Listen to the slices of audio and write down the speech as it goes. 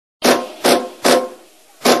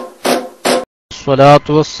والصلاة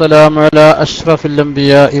والسلام على أشرف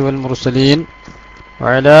الأنبياء والمرسلين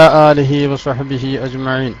وعلى آله وصحبه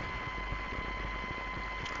أجمعين.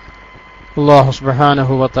 അല്ലാഹു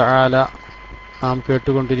സുബ്ഹാനഹു വ തആല നാം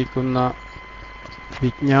കേട്ടുകൊണ്ടിരിക്കുന്ന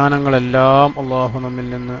വിജ്ഞാനങ്ങളെല്ലാം അല്ലാഹു നമ്മിൽ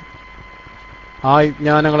നിന്ന് ആ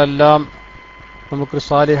വിജ്ഞാനങ്ങളെല്ലാം നമുക്ക്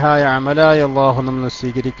സാലിഹായ അമലായി അല്ലാഹു നമ്മെ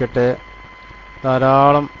സ്വീകരിക്കട്ടെ.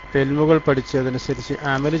 ധാരാളം ഇൽമുകൾ പഠിച്ച് അതനുസരിച്ച്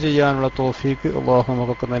അമൽ ചെയ്യാനുള്ള തൗഫീക്ക് അല്ലാഹു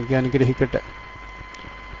നമുക്ക് നൽകി അനുഗ്രഹിക്കട്ടെ.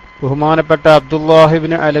 ബഹുമാനപ്പെട്ട അബ്ദുല്ലാഹി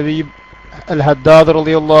ഇബ്നു അലവി അൽ ഹദ്ദാദ്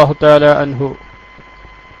റളിയല്ലാഹു തആല അൻഹു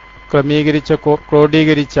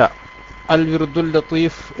ക്രോഡീകരിച്ച അൽ വിർദു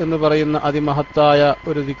ലത്തീഫ് എന്ന് പറയുന്ന അതിമഹത്തായ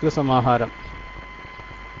ഒരു ദിക്ർ സമാഹാരം,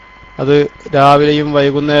 അത് രാവിലെയും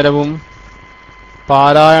വൈകുന്നേരവും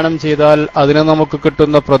പാരായണം ചെയ്താൽ അതിന് നമുക്ക്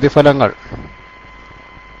കിട്ടുന്ന പ്രതിഫലങ്ങൾ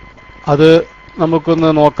അത് നമുക്കൊന്ന്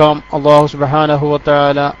നോക്കാം. അല്ലാഹു സുബ്ഹാനഹു വ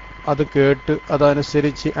തആല അത് കേട്ട്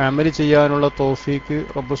അതനുസരിച്ച് അമൽ ചെയ്യാനുള്ള തൗഫീക്ക്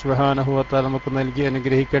റബ്ബ് സുബ്ഹാനഹു വ തആല നമുക്ക് നൽകി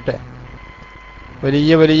അനുഗ്രഹിക്കട്ടെ.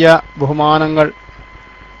 വലിയ വലിയ ബഹുമാനങ്ങൾ,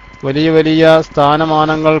 വലിയ വലിയ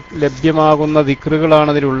സ്ഥാനമാനങ്ങൾ ലഭ്യമാകുന്ന ദിക്റുകളാണ്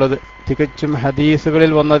അതിലുള്ളത്. തികച്ചും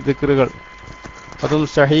ഹദീസുകളിൽ വന്ന ദിക്റുകൾ, അതും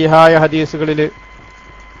സഹീഹായ ഹദീസുകളിൽ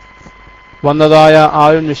വന്നതായ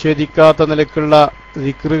ആരും നിഷേധിക്കാത്ത നിലക്കുള്ള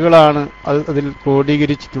ദിക്റുകളാണ് അതിൽ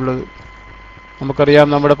ക്രോഡീകരിച്ചിട്ടുള്ളത്. നമുക്കറിയാം,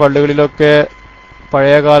 നമ്മുടെ പള്ളികളിലൊക്കെ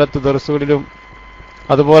പഴയകാലത്ത് ദർസുകളിലും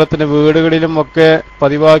അതുപോലെ തന്നെ വീടുകളിലും ഒക്കെ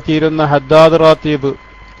പതിവാക്കിയിരുന്ന ഹദ്ദാദ് റാത്തീബ്,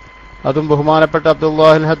 അതും ബഹുമാനപ്പെട്ട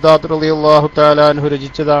അബ്ദുല്ലാഹിൽ ഹദ്ദാദ് റളിയല്ലാഹു തആല അൻഹു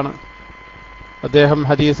രചിച്ചതാണ്. അദ്ദേഹം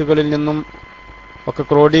ഹദീസുകളിൽ നിന്നും ഒക്കെ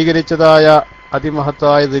ക്രോഡീകരിച്ചതായ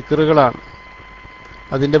അതിമഹത്തായ ദിക്റുകളാണ്.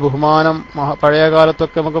 അതിന്റെ ബഹുമാനം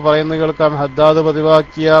പഴയകാലത്തൊക്കെ നമുക്ക് പറയുന്നത് കേൾക്കാം. ഹദ്ദാദ്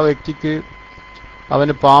പതിവാക്കിയ വ്യക്തിക്ക്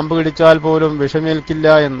അവന് പാമ്പ് കടിച്ചാൽ പോലും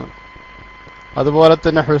വിഷമേൽക്കില്ല എന്ന്. അതുപോലെ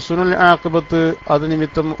തന്നെ ഹുസ്നുൽ ആഖിബത്ത് അത്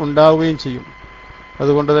നിമിത്തം ഉണ്ടാവുകയും ചെയ്യും.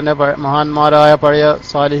 അതുകൊണ്ട് തന്നെ മഹാന്മാരായ പഴയ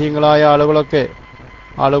സാലിഹീങ്ങളായ ആളുകളൊക്കെ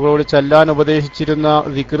ആളുകളോട് ചെല്ലാൻ ഉപദേശിച്ചിരുന്ന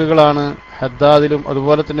ദിക്റുകളാണ് ഹദ്ദാദിലും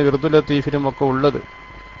അതുപോലെ തന്നെ വിർദു ലത്തീഫിലും ഒക്കെ ഉള്ളത്.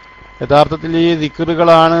 യഥാർത്ഥത്തിൽ ഈ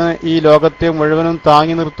ദിക്റുകളാണ് ഈ ലോകത്തെ മുഴുവനും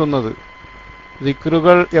താങ്ങി നിർത്തുന്നത്.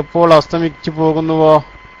 ദിക്റുകൾ എപ്പോൾ അസ്തമിച്ചു പോകുന്നുവോ,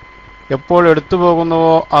 എപ്പോൾ എടുത്തു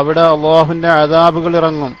പോകുന്നുവോ, അവിടെ അല്ലാഹുവിന്റെ അദാബുകൾ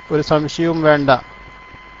ഇറങ്ങും, ഒരു സംശയവും വേണ്ട.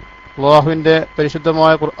 അല്ലാഹുവിന്റെ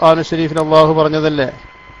പരിശുദ്ധമായ ഖുർആൻ ശരീഫിൽ അല്ലാഹു പറഞ്ഞതല്ലേ,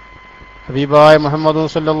 ഹബീബായ മുഹമ്മദ്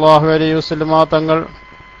സല്ലല്ലാഹു അലൈഹി വസല്ലമ തങ്ങൾ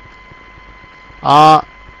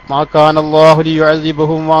മാ കാന അല്ലാഹു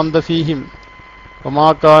ലിയുഅസിബഹും വഅൻത ഫീഹിം വമാ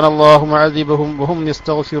കാന അല്ലാഹു മുഅസിബഹും വഹും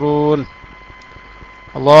യസ്തഗ്ഫിറൂൻ.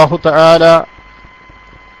 അല്ലാഹു തആല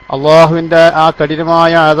അല്ലാഹുവിന്റെ ആ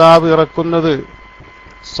കഠിനമായ അദാബ് ഇറക്കുന്നത്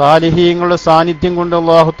സാലിഹീങ്ങളുടെ സാന്നിധ്യം കൊണ്ട്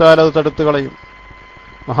അല്ലാഹു തആല അത് തടുത്തു കളയും.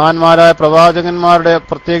 മഹാന്മാരായ പ്രവാചകന്മാരുടെ,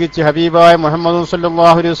 പ്രത്യേകിച്ച് ഹബീബായ മുഹമ്മദ്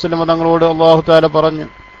സല്ലല്ലാഹു അലൈഹി വസല്ലം തങ്ങളോട് അല്ലാഹു തആല പറഞ്ഞു,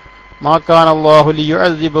 മാ കാന അല്ലാഹു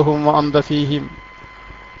ലിയുഅസിബഹും വഅൻത ഫീഹിം.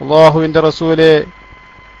 അല്ലാഹുവിന്റെ റസൂലേ,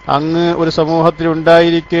 അങ്ങ് ഒരു സമൂഹത്തിൽ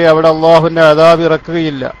ഉണ്ടായിരിക്കെ അവിടെ അല്ലാഹുവിന്റെ അദാബ്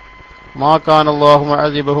ഇറക്കുകയില്ല. മാ കാന അല്ലാഹു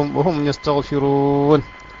മുഅസിബഹും വഹും യസ്തഗ്ഫിറൂൻ.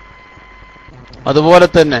 അതുപോലെ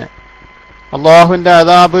തന്നെ അല്ലാഹുവിന്റെ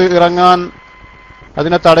അദാബ് ഇറങ്ങാൻ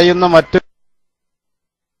അതിനെ തടയുന്ന മറ്റൊരു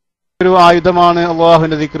ആയുധമാണ്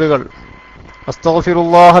അല്ലാഹുവിന്റെ ദിക്റുകൾ.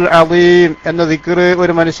 അസ്തഗ്ഫിറുല്ലാഹൽ അലീം എന്ന ദിക്ർ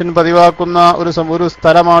ഒരു മനുഷ്യൻ പതിവാക്കുന്ന ഒരു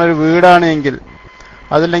സ്ഥലമാണ്, ഒരു വീടാണ് എങ്കിൽ,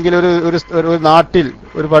 അതല്ലെങ്കിൽ ഒരു നാട്ടിൽ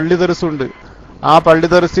ഒരു പള്ളി ദർസുണ്ട്, ആ പള്ളി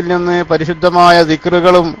ദർസിൽ നിന്ന് പരിശുദ്ധമായ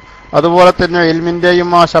ദിക്റുകളും അതുപോലെ തന്നെ ഇൽമിന്റെയും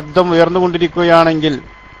ആ ശബ്ദം ഉയർന്നുകൊണ്ടിരിക്കുകയാണെങ്കിൽ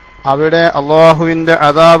അവിടെ അല്ലാഹുവിന്റെ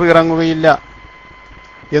അദാബ് ഇറങ്ങുകയില്ല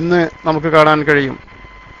എന്ന് നമുക്ക് കാണാൻ കഴിയും.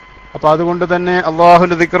 അപ്പൊ അതുകൊണ്ട് തന്നെ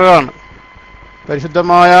അല്ലാഹുവിന്റെ ദിക്റാണ്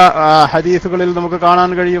പരിശുദ്ധമായ ഹദീസുകളിൽ നമുക്ക് കാണാൻ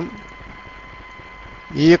കഴിയും.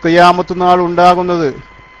 ഈ ഖിയാമത്ത് നാൾ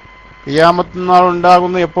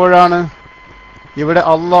ഉണ്ടാകുന്നത് എപ്പോഴാണ്? ഇവിടെ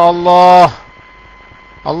അല്ലാഹ്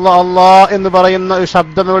എന്ന് പറയുന്ന ഒരു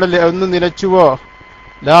ശബ്ദം ഇവിടെ ഒന്ന് നിലച്ചുവോ,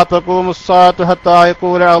 ലാ തഖൂമുസ്സാഅതു ഹത്താ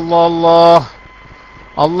യഖൂല അല്ലാഹ്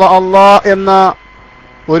എന്ന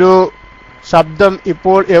ഒരു ശബ്ദം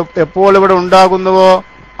എപ്പോൾ ഇവിടെ ഉണ്ടാകുന്നുവോ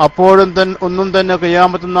അപ്പോഴും ഒന്നും തന്നെ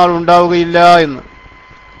ഖിയാമത്ത് നാൾ ഉണ്ടാവുകയില്ല എന്ന്.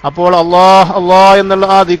 അപ്പോൾ അല്ലാഹ് എന്നുള്ള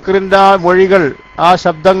ആ ദിക്റിന്റെ ആ മൊഴികൾ, ആ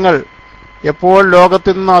ശബ്ദങ്ങൾ എപ്പോൾ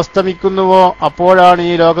ലോകത്തിൽ നിന്ന് അസ്തമിക്കുന്നുവോ അപ്പോഴാണ്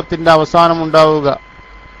ഈ ലോകത്തിന്റെ അവസാനം ഉണ്ടാവുക.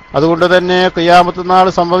 അതുകൊണ്ട് തന്നെ ഖിയാമത്ത് നാൾ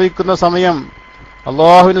സംഭവിക്കുന്ന സമയം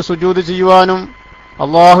അല്ലാഹുവിന് സുജൂദ് ചെയ്യുവാനും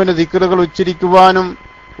അല്ലാഹുവിന്റെ ദിക്റുകൾ ഉച്ചരിക്കുവാനും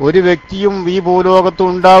ഒരു വ്യക്തിയും ഈ ഭൂലോകത്ത്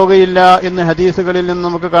ഉണ്ടാവുകയില്ല എന്ന് ഹദീസുകളിൽ നിന്ന്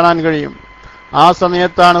നമുക്ക് കാണാൻ കഴിയും. ആ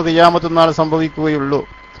സമയത്താണ് ഖിയാമത്ത് നാൾ സംഭവിക്കുകയുള്ളൂ.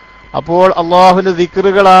 അപ്പോൾ അല്ലാഹുവിന്റെ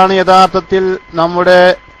ദിക്റുകളാണ് യഥാർത്ഥത്തിൽ നമ്മുടെ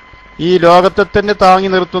ഈ ലോകത്തെ തന്നെ താങ്ങി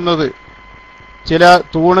നിർത്തുന്നത്. ചില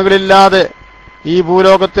തൂണുകളില്ലാതെ ഈ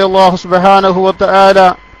ഭൂലോകത്തെ അല്ലാഹു സുബ്ഹാനഹു വ തആല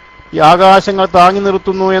ഈ ആകാശങ്ങൾ താങ്ങി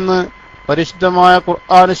നിർത്തുന്നു എന്ന് പരിശുദ്ധമായ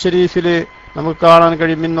ഖുർആൻ ശരീഫില് നമുക്ക് കാണാൻ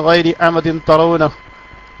കഴിയും. മിൻ ഗൈരി അമദിൻ തറൗനഹു,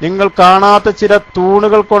 നിങ്ങൾ കാണാത്ത ചില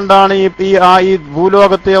തൂണുകൾ കൊണ്ടാണ് ഈ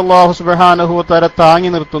ഭൂലോകത്തെ അല്ലാഹു സുബ്ഹാനഹു വ തആല താങ്ങി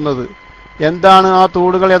നിർത്തുന്നത്. എന്താണ് ആ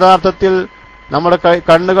തൂണുകൾ? യഥാർത്ഥത്തിൽ നമ്മുടെ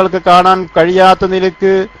കണ്ണുകൾക്ക് കാണാൻ കഴിയാത്ത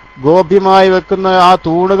നിലയ്ക്ക് ഗോപ്യമായി വെക്കുന്ന ആ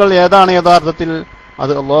തൂണുകൾ ഏതാണ് യഥാർത്ഥത്തിൽ?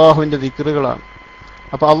 അത് അള്ളാഹുവിന്റെ ദിക്റുകളാണ്.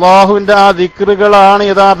 അപ്പൊ അള്ളാഹുവിന്റെ ആ ദിക്റുകളാണ്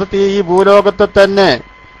യഥാർത്ഥത്തിൽ ഈ ഭൂലോകത്തെ തന്നെ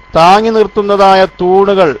താങ്ങി നിർത്തുന്നതായ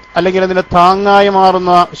തൂണുകൾ, അല്ലെങ്കിൽ അതിനെ താങ്ങായി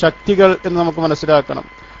മാറുന്ന ശക്തികൾ എന്ന് നമുക്ക് മനസ്സിലാക്കണം.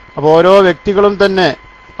 അപ്പൊ ഓരോ വ്യക്തികളും തന്നെ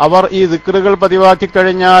അവർ ഈ ദിക്റുകൾ പതിവാക്കി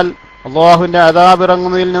കഴിഞ്ഞാൽ അള്ളാഹുവിന്റെ അദാബ്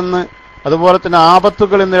ഇറങ്ങുന്നതിൽ നിന്ന്, അതുപോലെ തന്നെ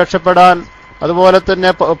ആപത്തുകളിൽ നിന്ന് രക്ഷപ്പെടാൻ, അതുപോലെ തന്നെ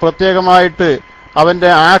പ്രത്യേകമായിട്ട് അവന്റെ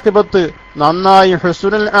ആഖിബത്ത് നന്നായി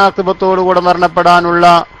ഹുസ്നുൽ ആഖിബത്തോടുകൂടെ മരണപ്പെടാനുള്ള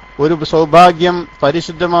ഒരു സൗഭാഗ്യം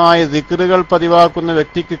പരിശുദ്ധമായ ദിക്റുകൾ പതിവാക്കുന്ന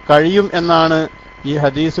വ്യക്തിക്ക് കഴിയും എന്നാണ് ഈ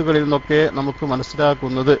ഹദീസുകളിൽ നിന്നൊക്കെ നമുക്ക്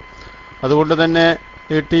മനസ്സിലാക്കുന്നത്. അതുകൊണ്ട് തന്നെ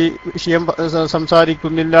ഈ വിഷയം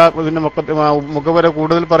സംസാരിക്കുന്നില്ല, ഇതിന്റെ മുഖവര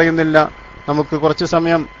കൂടുതൽ പറയുന്നില്ല. നമുക്ക് കുറച്ച്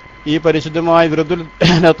സമയം ഈ പരിശുദ്ധമായ വിർദു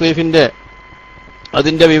ലത്തീഫിന്റെ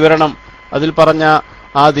അതിന്റെ വിവരണം, അതിൽ പറഞ്ഞ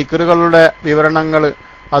ആ ദിക്റുകളുടെ വിവരണങ്ങൾ,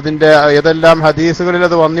 അതിന്റെ ഏതെല്ലാം ഹദീസുകളിൽ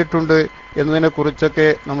അത് വന്നിട്ടുണ്ട് എന്നതിനെ കുറിച്ചൊക്കെ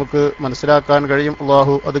നമുക്ക് മനസ്സിലാക്കാൻ കഴിയും.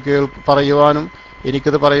 അള്ളാഹു അത് പറയുവാനും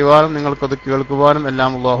എനിക്കത് പറയുവാനും നിങ്ങൾക്കത് കേൾക്കുവാനും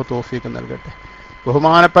എല്ലാം അള്ളാഹു തൗഫീഖ് നൽകട്ടെ.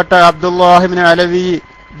 ബഹുമാനപ്പെട്ട അബ്ദുല്ലാഹി ബിൻ അലവി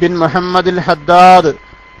ബിൻ മുഹമ്മദ് ഹദ്ദാദ്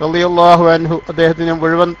റളിയല്ലാഹു അൻഹു, അദ്ദേഹത്തിന്റെ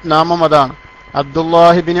മുഴുവൻ നാമം അതാണ്,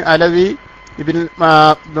 Abdullahi bin Alavi bin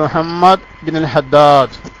Muhammad bin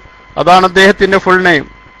ഹദ്ദാദ്, അതാണ് അദ്ദേഹത്തിന്റെ ഫുൾ നെയിം.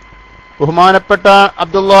 ബഹുമാനപ്പെട്ട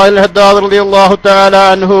അബ്ദുല്ലാഹി ഹദ്ദാദ് റളിയല്ലാഹു തആല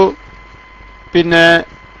അൻഹു പിന്നെ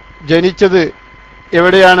ജനിച്ചത്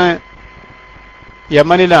എവിടെയാണ്?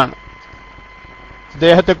 യമനിലാണ്.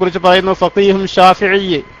 അദ്ദേഹത്തെക്കുറിച്ച് പറയുന്നു, ഫഖീഹും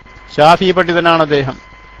ഷാഫിഈ, ഷാഫി പണ്ഡിതനാണ് അദ്ദേഹം.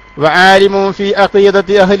 വആലിമുൻ ഫീ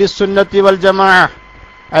അഖീദത്തി അഹ്ലി സുന്നത്തി വൽ ജമാഅ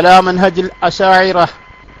അലാ മൻഹജിൽ അശാഇറ.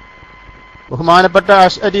 ബഹുമാനപ്പെട്ട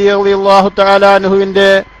അശ്അരി റളിയല്ലാഹു തആല അൻഹുവിന്റെ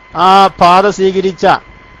ആ പാത സ്വീകരിച്ച,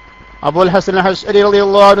 അബുൽ ഹസൻ അശ്അരി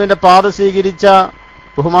റളിയല്ലാഹു അൻഹുവിന്റെ പാത സ്വീകരിച്ച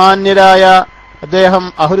ബഹുമാന്യരായ അദ്ദേഹം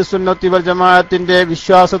അഹ്ലുസുന്നത്തി വൽ ജമാഅത്തിന്റെ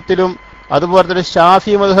വിശ്വാസത്തിലും അതുപോലെ തന്നെ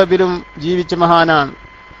ഷാഫി മദ്ഹബിലും ജീവിച്ച മഹാനാണ്.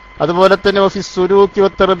 അതുപോലെ തന്നെ വഫി സുലൂക്കി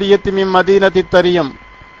വത്തർബിയത്തി മിൻ മദീനത്തി തറിയം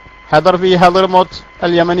ഹദർ ഫി ഹദർമൗത്ത്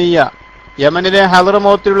അൽ യമനിയ, യമനിലെ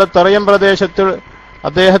ഹദർമൗത്തിലുള്ള തറിയം പ്രദേശത്തിൽ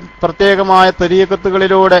അദ്ദേഹം പ്രത്യേകമായ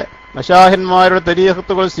തരീഖത്തുകളിലൂടെ മശാഹിന്മാരുടെ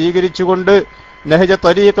തരീഖത്തുകൾ സ്വീകരിച്ചുകൊണ്ട് നഹജ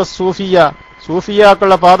തരീഖ സൂഫിയ,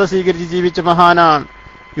 സൂഫിയാക്കളുടെ പാത സ്വീകരിച്ച് ജീവിച്ച മഹാനാണ്.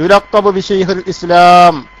 യുലഖബു ബി ശൈഖുൽ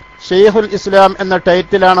ഇസ്ലാം, ഷെയ്ഖുൽ ഇസ്ലാം എന്ന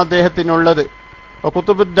ടൈറ്റിലാണ് അദ്ദേഹത്തിനുള്ളത്.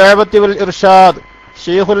 ഖുതുബുദ് ദഅവത്തി വൽ ഇർഷാദ്,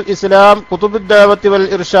 ഷെയ്ഖുൽ ഇസ്ലാം ഖുതുബുദ് ദഅവത്തി വൽ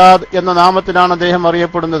ഇർഷാദ് എന്ന നാമത്തിലാണ് അദ്ദേഹം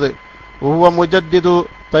അറിയപ്പെടുന്നത്. ഹുവ മുജദ്ദിദു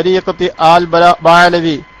തരീഖത്തി ആൽ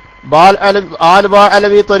ബഅലവി, ആൽ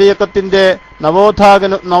ബഅലവി തരീഖത്തിന്റെ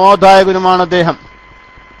നവോത്ഥായകനുമാണ് അദ്ദേഹം.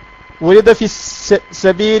 ഉലിദ ഫി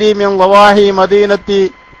സബീരി മിൻ ലവാഹി മദീനത്തി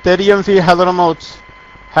തറിയം ഫി ഹദർമൗത്ത്,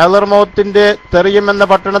 ഹദർമൗത്തിന്റെ തറിയം എന്ന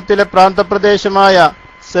പട്ടണത്തിലെ പ്രാന്തപ്രദേശമായ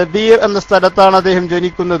സബീർ എന്ന സ്ഥലത്താണ് അദ്ദേഹം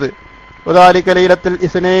ജനിക്കുന്നത്. ഉദാലിക ലൈലത്തുൽ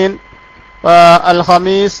ഇസ്നൈൻ അൽ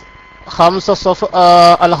ഖമീസ്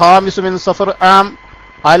അൽ ഖാമിസ് മിൻ സഫർ ആം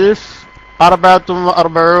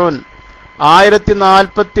 1440,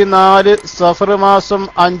 1044 സഫർ മാസം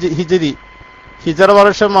 5 ഹിജ്രി, ഹിജറ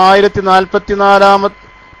വർഷം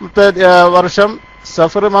 1044-ാമത്തെ വർഷം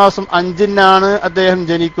സഫർ മാസം 5-നാണ് അദ്ദേഹം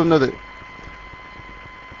ജനിക്കുന്നത്.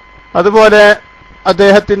 അതുപോലെ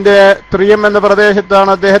അദ്ദേഹത്തിന്റെ ത്രിയം എന്ന പ്രദേശത്താണ്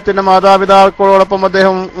അദ്ദേഹത്തിന്റെ മാതാപിതാക്കളോടൊപ്പം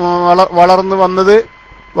അദ്ദേഹം വളർന്നു വന്നത്.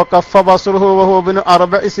 വഖഫ ബസ്റുഹു വഹുവ ഇബ്നു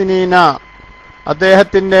 4 സിനീന,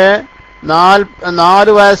 അദ്ദേഹത്തിന്റെ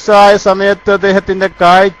 4 വയസ്സായ സമയത്ത് അദ്ദേഹത്തിന്റെ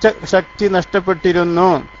കാഴ്ച ശക്തി നഷ്ടപ്പെട്ടിരുന്നു.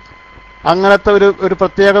 അങ്ങനത്തെ ഒരു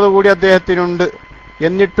പ്രത്യേകത കൂടി അദ്ദേഹത്തിനുണ്ട്.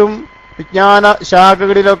 എന്നിട്ടും വിജ്ഞാന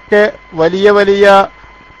ശാഖകളിലൊക്കെ വലിയ വലിയ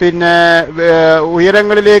പിന്നെ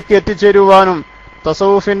ഉയരങ്ങളിലേക്ക് എത്തിച്ചേരുവാനും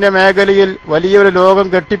തസവുഫിന്റെ മേഖലയിൽ വലിയൊരു ലോകം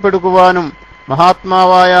കെട്ടിപ്പടുക്കുവാനും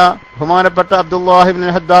മഹാത്മാവായ ബഹുമാനപ്പെട്ട അബ്ദുല്ലാഹി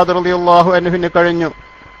ഇബ്നു ഹദ്ദാദ് റളിയല്ലാഹു അൻഹുവിന് കഴിഞ്ഞു.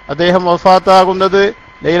 അദ്ദേഹം വഫാത്താകുന്നത്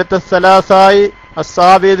ലൈലത്തുൽ സലാസായി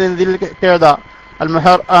അസ്സാബിദ് ദിൽഖഅദ അൽ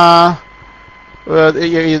മുഹർ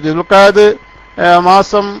ദുൽഖഅദ്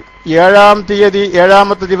മാസം 7-ാം തീയതി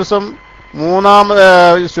 7-ാമത്തെ ദിവസം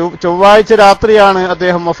ചൊവ്വാഴ്ച രാത്രിയാണ്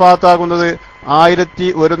അദ്ദേഹം വഫാത്താകുന്നത്.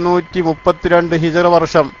 1132 ഹിജറ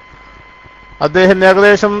വർഷം. അദ്ദേഹം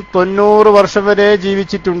ഏകദേശം 90 വർഷം വരെ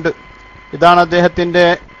ജീവിച്ചിട്ടുണ്ട്. ഇതാണ് അദ്ദേഹത്തിന്റെ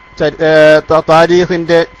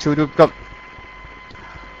താരീഖിന്റെ ചുരുക്കം.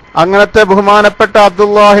 അങ്ങനത്തെ ബഹുമാനപ്പെട്ട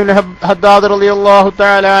അബ്ദുല്ലാഹി ഇബ്നു ഹദ്ദാദ് റളിയല്ലാഹു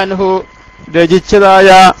തആല അൻഹു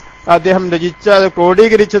അദ്ദേഹം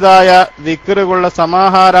ക്രോഡീകരിച്ചതായ ദിക്റുകളുടെ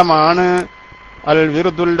സമാഹാരമാണ് അൽ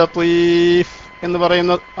വിർദുൽ ലത്തീഫ്. എന്ന്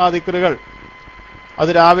പറയുന്ന ആ ദിക്റുകൾ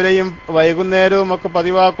അത് രാവിലെയും വൈകുന്നേരവും ഒക്കെ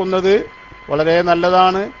പതിവാക്കുന്നത് വളരെ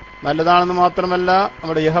നല്ലതാണെന്ന് മാത്രമല്ല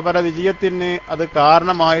നമ്മുടെ ഇഹപര വിജയത്തിന് അത്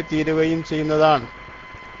കാരണമായി തീരുകയും ചെയ്യുന്നതാണ്.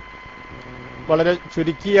 വളരെ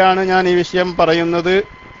ചുരുക്കിയാണ് ഞാൻ ഈ വിഷയം പറയുന്നത്.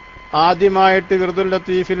 ആദ്യമായിട്ട് വിർദുൽ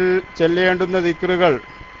ലത്തീഫിൽ ചെല്ലേണ്ടുന്ന ദിക്റുകൾ,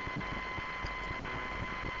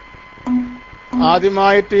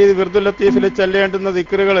 ആദ്യമായിട്ട് ഈ വിർദുൽ ലത്തീഫിൽ ചെല്ലേണ്ടുന്ന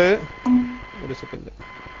ദിക്റുകൾ, ഒരു സെക്കൻഡ്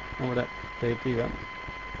നമ്മുടെ ടൈപ്പ് ചെയ്യാം.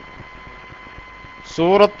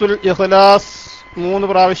 സൂറത്തുൽ ഇഖ്ലാസ് 3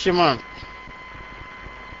 പ്രാവശ്യമാണ്.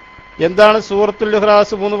 എന്താണ് സൂറത്തുൽ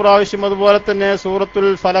ഇഖ്ലാസ് 3 പ്രാവശ്യം? അതുപോലെ തന്നെ സൂറത്തുൽ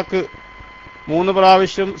ഫലക്ക് 3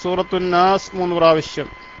 പ്രാവശ്യം, സൂറത്തുൽ നാസ് 3 പ്രാവശ്യം.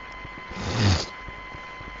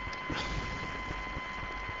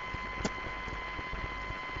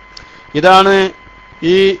 ഇതാണ്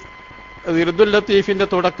ഈ വിർദുൽ ലത്തീഫിന്റെ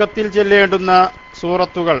തുടക്കത്തിൽ ചെല്ലേണ്ടുന്ന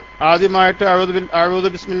സൂറത്തുകൾ. ആദ്യമായിട്ട് അഊദു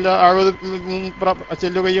ബിസ്മില്ലാ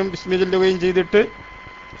ചെല്ലുകയും ബിസ്മി ചെല്ലുകയും ചെയ്തിട്ട്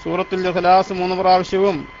സൂറത്തുൽ ഇഖ്ലാസ് 3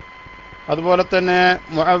 പ്രാവശ്യവും അതുപോലെ തന്നെ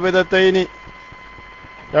മുഅവ്വിദത്തൈനി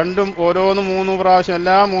രണ്ടും ഓരോന്നും 3 പ്രാവശ്യം,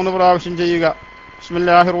 എല്ലാം 3 പ്രാവശ്യം ചെയ്യുക.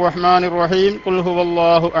 ബിസ്മില്ലാഹിർ റഹ്മാനിർ റഹീം ഖുൽ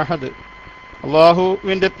ഹുവല്ലാഹു അഹദ്.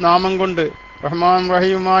 അല്ലാഹുവിന്റെ നാമം കൊണ്ട്, റഹ്മാൻ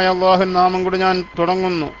റഹീമായ അല്ലാഹുവിന്റെ നാമം കൊണ്ട് ഞാൻ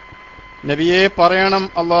തുടങ്ങുന്നു. നബിയെ പറയണം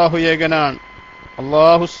അല്ലാഹു ഏകനാണ്.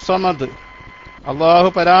 അല്ലാഹു സമദ്, അല്ലാഹു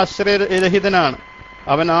പരാശ്രയരഹിതനാണ്.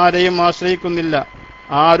 അവൻ ആരെയും ആശ്രയിക്കുന്നില്ല,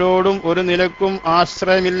 ആരോടും ഒരു നിലക്കും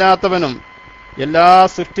ആശ്രയമില്ലാത്തവനും. എല്ലാ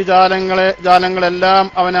സൃഷ്ടിജാലങ്ങളെല്ലാം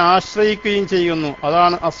അവനെ ആശ്രയിക്കുകയും ചെയ്യുന്നു.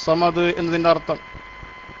 അതാണ് അസ്സമദ് എന്നതിന്റെ അർത്ഥം.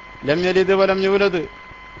 ലം യലിദ് വലം യൂലദ്,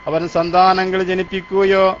 അവൻ സന്താനങ്ങൾ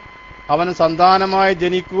ജനിപ്പിക്കുകയോ അവൻ സന്താനമായി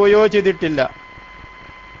ജനിക്കുകയോ ചെയ്തിട്ടില്ല.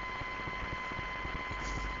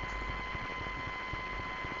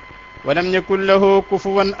 വലം യകുൽ ലഹു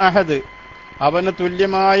കുഫുവൻ അഹദ്, അവന്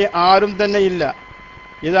തുല്യമായി ആരും തന്നെ ഇല്ല.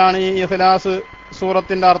 ഇതാണ് ഈ ഇഖ്ലാസ്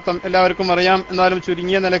സൂറത്തിന്റെ അർത്ഥം. എല്ലാവർക്കും അറിയാം, എന്നാലും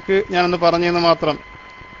ചുരുങ്ങിയ നിലക്ക് ഞാനൊന്ന് പറഞ്ഞെന്ന് മാത്രം.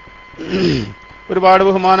 ഒരുപാട്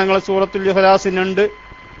ബഹുമാനങ്ങൾ സൂറത്തുൽ ഇഖ്ലാസിനുണ്ട്.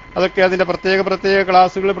 അതൊക്കെ അതിന്റെ പ്രത്യേക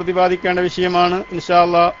ക്ലാസുകൾ പ്രതിപാദിക്കേണ്ട വിഷയമാണ്. ഇൻഷാ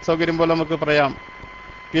അല്ലാഹ് സൗകര്യം പോലെ നമുക്ക് പറയാം.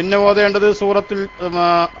 പിന്നെ ഓതേണ്ടത് സൂറത്തുൽ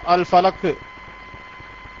അൽ ഫലക്ക്,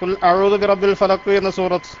 ഖുൽ അഊദു ബിറബ്ബിൽ ഫലക്ക് എന്ന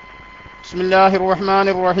സൂറത്ത്. ബിസ്മില്ലാഹിർ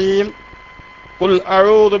റഹ്മാനിർ റഹീം ഖുൽ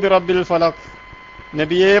അഊദു ബിറബ്ബിൽ ഫലക്ക്.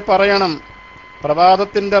 നബിയെ പറയണം,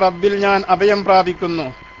 പ്രഭാതത്തിന്റെ റബ്ബിൽ ഞാൻ അഭയം പ്രാപിക്കുന്നു.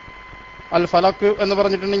 അൽ ഫലക്ക് എന്ന്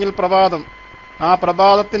പറഞ്ഞിട്ടുണ്ടെങ്കിൽ പ്രഭാതം. ആ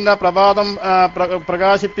പ്രഭാതം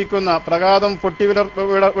പ്രകാശിപ്പിക്കുന്ന, പ്രകാശം പൊട്ടി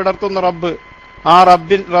വിടർത്തുന്ന റബ്ബ്, ആ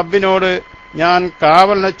റബ്ബിനോട് ഞാൻ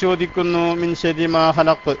കാവലിനെ ചോദിക്കുന്നു. മിൻ ശർരി മാ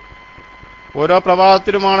ഖലഖ്. ഓരോ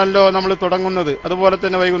പ്രഭാതത്തിലുമാണല്ലോ നമ്മൾ തുടങ്ങുന്നത്. അതുപോലെ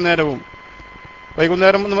തന്നെ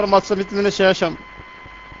വൈകുന്നേരം നമ്മൾ മസ്സമിച്ചതിന് ശേഷം.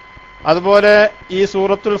 അതുപോലെ ഈ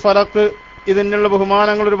സൂറത്തുൽ ഫലക്ക്, ഇതിനുള്ള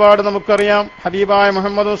ബഹുമാനങ്ങൾ ഒരുപാട് നമുക്കറിയാം. ഹബീബായ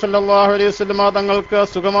മുഹമ്മദ് സല്ലല്ലാഹു അലൈഹി വസല്ലമ തങ്ങൾക്ക്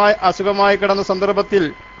അസുഖമായി കിടന്ന സന്ദർഭത്തിൽ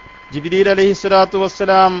ജിബ്രീൽ അലൈഹിസ്സലാത്തു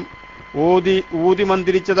വസ്സലാം ഊതി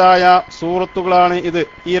മന്ത്രിച്ചതായ സൂറത്തുകളാണ് ഇത്.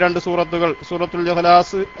 ഈ 2 സൂറത്തുകൾ, സൂറത്തുൽ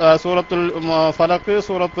ഇഖ്ലാസ്, സൂറത്തുൽ ഫലക്ക്,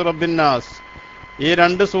 സൂറത്തുൽ റബ്ബിന്നാസ്. ഈ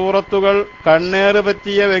 2 സൂറത്തുകൾ കണ്ണേറ്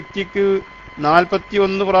പറ്റിയ വ്യക്തിക്ക്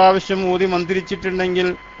 41 പ്രാവശ്യം ഊതി മന്ത്രിച്ചിട്ടുണ്ടെങ്കിൽ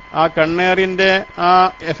ആ കണ്ണേറിന്റെ ആ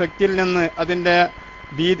എഫക്റ്റിൽ നിന്ന്, അതിന്റെ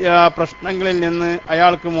പ്രശ്നങ്ങളിൽ നിന്ന്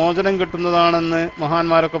അയാൾക്ക് മോചനം കിട്ടുന്നതാണെന്ന്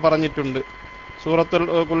മഹാന്മാരൊക്കെ പറഞ്ഞിട്ടുണ്ട്. സൂറത്തുൽ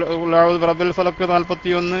ഖുൽ അഊദു ബിറബ്ബിൽ ഫലക്ക്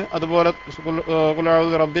 41, അതുപോലെ ഖുൽ അഊദു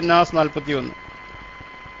ബിറബ്ബിന്നാസ് 41.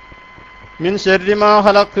 മിൻ ശർരി മാ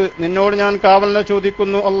ഖലഖ്, നിന്നോട് ഞാൻ കാവലിനെ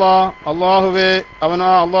ചോദിക്കുന്നു അല്ലാഹുവേ,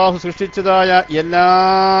 അല്ലാഹു സൃഷ്ടിച്ചതായ എല്ലാ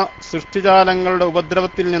സൃഷ്ടിജാലങ്ങളുടെ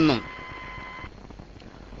ഉപദ്രവത്തിൽ നിന്നും.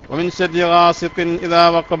 വമിൻ ശർരി ഗാസിഖിൻ ഇദാ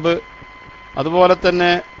വഖബ്, അതുപോലെ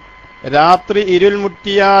തന്നെ രാത്രി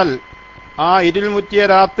ഇരുൾമുറ്റിയാൽ ആ ഇരുൾമുറ്റിയ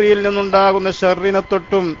രാത്രിയിൽ നിന്നുണ്ടാകുന്ന ഷർറിനെ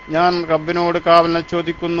തൊട്ടും ഞാൻ റബ്ബിനോട് കാവലിനെ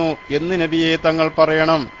ചോദിക്കുന്നു എന്ന് നബിയെ തങ്ങൾ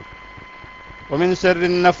പറയണം. വമിൻ ശർരി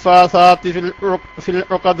നഫ്ഫാസാത്തി ഫിൽ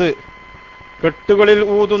ഉഖദ്, കെട്ടുകളിൽ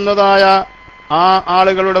ഊതുന്നതായ ആ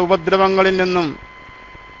ആളുകളുടെ ഉപദ്രവങ്ങളിൽ നിന്നും.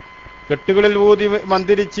 കെട്ടുകളിൽ ഊതി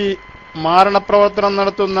മന്ത്രിച്ച് മാരണപ്രവർത്തനം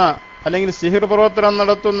നടത്തുന്ന, അല്ലെങ്കിൽ സിഹിർ പ്രവർത്തനം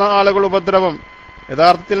നടത്തുന്ന ആളുകൾ ഉപദ്രവം.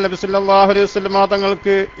 യഥാർത്ഥത്തിൽ നബി സല്ലല്ലാഹു അലൈഹി വസല്ലമ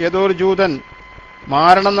തങ്ങൾക്ക് ഏതോ ഒരു ജൂതൻ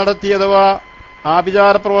മാരണം നടത്തി, അഥവാ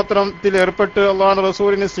ആഭിചാര പ്രവർത്തനത്തിൽ ഏർപ്പെട്ട് അല്ലാഹുവിന്റെ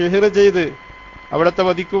റസൂലിനെ സിഹിർ ചെയ്ത് അവിടുത്തെ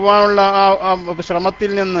വധിക്കുവാനുള്ള ആ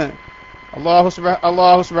ശ്രമത്തിൽ നിന്ന് അല്ലാഹു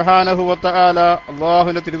സുബ്ഹാനഹു വ തആല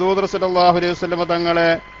അല്ലാഹുവിന്റെ തിരുദൂതർ സല്ലല്ലാഹു അലൈഹി വസല്ലമ തങ്ങളെ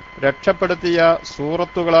രക്ഷപ്പെടുത്തിയ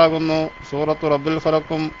സൂറത്തുകളാകുന്നു സൂറത്തു റബ്ബിൽ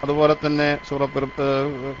ഫലക്കും, അതുപോലെ തന്നെ സൂറത്തു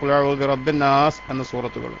ഖുൽ അഊദു ബിറബ്ബിന്നാസ് എന്ന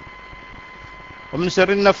സൂറത്തുകൾ. വമിൻ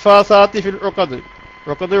ശർരി നഫ്ഫാസാത്തി ഫിൽ ഉഖദ്,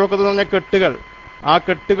 ഉഖദ് എന്ന് പറഞ്ഞ കെട്ടുകൾ. ആ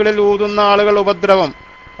കെട്ടുകളിൽ ഊതുന്ന ആളുകൾ ഉപദ്രവം,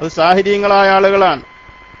 അത് സാഹിര്യങ്ങളായ ആളുകളാണ്.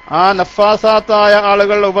 ആ നഫ്ഫാസാത്തായ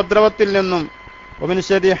ആളുകളുടെ ഉപദ്രവത്തിൽ നിന്നും വമിൻ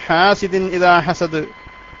ശർരി ഹാസിദിൻ ഇദാ ഹസദ്,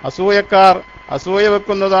 അസൂയക്കാർ, അസൂയ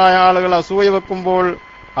വെക്കുന്നതായ ആളുകൾ അസൂയ വെക്കുമ്പോൾ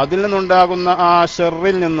അതിൽ നിന്നുണ്ടാകുന്ന ആ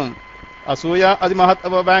ഷർറിൽ നിന്നും. അസൂയ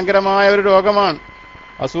ഭയങ്കരമായ ഒരു രോഗമാണ്.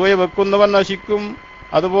 അസൂയ വെക്കുന്നവൻ നശിക്കും.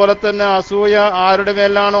 അതുപോലെ തന്നെ അസൂയ ആരുടെ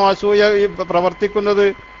മേലാണോ അസൂയ പ്രവർത്തിക്കുന്നത്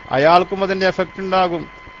അയാൾക്കും അതിന്റെ എഫക്റ്റ് ഉണ്ടാകും.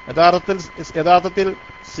 യഥാർത്ഥത്തിൽ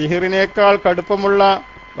സിഹിറിനേക്കാൾ കടുപ്പമുള്ള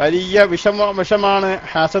വലിയ വിഷമാണ്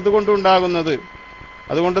ഹസദ് കൊണ്ടുണ്ടാകുന്നത്.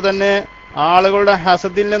 അതുകൊണ്ട് തന്നെ ആളുകളുടെ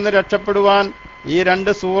ഹസദിൽ നിന്ന് രക്ഷപ്പെടുവാൻ ഈ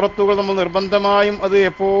 2 സൂറത്തുകൾ നമ്മൾ നിർബന്ധമായും അത്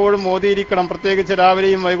എപ്പോഴും ഓതിയിരിക്കണം. പ്രത്യേകിച്ച്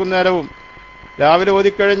രാവിലെയും വൈകുന്നേരവും. രാവിലെ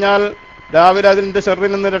ഓതിക്കഴിഞ്ഞാൽ രാവിലെ അതിന്റെ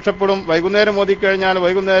ഷെറിൽ നിന്ന് രക്ഷപ്പെടും. വൈകുന്നേരം ഓതിക്കഴിഞ്ഞാൽ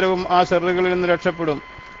വൈകുന്നേരവും ആ ഷെറുകളിൽ നിന്ന് രക്ഷപ്പെടും.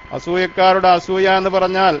 അസൂയക്കാരുടെ അസൂയ എന്ന്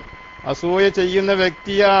പറഞ്ഞാൽ അസൂയ ചെയ്യുന്ന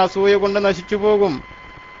വ്യക്തി ആ അസൂയ കൊണ്ട് നശിച്ചു പോകും.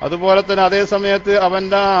 അതുപോലെ തന്നെ അതേ സമയത്ത്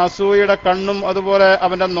അവന്റെ ആ അസൂയയുടെ കണ്ണും അതുപോലെ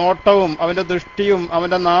അവന്റെ നോട്ടവും അവന്റെ ദൃഷ്ടിയും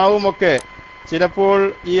അവന്റെ നാവുമൊക്കെ ചിലപ്പോൾ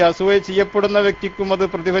ഈ അസൂയ ചെയ്യപ്പെടുന്ന വ്യക്തിക്കും അത്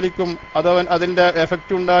പ്രതിഫലിക്കും. അതിന്റെ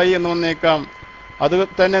എഫക്റ്റ് ഉണ്ടായി എന്ന് വന്നേക്കാം. അത്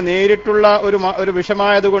തന്നെ നേരിട്ടുള്ള ഒരു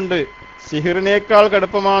വിഷമായതുകൊണ്ട് സിഹിറിനേക്കാൾ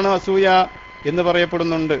കടുപ്പമാണ് അസൂയ എന്ന്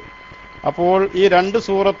പറയപ്പെടുന്നുണ്ട്. അപ്പോൾ ഈ 2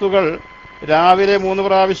 സൂറത്തുകൾ രാവിലെ 3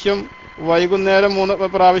 പ്രാവശ്യം വൈകുന്നേരം 3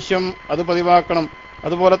 പ്രാവശ്യം അത് പതിവാക്കണം.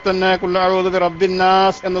 അതുപോലെ തന്നെ ഖുൽ അഊദു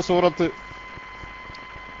ബിറബ്ബിന്നാസ് എന്ന സൂറത്ത്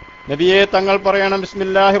നബിയെ തങ്ങൾ പറയണം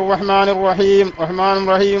ബിസ്മില്ലാഹിർ റഹ്മാനിർ റഹീം, റഹ്മാനും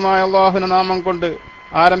റഹീമായ അല്ലാഹുവിന്റെ നാമം കൊണ്ട്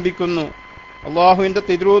ആരംഭിക്കുന്നു. അല്ലാഹുവിന്റെ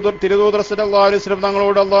തിരുദൂതർ സല്ലല്ലാഹു അലൈഹി വസല്ലം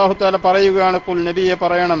തങ്ങളോട് അല്ലാഹു തആല പറയുകയാണ്, ഖുൽ നബിയെ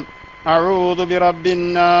പറയണം അഊദു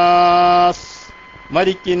ബിറബ്ബിന്നാസ്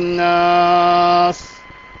മലിക്കിന്നാസ്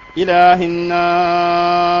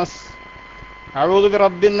ഇലാഹിന്നാസ്. അഊദു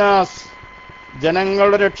ബിറബ്ബിന്നാസ്,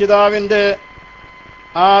 ജനങ്ങളുടെ രക്ഷിതാവിന്റെ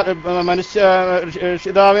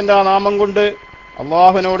രക്ഷിതാവിന്റെ ആ നാമം കൊണ്ട്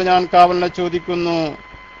അള്ളാഹുവിനോട് ഞാൻ കാവലിനെ ചോദിക്കുന്നു.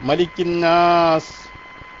 മലിക്കിന്നാസ്,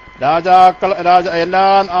 എല്ലാ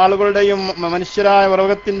ആളുകളുടെയും മനുഷ്യരായ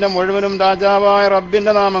വർഗത്തിന്റെ മുഴുവനും രാജാവായ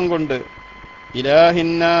റബ്ബിന്റെ നാമം കൊണ്ട്.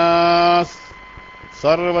 ഇലാഹിന്നാസ്,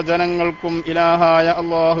 സർവ്വജനങ്ങൾക്കും ഇലാഹായ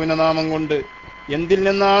അള്ളാഹുവിന്റെ നാമം കൊണ്ട്. എന്തിൽ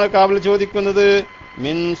നിന്നാണ് കാവൽ ചോദിക്കുന്നത്?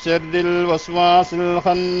 മിൻ ശർരിൽ വസ്വാസിൽ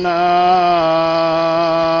ഖന്നാസ്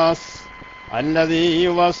അല്ലദീ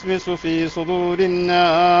യുവസ്വിസു ഫീ സുദൂരിന്നാസ്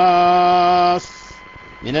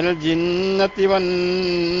മിനൽ ജിന്നത്തി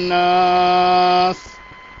വന്നാസ്.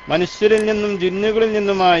 മനുഷ്യരിൽ നിന്നും ജിന്നുകളിൽ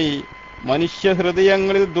നിന്നുമായി മനുഷ്യ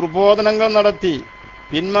ഹൃദയങ്ങളിൽ ദുർബോധനങ്ങൾ നടത്തി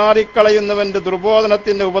പിന്മാറിക്കളയുന്നവന്റെ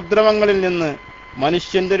ദുർബോധനത്തിന്റെ ഉപദ്രവങ്ങളിൽ നിന്ന്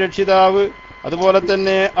മനുഷ്യന്റെ രക്ഷിതാവ് അതുപോലെ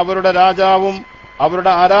തന്നെ അവരുടെ രാജാവും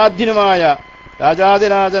അവരുടെ ആരാധ്യനുമായ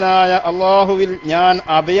രാജാതിരാജനായ അള്ളാഹുവിൽ ഞാൻ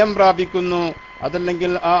അഭയം പ്രാപിക്കുന്നു.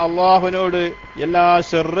 അതല്ലെങ്കിൽ ആ അള്ളാഹുവിനോട് എല്ലാ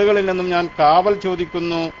ഷെറുകളിൽ നിന്നും ഞാൻ കാവൽ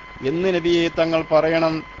ചോദിക്കുന്നു എന്ന് നബിയെ തങ്ങൾ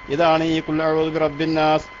പറയണം. ഇതാണ് ഈ ഖുൽ അഊദു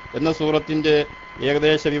ബിറബ്ബിന്നാസ് എന്ന സൂറത്തിന്റെ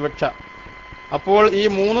ഏകദേശ വിവക്ഷ. അപ്പോൾ ഈ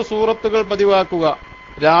 3 സൂറത്തുകൾ പതിവാക്കുക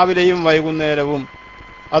രാവിലെയും വൈകുന്നേരവും.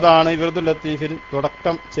 അതാണ് വിർദു ലത്തീഫിൽ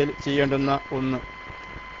തുടക്കം ചെയ്യേണ്ടുന്ന ഒന്ന്.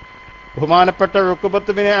 ബഹുമാനപ്പെട്ട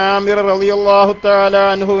ഉഖ്ബത്ത് ബിൻ ആമിർ റളിയല്ലാഹു തആല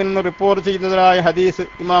അൻഹുവിൽ നിന്ന് റിപ്പോർട്ട് ചെയ്യുന്നതായ ഹദീസ്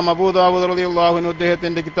ഇമാം അബൂ ദാവൂദ് റളിയല്ലാഹു അൻഹു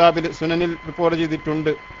അദ്ദേഹത്തിന്റെ കിതാബിൽ സുനനിൽ റിപ്പോർട്ട്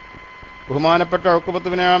ചെയ്തിട്ടുണ്ട്. ബഹുമാനപ്പെട്ട ഉഖ്ബത്ത്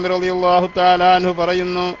ബിൻ ആമിർ റളിയല്ലാഹു തആല അൻഹു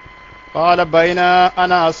പറയുന്നു, ഖാല ബൈന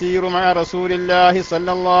അന അസീറു മഅ റസൂലില്ലാഹി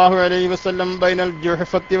സ്വല്ലല്ലാഹു അലൈഹി വസല്ലം ബൈനൽ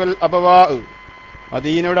ജുഹഫത്തി വൽ അബവാ.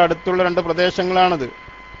 മദീനയുടെ അടുത്തുള്ള 2 പ്രദേശങ്ങളാണത്.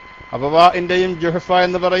 അബവാഇന്റെയും ജുഹഫ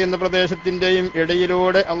എന്ന് പറയുന്ന പ്രദേശത്തിന്റെയും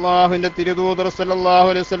ഇടയിലൂടെ അള്ളാഹുവിന്റെ തിരുദൂതർ സല്ലല്ലാഹു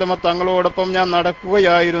അലൈഹി വസല്ലം തങ്ങളോടൊപ്പം ഞാൻ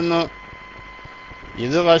നടക്കുകയായിരുന്നു.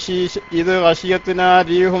 ഇത് ഖശിയത്തുനാ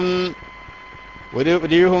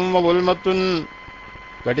റീഹും വളുമത്തുൻ,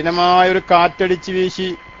 കഠിനമായ ഒരു കാറ്റടിച്ച് വീശി.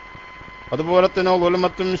 അതുപോലെ തന്നെ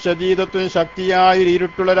വളുമത്തുൻ ശദീദത്തുൻ, ശക്തിയായ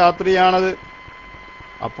ഇരുട്ടുള്ള രാത്രിയാണത്.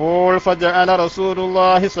 അപ്പോൾ ഫജഅല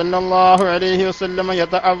റസൂലുള്ളാഹി സ്വല്ലല്ലാഹു അലൈഹി വസല്ലം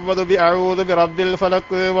യതഅവ്വദു ബിഅഊദു ബിറബ്ബിൽ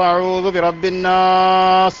ഫലക് വഅഊദു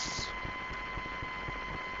ബിറബ്ബിന്നാസ്.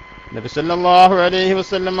 നബി സ്വല്ലല്ലാഹു അലൈഹി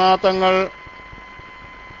വസല്ലം തങ്ങൾ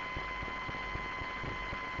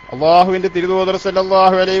അല്ലാഹുവിന്റെ തിരുദൂതർ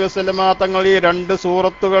സ്വല്ലല്ലാഹു അലൈഹി വസല്ലം തങ്ങൾ ഈ 2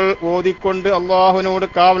 സൂറത്തുകൾ ഓതിക്കൊണ്ട് അല്ലാഹുവിനോട്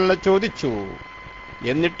കാവലിനെ ചോദിച്ചു.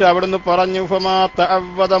 എന്നിട്ട് അവിടുന്ന് പറഞ്ഞു, ഫമാ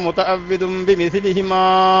തഅവ്വദ മുതഅവ്വിദും ബിമിസ്ലിഹിമാ.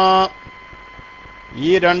 ഈ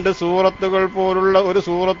 2 സൂറത്തുകൾ പോലുള്ള ഒരു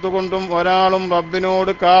സൂറത്ത് കൊണ്ടും ഒരാളും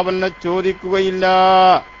റബ്ബിനോട് കാവലിനെ ചോദിക്കുകയില്ല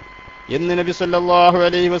എന്ന് നബി സല്ലല്ലാഹു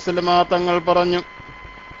അലൈഹി വസല്ലം തങ്ങൾ പറഞ്ഞു.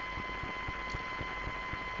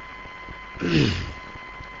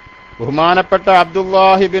 ബഹുമാനപ്പെട്ട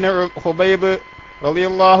അബ്ദുല്ലാഹി ബിൻ ഹുബൈബ്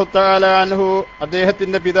റളിയല്ലാഹു തആല അൻഹു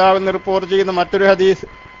അദ്ദേഹത്തിന്റെ പിതാവ് റിപ്പോർട്ട് ചെയ്യുന്ന മറ്റൊരു ഹദീസ്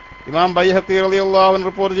ഇമാം ബൈഹഖി റളിയല്ലാഹു അൻഹു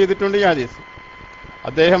റിപ്പോർട്ട് ചെയ്തിട്ടുണ്ട്. ഈ ഹദീസ്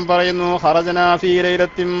അദ്ദേഹം പറയുന്നു, ഖറജനാ ഫീ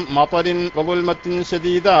ലൈലത്തിൻ മതറിൻ വളുമത്തിൻ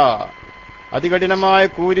ശദീദ. അതികഠിനമായ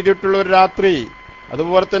കൂരിരുട്ടുള്ള ഒരു രാത്രി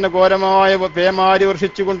അതുപോലെ തന്നെ ഘോരമായ പേമാരി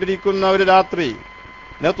വർഷിച്ചു കൊണ്ടിരിക്കുന്ന ഒരു രാത്രി,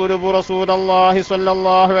 നതുലുബു റസൂലല്ലാഹി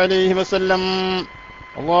സ്വല്ലല്ലാഹു അലൈഹി വസല്ലം,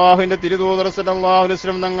 അല്ലാഹുവിന്റെ തിരുദൂതർ സ്വല്ലല്ലാഹു അലൈഹി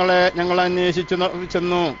വസല്ലം ഞങ്ങൾ അന്വേഷിച്ചു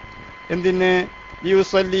ചെന്നു. എന്തിന്?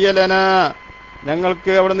 യുസല്ലിയ ലനാ,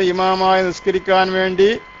 ഞങ്ങൾക്ക് അവിടുന്ന് ഇമാമായി നിസ്കരിക്കാൻ വേണ്ടി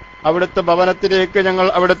അവിടുത്തെ ഭവനത്തിലേക്ക് ഞങ്ങൾ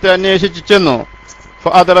അവിടുത്തെ അന്വേഷിച്ചു ചെന്നു.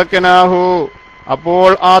 ഫഅദ്റകനാഹു, അപ്പോൾ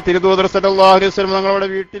ആ തിരുദൂതർ സ്വല്ലല്ലാഹു അലൈഹി വസല്ലം ഞങ്ങളുടെ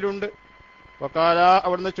വീട്ടിലുണ്ട്. വഖാല,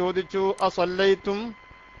 അവിടുന്ന് ചോദിച്ചു, അസല്ലൈതും,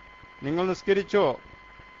 നിങ്ങൾ നിസ്കരിച്ചോ?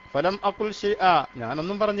 ഫലം അഖുൽ ഷൈഅ,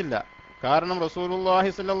 ഞാനൊന്നും പറഞ്ഞില്ല. കാരണം റസൂലുള്ളാഹി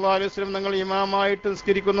സ്വല്ലല്ലാഹു അലൈഹി വസല്ലം നിങ്ങൾ ഇമാമായിട്ട്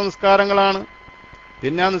നിസ്കരിക്കുന്ന നിസ്കാരങ്ങളാണ്.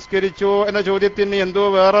 പിന്നെ നിസ്കരിച്ചോ എന്ന ചോദ്യത്തിന് എന്തോ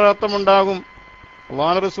വേറൊരർത്ഥമുണ്ടാകും.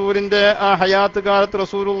 അല്ലാഹു റസൂലിന്റെ ആ ഹയാത്ത് കാലത്ത്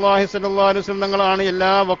റസൂലുള്ളാഹി സ്വല്ലല്ലാഹു അലൈഹി വസല്ലം തങ്ങളാണ്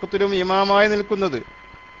എല്ലാ വഖത്തിലും ഇമാമായി നിൽക്കുന്നത്.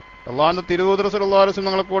 അല്ലാഹുവിന്റെ തിരുദൂതർ സ്വല്ലല്ലാഹു അലൈഹി വസല്ലം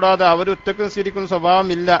തങ്ങളെ കൂടാതെ അവർ ഒറ്റക്ക് നിസ്കരിക്കുന്ന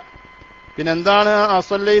സ്വഭാവമില്ല. പിന്നെ എന്താണ്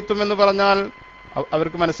അസല്ലൈത്തും എന്ന് പറഞ്ഞാൽ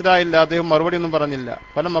അവർക്ക് മനസ്സിലായില്ല. അദ്ദേഹം മറുപടി ഒന്നും പറഞ്ഞില്ല.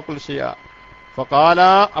 ഫലം അഖുൽ ഷൈഅ ഫഖാല,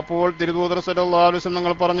 അപ്പോൾ തിരുദൂതർ സ്വല്ലല്ലാഹു അലൈഹി വസല്ലം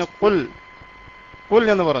തങ്ങൾ പറഞ്ഞു, ഖുൽ, ഖുൽ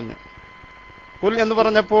എന്ന് പറഞ്ഞു. ഖുൽ എന്ന്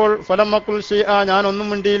പറഞ്ഞപ്പോൾ ഫലം അഖുൽ ഷൈഅ, ഞാൻ ഒന്നും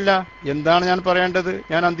മിണ്ടിയില്ല. എന്താണ് ഞാൻ പറയേണ്ടത്?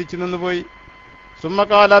 ഞാൻ അന്തിച്ചു നിന്ന് പോയി.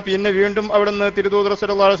 സുമ്മഖാല, പിന്നെ വീണ്ടും അവിടുന്ന് തിരുദൂതർ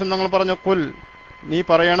സ്വല്ലല്ലാഹു അലൈഹി വസല്ലം തങ്ങൾ പറഞ്ഞു, ഖുൽ, നീ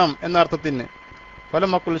പറയണം എന്ന അർത്ഥത്തിന്.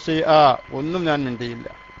 ഫലം അഖുൽ ഷൈഅ, ഒന്നും ഞാൻ മിണ്ടിയില്ല.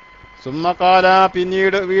 സുമ്മഖാല,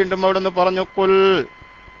 പിന്നീട് വീണ്ടും അവിടുന്ന് പറഞ്ഞു, ഖുൽ,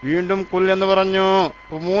 വീണ്ടും ഖുൽ എന്ന് പറഞ്ഞു.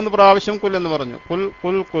 3 പ്രാവശ്യം ഖുൽ എന്ന് പറഞ്ഞു. ഖുൽ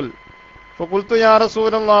ഖുൽ ഖുൽ. ഫഖുൽതു യാ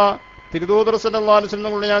റസൂലല്ലാഹ്, തിരുദൂതർ സ്വല്ലല്ലാഹു അലൈഹി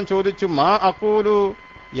വസല്ലം ഞാൻ ചോദിച്ചു, മാ അഖൂലു,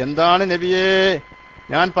 എന്താണ് നബിയേ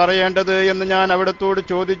ഞാൻ പറയേണ്ടത് എന്ന് ഞാൻ അവിടത്തോട്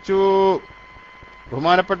ചോദിച്ചു.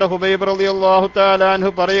 ബഹുമാനപ്പെട്ട ഹുബൈബ് റളിയല്ലാഹു തആല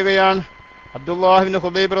അൻഹു പറയുകയാണ്, അബ്ദുല്ലാഹ് ഇബ്നു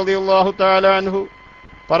ഹുബൈബ് റളിയല്ലാഹു തആല അൻഹു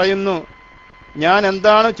പറയുന്നു, ഞാൻ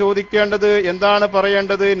എന്താണ് ചോദിക്കേണ്ടത്, എന്താണ്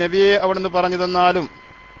പറയേണ്ടത് നബിയെ അവിടുന്ന് പറഞ്ഞു തന്നാലും.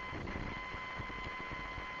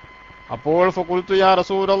 അപ്പോൾ ഫഖുൽതു യാ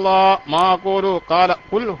റസൂലല്ലാഹ് മാ അഖൂലു ഖാല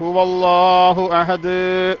ഖുൽ ഹുവല്ലാഹു അഹദ്,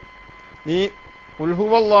 നീ ഖുൽ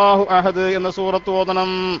ഹുവല്ലാഹു അഹദ് എന്ന സൂറത്ത്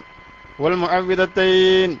ഓതണം. വൽ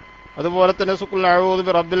മുഅവ്വിദത്തൈൻ, അതുപോലെ തന്നെ ഖുൽ അഊദു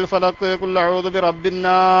ബിറബ്ബിൽ ഫലഖ്, ഖുൽ അഊദു ബിറബ്ബിൻ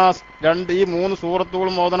നാസ്, ഈ 3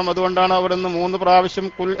 സൂറത്തുകളും ഓതണം. അതുകൊണ്ടാണ് അവിടുന്ന് 3 പ്രാവശ്യം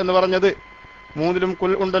ഖുൽ എന്ന് പറഞ്ഞത്. 3ലും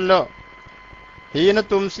ഖുൽ ഉണ്ടല്ലോ. ഹീന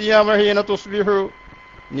തുംസിയ വഹീന തുസ്ബിഹു,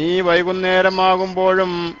 നീ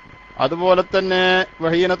വൈകുന്നേരമാകുമ്പോഴും അതുപോലെ തന്നെ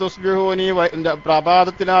വഹീന തുസ്ബിഹു, നീ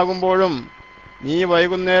പ്രഭാതത്തിലാകുമ്പോഴും, നീ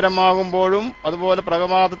വൈകുന്നേരമാകുമ്പോഴും അതുപോലെ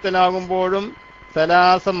പ്രഭാതത്തിലാകുമ്പോഴും,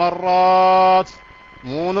 സലാസ മറാത്ത്,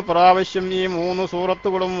 3 പ്രാവശ്യം ഈ 3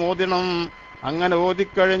 സൂറത്തുകളും ഓതിണം. അങ്ങനെ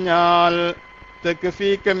ഓതിക്കഴിഞ്ഞാൽ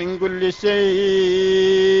തക്ഫീക മിൻ കുല്ലി ശൈഇ,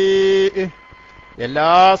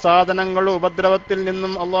 എല്ലാ സാധനങ്ങളും ഉപദ്രവത്തിൽ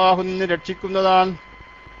നിന്നും അള്ളാഹുവിനെ രക്ഷിക്കുന്നതാണ്.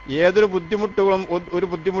 ഏതൊരു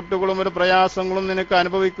ബുദ്ധിമുട്ടുകളും ഒരു പ്രയാസങ്ങളും നിനക്ക്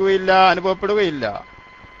അനുഭവപ്പെടുകയില്ല.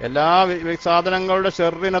 എല്ലാ സാധനങ്ങളുടെ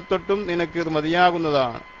ഷെറിനെ തൊട്ടും നിനക്ക് ഇത്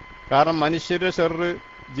മതിയാകുന്നതാണ്. കാരണം മനുഷ്യരുടെ ഷെറ്,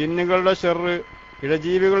 ജിന്നുകളുടെ ഷെറ്,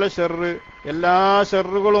 ഇഴജീവികളുടെ ഷെറ്, എല്ലാ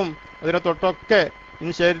ഷെറുകളും അതിനെ തൊട്ടൊക്കെ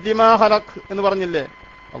ശരിമാ ഹലഖ് എന്ന് പറഞ്ഞില്ലേ,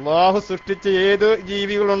 അള്ളാഹു സൃഷ്ടിച്ച ഏത്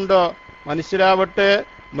ജീവികളുണ്ടോ, മനുഷ്യരാവട്ടെ,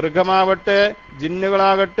 മൃഗമാവട്ടെ,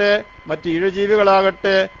 ജിന്നുകളാകട്ടെ, മറ്റ്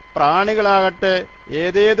ഇഴജീവികളാകട്ടെ, പ്രാണികളാകട്ടെ,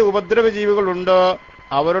 ഏതേത് ഉപദ്രവ ജീവികളുണ്ടോ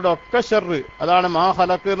അവരുടെ ഒക്കെ ഷെറ്, അതാണ് മാ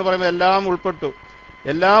ഹലക്ക് എന്ന് പറയുമ്പോൾ എല്ലാം ഉൾപ്പെട്ടു.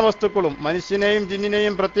 എല്ലാ വസ്തുക്കളും, മനുഷ്യനെയും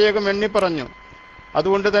ജിന്നിനെയും പ്രത്യേകം എണ്ണി പറഞ്ഞു.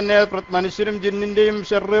 അതുകൊണ്ട് തന്നെ മനുഷ്യരും ജിന്നിന്റെയും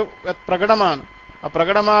ഷെറ് പ്രകടമാണ്. ആ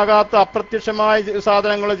പ്രകടമാകാത്ത അപ്രത്യക്ഷമായ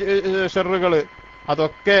സാധനങ്ങൾ, ഷെറുകൾ,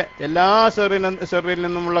 അതൊക്കെ എല്ലാ ഷെറിൽ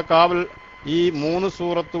നിന്നുമുള്ള കാവൽ ഈ 3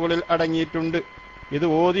 സൂറത്തുകളിൽ അടങ്ങിയിട്ടുണ്ട്. ഇത്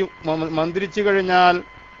ഓതി മന്ത്രിച്ചു കഴിഞ്ഞാൽ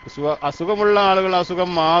അസുഖമുള്ള ആളുകൾ അസുഖം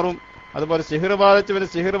മാറും. അതുപോലെ സിഹിർ ബാധിച്ചവന്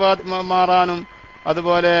സിഹിർ മാറാനും,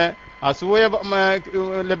 അതുപോലെ അസൂയ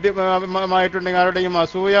ലഭ്യമായിട്ടുണ്ടെങ്കിൽ ആരുടെയും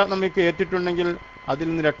അസൂയ നമുക്ക് ഏറ്റിട്ടുണ്ടെങ്കിൽ അതിൽ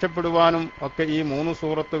നിന്ന് രക്ഷപ്പെടുവാനും ഒക്കെ ഈ 3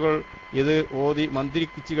 സൂറത്തുകൾ ഇത് ഓതി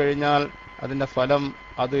മന്ത്രിച്ചു കഴിഞ്ഞാൽ അതിന്റെ ഫലം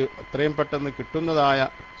അത് എത്രയും പെട്ടെന്ന് കിട്ടുന്നതായ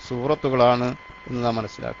സൂറത്തുകളാണ് എന്ന് നാം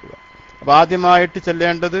മനസ്സിലാക്കുക. അപ്പൊ ആദ്യമായിട്ട്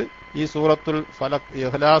ചെല്ലേണ്ടത് ഈ സൂറത്തുൽ ഫലഖ്,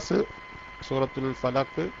 ഇഖ്ലാസ്, സൂറത്തുൽ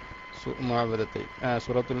ഫലഖ്, മുഅവ്വിദത്തൈൻ,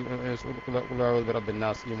 സൂറത്തുൽ ഖുൽ അഊദു ബിറബ്ബിൻ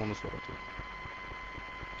നാസ്, ഈ 3 സൂറത്തുകൾ.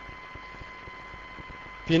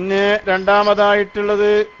 പിന്നെ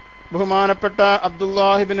രണ്ടാമതായിട്ടുള്ളത് ബഹുമാനപ്പെട്ട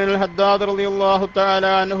അബ്ദുല്ലാഹി ഇബ്നുൽ ഹദ്ദാദ് റളിയല്ലാഹു തആല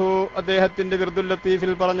അൻഹു അദ്ദേഹത്തിന്റെ വിർദുൽ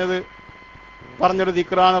ലത്തീഫിൽ പറഞ്ഞൊരു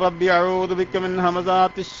ദിക്റാണ്, റബ്ബി അഊദു ബിക മിൻ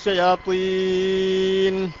ഹമസാത്തിശ്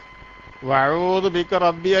ശയാത്തീൻ വഅഊദു ബിക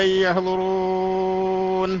റബ്ബി അൻ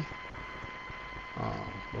യഹ്ദുറൂൻ.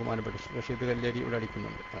 ബഹുമാനപ്പെട്ട റഷീദ് കല്ലേരി ഇവിടെ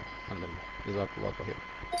അടിക്കുന്നുണ്ട്. ജസാക്കല്ലാഹു ഖൈർ.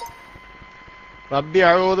 റബ്ബി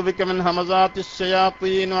അഊദു ബിക മിൻ ഹമസാത്തിശ്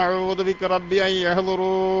ശയാത്തീൻ വഅഊദു ബിക റബ്ബി അൻ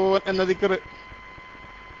യഹ്ദുറൂൻ എന്ന ദിക്ർ.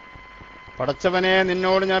 പടച്ചവനെ,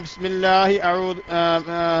 നിന്നോട് ഞാൻ ബിസ്മില്ലാഹി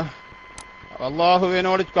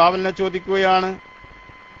അള്ളാഹുവിനോട് കാവലിനെ ചോദിക്കുകയാണ്.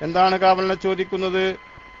 എന്താണ് കാവലിനെ ചോദിക്കുന്നത്?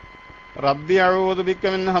 റബ്ബി അഊദു ബിക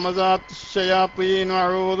മിൻ ഹമസാത്തി ശയാത്തീൻ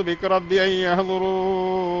വഅഊദു ബിക റബ്ബി അൻ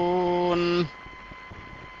യഹ്ദുറൂൻ.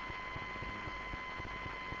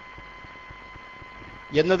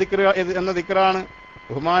 എന്ന ദിക്റാണ്.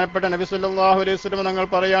 ബഹുമാനപ്പെട്ട നബി സല്ലല്ലാഹു അലൈഹി വസല്ലം തങ്ങൾ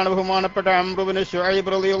പറയാണ്, ബഹുമാനപ്പെട്ട അംറു ഇബ്നു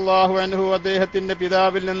ശുഐബ് റളിയല്ലാഹു അൻഹു അദ്ദേഹത്തിന്റെ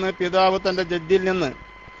പിതാവിൽ നിന്ന്, പിതാവ് തന്റെ ജദ്ദിൽ നിന്ന്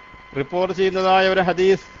റിപ്പോർട്ട് ചെയ്യുന്നതായ ഒരു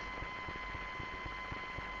ഹദീസ്.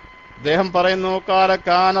 അദ്ദേഹം പറയുന്നു, ഖാല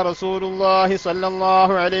കാന റസൂലുള്ളാഹി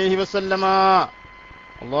സല്ലല്ലാഹു അലൈഹി വസല്ലമ,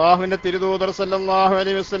 അല്ലാഹുവിന്റെ തിരുദൂതർ സല്ലല്ലാഹു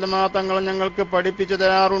അലൈഹി വസല്ലമ തങ്ങൾ ഞങ്ങൾക്ക് പഠിപ്പിച്ചു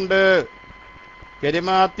തരാറുണ്ട്.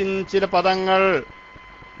 കലിമാത്തിൻ ചില പദങ്ങൾ,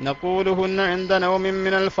 നഖൂലുഹുന്ന ഇൻദ നൗമിൻ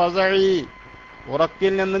മിനൽ ഫസഇ,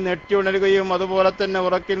 ഉറക്കിൽ നിന്ന് നെട്ടി ഉണരുകയും അതുപോലെ തന്നെ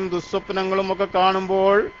ഉറക്കിൽ ദുസ്വപ്നങ്ങളും ഒക്കെ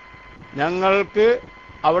കാണുമ്പോൾ ഞങ്ങൾക്ക്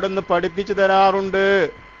അവിടുന്ന് പഠിപ്പിച്ചു തരാറുണ്ട്.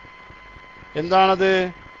 എന്താണത്?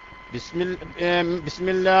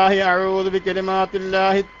 ബിസ്മില്ലാഹി അഊദു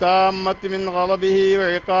ബികലിമാത്തില്ലാഹി താമ്മത്തി മിൻ ഗളബിഹി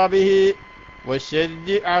വഇഖാബിഹി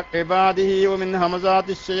വശർരി ഇബാദിഹി വമിൻ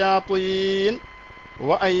ഹമസാത്തി ശയാത്തീൻ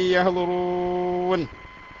വഅൻ യഹ്ദുറൂൻ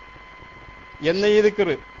എന്ന ഈ ദിക്ർ.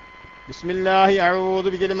 ബിസ്മില്ലാഹി അഊദു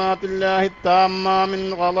ബികലിമാത്തില്ലാഹി താമ്മ മിൻ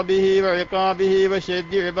ഗളബിഹി വഇഖാബിഹി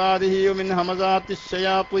വശർരി ഇബാദിഹി വമിൻ ഹമസാത്തി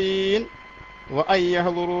ശയാത്തീൻ വഅൻ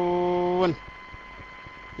യഹ്ദുറൂൻ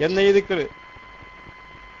എന്ന ഈ ദിക്ർ.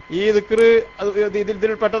 ഈ ദിക്ർ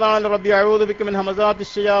ഇതിൽപ്പെട്ടതാണല്ലോ റബ്ബി അഊദു ബിക മിൻ ഹമസാത്തി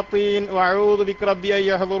ശയാത്തീൻ വഅഊദു ബിക റബ്ബി അൻ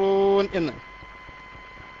യഹ്ദുറൂൻ എന്ന്.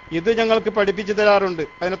 ഇത് ഞങ്ങൾക്ക് പഠിപ്പിച്ചു തരാറുണ്ട്.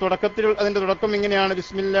 അതിന്റെ തുടക്കം ഇങ്ങനെയാണ്,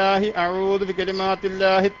 ബിസ്മില്ലാഹി അഊദു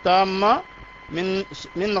ബികലിമാത്തില്ലാഹി താമ്മ മിൻ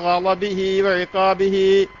ഗളബിഹി വഇഖാബിഹി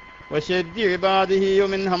വശർരി ഇബാദിഹി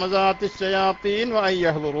വമിൻ ഹമസാത്തി ശയാത്തീൻ വഅൻ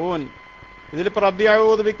യഹ്ദുറൂൻ. ഇതിൽ റബ്ബി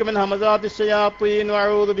അഊദു ബിക മിൻ ഹമസാത്തി ശയാത്തീൻ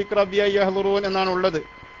വഅഊദു ബിക റബ്ബി അൻ യഹ്ദുറൂൻ എന്നാണ് ഉള്ളത്.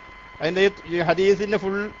 അതിന്റെ ഈ ഹദീസിന്റെ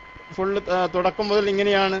ഫുൾ തുടക്കം മുതൽ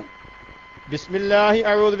ഇങ്ങനെയാണ്, ബിസ്മില്ലാഹി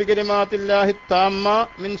അഊദു ബികലിമാത്തില്ലാഹി താമ്മ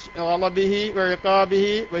മിൻ ഗളബിഹി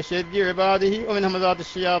വഇഖാബിഹി വശർരി ഇബാദിഹി വമിൻ ഹമസാത്തി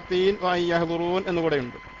ശയാത്തീൻ വഅൻ യഹ്ദുറൂൻ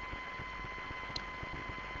എന്നുകൂടെയുണ്ട്.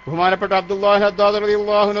 ബഹുമാനപ്പെട്ട അബ്ദുല്ലാഹി ഹദ്ദാദ്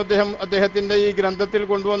റളിയല്ലാഹു അൻഹു അദ്ദേഹത്തിന്റെ ഈ ഗ്രന്ഥത്തിൽ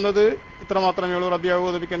കൊണ്ടുവന്നത് ഇത്ര മാത്രമേ ഉള്ളൂ, റബ്ബി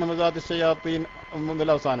അഊദു ബിക മിൻ ഹമസാത്തി ശയാത്തീൻ മുതൽ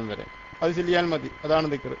അവസാനം വരെ. അത് ചൊല്ലിയാൽ മതി, അതാണ്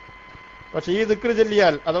ദിക്ർ. പക്ഷെ ഈ ദിക്ർ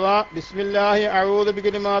ചൊല്ലിയാൽ, അഥവാ ബിസ്മില്ലാഹി അഊദു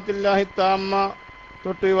ബികലിമാത്തില്ലാഹി താമ്മ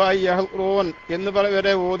തൊട്ട് വഅൻ യഹ്ദുറൂൻ എന്ന്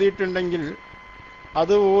വരെ ഓതിയിട്ടുണ്ടെങ്കിൽ,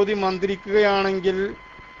 അത് ഓതി മന്ത്രിക്കുകയാണെങ്കിൽ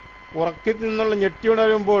ഉറക്കിൽ നിന്നുള്ള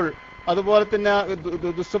ഞെട്ടിയുണരുമ്പോൾ, അതുപോലെ തന്നെ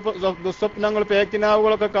ദുസ്വപ്നങ്ങൾ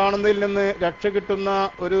പേക്കിനാവുകളൊക്കെ കാണുന്നതിൽ നിന്ന് രക്ഷ കിട്ടുന്ന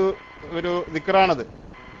ഒരു ദിക്റാണത്.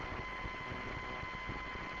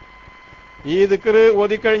 ഈ ദിക്ർ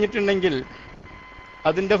ഓതിക്കഴിഞ്ഞിട്ടുണ്ടെങ്കിൽ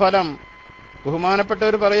അതിന്റെ ഫലം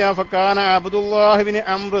ബഹുമാനപ്പെട്ടവർ പറയാ, ഫകാന അബ്ദുല്ലാഹിബ്നു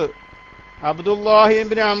അംർ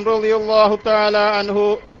റളിയല്ലാഹു തആല അൻഹു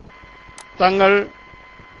തങ്ങൾ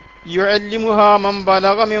യുഅല്ലിമുഹാ മൻ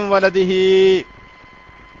ബലഗ മിൻ വലദിഹി.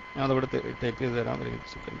 ഞാൻ അവിടെ ടൈപ്പ് ചെയ്ത് തരാം, ഒരു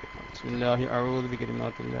സെക്കൻഡ്. ബിസ്മില്ലാഹി അഊദു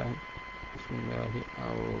ബികലിമാത്തില്ലാഹി ബിസ്മില്ലാഹി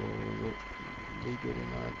അഊദു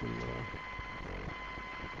ബികലിമാത്തില്ലാഹി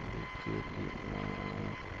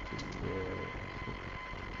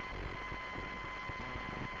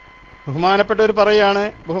ബഹുമാനപ്പെട്ടവർ പറയാണ്,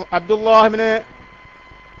 അബ്ദുല്ലാഹിബ്നു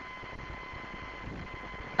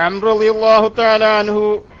അംർ റളിയല്ലാഹു തആല അൻഹു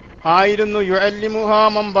ആയിരുന്നു യുഅല്ലിമുഹാ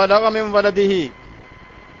മൻ ബലഗ മിൻ വലദിഹി.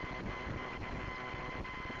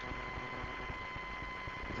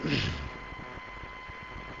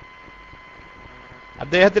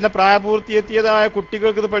 അദ്ദേഹത്തിന്റെ പ്രായപൂർത്തിയെത്തിയതായ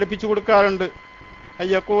കുട്ടികൾക്ക് ഇത് പഠിപ്പിച്ചു കൊടുക്കാറുണ്ട്.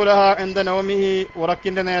 അയ്യഖൂലഹ എന്ത നൗമിഹി,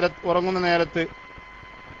 ഉറങ്ങുന്ന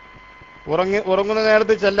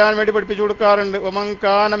നേരത്ത് ചെല്ലാൻ വേണ്ടി പഠിപ്പിച്ചു കൊടുക്കാറുണ്ട്. വമൻ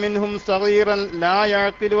കാന മിൻഹും സഗീറൻ ലാ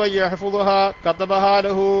യഅഖിലു വയഹ്ഫുദുഹാ കതബഹാ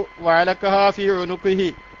ലഹു വഅലഖഹാ ഫീ ഉനുഖിഹി.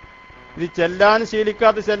 ഇത്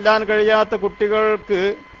ചെല്ലാൻ കഴിയാത്ത കുട്ടികൾക്ക്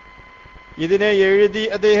ഇതിനെ എഴുതി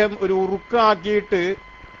അദ്ദേഹം ഒരു ഉറുക്കാക്കിയിട്ട്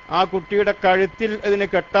ആ കുട്ടിയുടെ കഴുത്തിൽ ഇതിനെ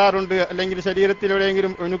കെട്ടാറുണ്ട്, അല്ലെങ്കിൽ ശരീരത്തിൽ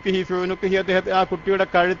എവിടെയെങ്കിലും ഉനുഖിഹി അദ്ദേഹത്തെ ആ കുട്ടിയുടെ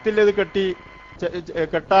കഴുത്തിൽ ഇത്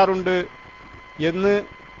കെട്ടാറുണ്ട് എന്ന്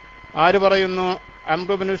ആര് പറയുന്നു?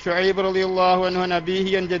 അംർ ഇബ്നു ശുഐബ് റളിയല്ലാഹു അൻഹു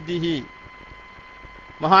നബീഹി അൻ ജദ്ദിഹി.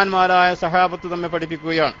 മഹാന്മാരായ സഹാബത്ത് നമ്മെ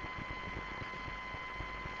പഠിപ്പിക്കുകയാണ്.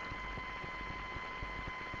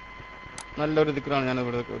 നല്ലൊരു ദിക്റാണ്. ഞാൻ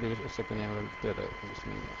ഇവിടെ ഒരു സെക്കൻഡ് ഞാൻ ഇവിടെ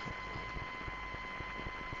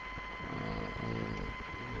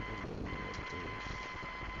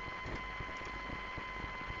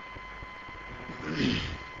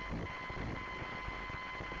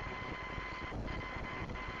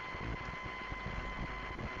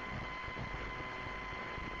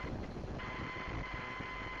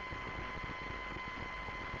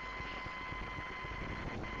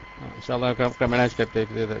ക്രമേണ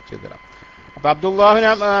ചെയ്തുതരാം. അപ്പൊ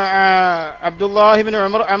അബ്ദുല്ലാഹിബ്നു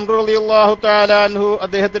അംർ റളിയല്ലാഹു തആല അൻഹു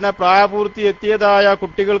അദ്ദേഹത്തിന് പ്രായപൂർത്തി എത്തിയതായ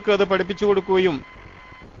കുട്ടികൾക്ക് അത് പഠിപ്പിച്ചു കൊടുക്കുകയും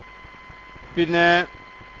പിന്നെ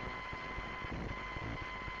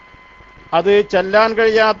അത് ചെല്ലാൻ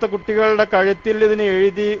കഴിയാത്ത കുട്ടികളുടെ കഴുത്തിൽ ഇതിനെ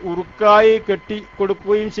എഴുതി ഉറുക്കായി കെട്ടി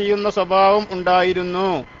കൊടുക്കുകയും ചെയ്യുന്ന സ്വഭാവം ഉണ്ടായിരുന്നു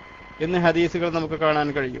എന്ന് ഹദീസുകൾ നമുക്ക് കാണാൻ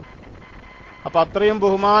കഴിയും. അപ്പൊ അത്രയും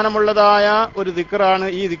ബഹുമാനമുള്ളതായ ഒരു ദിക്റാണ്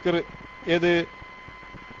ഈ ദിക്ർ. ഏത്?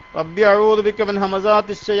 റബ്ബി അഊദു ബിക മിൻ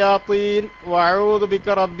ഹമസാത്തിശ് ശയാത്തീൻ വഅഊദു ബിക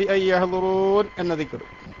റബ്ബി അൻ യഹ്ദുറൂൻ എന്ന ദിക്ർ.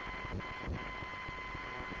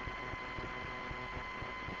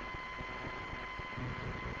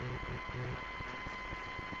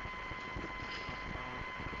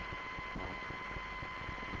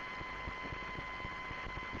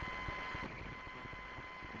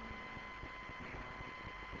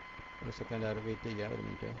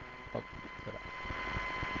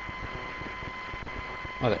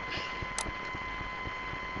 അതെ,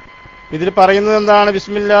 ഇതിൽ പറയുന്നത് എന്താണ്?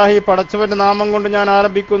 ബിസ്മില്ലാഹി, പടച്ചവന്റെ നാമം കൊണ്ട് ഞാൻ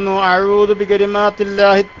ആരംഭിക്കുന്നു. അഊദു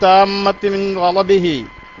ബികലിമാത്തില്ലാഹി താമ്മത്തി മിൻ ഗളബിഹി,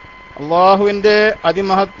 അല്ലാഹുവിന്റെ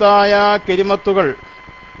അതിമഹത്തായ കലിമത്തുകൾ,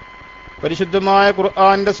 പരിശുദ്ധമായ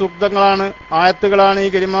ഖുർആന്റെ സൂക്തങ്ങളാണ്, ആയത്തുകളാണ്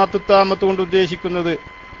ഈ കലിമാത്തു താമ്മത്ത് കൊണ്ട് ഉദ്ദേശിക്കുന്നത്.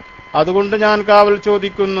 അതുകൊണ്ട് ഞാൻ കാവൽ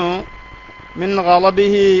ചോദിക്കുന്നു. മിൻ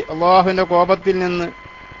ഗളബിഹി, അല്ലാഹുവിന്റെ കോപത്തിൽ നിന്ന്,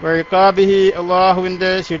 വഇഖാബിഹി, അല്ലാഹുവിന്റെ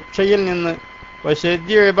ശിക്ഷയിൽ നിന്ന്,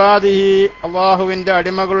 വശർരി ഇബാദിഹി, അല്ലാഹുവിന്റെ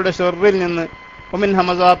അടിമകളുടെ ഷർറിൽ നിന്ന്, വമിൻ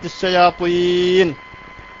ഹമസാത്തിശ് ശയാത്തീൻ,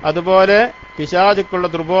 അതുപോലെ പിശാചുക്കളുടെ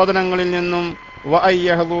ദുർബോധനങ്ങളിൽ നിന്നും, വഅൻ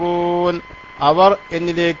യഹ്ദുറൂൻ, അവർ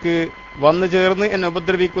എന്നിലേക്ക് വന്നു ചേർന്ന് എന്നെ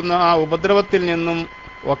ഉപദ്രവിക്കുന്ന ആ ഉപദ്രവത്തിൽ നിന്നും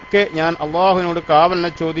ഒക്കെ ഞാൻ അല്ലാഹുവിനോട്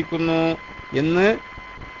കാവലിനെ ചോദിക്കുന്നു എന്ന്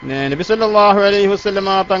നബി സല്ലല്ലാഹു അലൈഹി വസല്ലമ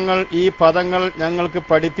തങ്ങൾ ഈ പദങ്ങൾ ഞങ്ങൾക്ക്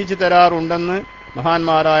പഠിപ്പിച്ചു തരാറുണ്ടെന്ന്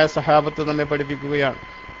മഹാന്മാരായ സഹാബത്ത് നമ്മെ പഠിപ്പിക്കുകയാണ്.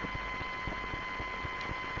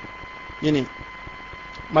 ഇനി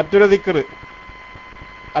മറ്റൊരു ദിക്ർ,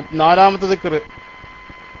 നാലാമത്തെ ദിക്ർ.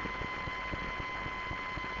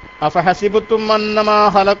 അഫഹസിബതും അന്നമാ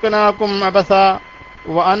ഖലഖനാകും അബസ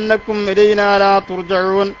വഅന്നകും ഇലൈനാ ലാ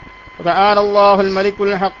തുർജഊൻ തആലല്ലാഹുൽ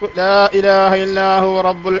മലിക്കുൽ ഹഖ് ലാ ഇലാഹ ഇല്ലാ ഹുവ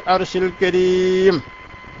റബ്ബുൽ അർശിൽ കരീം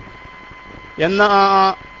എന്ന ആ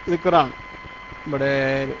ദിക്റാണ്. ഇവിടെ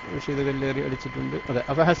ഷീദകല്ലേറി അടിച്ചിട്ടുണ്ട്. അതെ,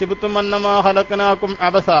 അഫഹസിബതും അന്നമാ ഖലഖനാകും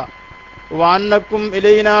അബസ വഅന്നകും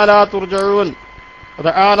ഇലൈനാ ലാ തുർജഊൻ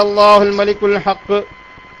തആലല്ലാഹുൽ മലിക്കുൽ ഹഖ്.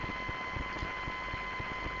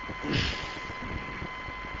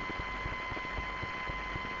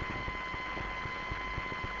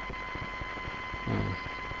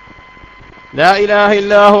 ലാ ഇലാഹ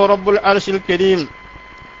ഇല്ലാ ഹുവ റബ്ബുൽ അർശിൽ കരീം.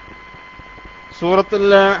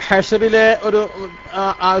 സൂറത്തുൽ ഹശ്റിലെ ഒരു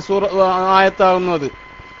ആയത്താകുന്നു അത്.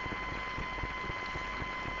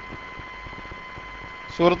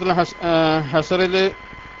 സൂറത്തുൽ ഹശ്റില്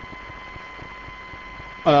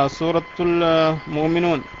സൂറത്തുൽ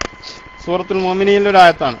മുഅ്മിനൂൻ, സൂറത്തുൽ മുഅ്മിനീനിലെ ഒരു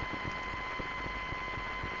ആയത്താണ്.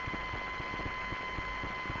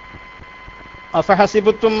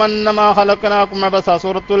 അഫഹസിബതും അന്നമാ ഖലഖനാകും അബസ,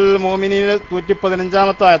 സൂറത്തുൽ മുഅ്മിനീനിലെ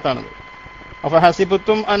 115-ാമത്തെ ആയത്താണത്.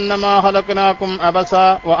 അഫഹസിബതും അന്നമാ ഖലഖനാകും അബസ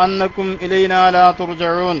വഅന്നകും ഇലൈനാ ലാ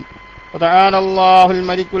തുർജഊൻ വതആലല്ലാഹുൽ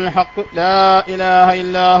മലിക്കുൽ ഹഖ് ലാ ഇലാഹ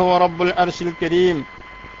ഇല്ലാ ഹുവ റബ്ബുൽ അർശിൽ കരീം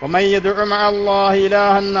വമൻ യദ്ഉ മഅല്ലാഹി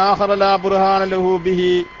ഇലാഹൻ ആഖറ ലാ ബുർഹാന ലഹു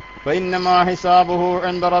ബിഹി ഫഇന്നമാ ഹിസാബുഹു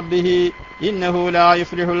ഇൻദ റബ്ബിഹി ഇന്നഹു ലാ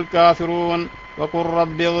യുഫ്ലിഹുൽ കാഫിറൂൻ വഖുർ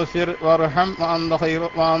റബ്ബി ഗ്ഫിർ വർഹം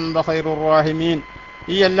വഅന്ത ഖൈറുർ റഹീമീൻ.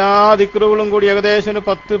 ഈ എല്ലാ ദിക്റുകളും കൂടി ഏകദേശം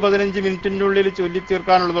 10-15 മിനിറ്റിന്റെ ഉള്ളിൽ ചൊല്ലി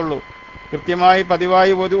തീർക്കാനുള്ളതുള്ളൂ. കൃത്യമായി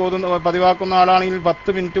പതിവാക്കുന്ന ആളാണെങ്കിൽ 10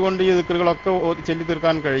 മിനിറ്റ് കൊണ്ട് ഈ ദിക്റുകളൊക്കെ ചൊല്ലി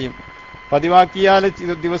തീർക്കാൻ കഴിയും. പതിവാക്കിയാൽ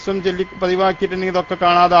ദിവസം പതിവാക്കിയിട്ടുണ്ടെങ്കിൽ ഇതൊക്കെ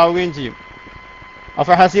കാണാതാവുകയും ചെയ്യും.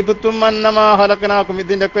 അഫഹസിബതും അന്നമാ ഖലഖനാകും,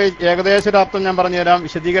 ഇതിന്റെ ഒക്കെ ഏകദേശ അർത്ഥം ഞാൻ പറഞ്ഞുതരാം,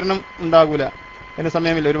 വിശദീകരണം ഉണ്ടാകൂല, അതിന്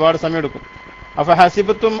സമയമില്ല, ഒരുപാട് സമയം എടുക്കും.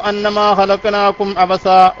 അഫഹസിബതും അന്നമാ ഖലഖനാകും അബസ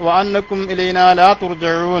വഅന്നകും ഇലൈനാ ലാ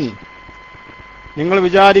തുർജഊൻ, നിങ്ങൾ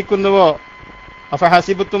വിചാരിക്കുന്നുവോ?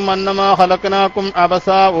 അഫഹസിബതും അന്നമാ ഖലഖനാകും അബസ,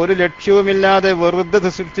 ഒരു ലക്ഷ്യവുമില്ലാതെ വെറുതെ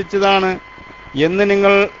സൃഷ്ടിച്ചതാണ് എന്ന്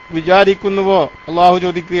നിങ്ങൾ വിചാരിക്കുന്നുവോ? അള്ളാഹു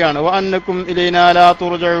ചോദിക്കുകയാണ്. വഅന്നകും ഇലൈനാ ലാ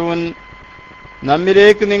തുർജഊൻ,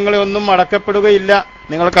 നമ്മിലേക്ക് നിങ്ങളെ ഒന്നും മടക്കപ്പെടുകയില്ല.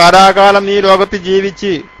 നിങ്ങൾ കാലാകാലം ഈ ലോകത്ത്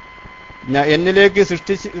ജീവിച്ച് എന്നിലേക്ക്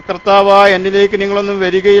കർത്താവായ എന്നിലേക്ക് നിങ്ങളൊന്നും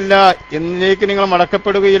വരികയില്ല, എന്നിലേക്ക് നിങ്ങൾ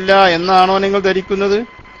മടക്കപ്പെടുകയില്ല എന്നാണോ നിങ്ങൾ ധരിക്കുന്നത്?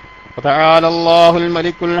 തആലല്ലാഹുൽ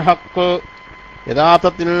മലിക്കുൽ ഹഖ്,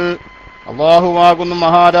 യഥാർത്ഥത്തിൽ അല്ലാഹുവാകുന്ന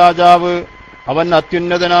മഹാരാജാവ് അവൻ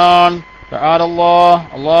അത്യുന്നതനാണ്. തആലല്ലാഹ്,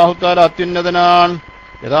 അല്ലാഹു തആല അത്യുന്നതനാണ്,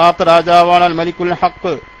 യഥാർത്ഥ രാജാവാണ്. അൽ മലിക്കുൽ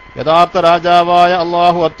ഹഖ്, യഥാർത്ഥ രാജാവായ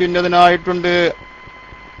അല്ലാഹു അത്യുന്നതനായിട്ടുണ്ട്.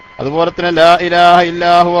 അതുപോലെ തന്നെ ലാ ഇലാഹ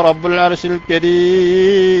ഇല്ലാ ഹുവ റബ്ബുൽ അർശിൽ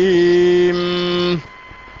കരീം,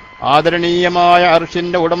 ആദരണീയമായ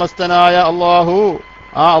അർഷിന്റെ ഉടമസ്ഥനായ അല്ലാഹു,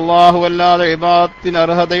 ആ അല്ലാഹു അല്ലാതെ ഇബാദത്തിന്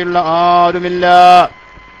അർഹതയുള്ള ആരുമില്ല.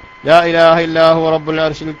 ലാ ഇലാഹ ഇല്ലാഹു റബ്ബുൽ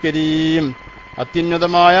അർശിൽ കരീം.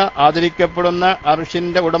 അത്യുന്നതമായ ആദരിക്കപ്പെടുന്ന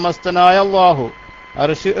അർഷിന്റെ ഉടമസ്ഥനായ അല്ലാഹു.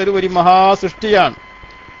 അർഷ് ഒരു മഹാസൃഷ്ടിയാണ്.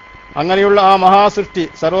 അങ്ങനെയുള്ള ആ മഹാസൃഷ്ടി,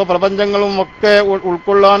 സർവ്വപ്രപഞ്ചങ്ങളും ഒക്കെ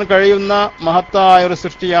ഉൾക്കൊള്ളാൻ കഴിയുന്ന മഹത്തായ ഒരു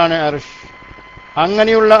സൃഷ്ടിയാണ് അർഷ്.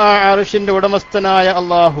 അങ്ങനെയുള്ള ആ അർഷിന്റെ ഉടമസ്ഥനായ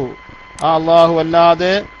അല്ലാഹു, ആ അല്ലാഹു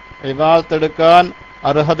അല്ലാതെ ഇബാദത്ത് എടുക്കാൻ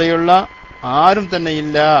അർഹതയുള്ള ആരും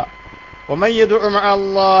തന്നെയില്ല. വമൻ യദ്ഉ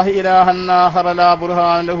മഅല്ലാഹി ഇലാഹൻ ആഖറ ലാ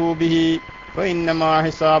ബുർഹാന ലഹു ബിഹി ഫഇന്നമാ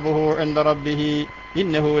ഹിസാബുഹു ഇൻദ റബ്ബിഹി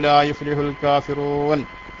ഇന്നഹു ലാ യുഫ്ലിഹുൽ കാഫിറൂൻ.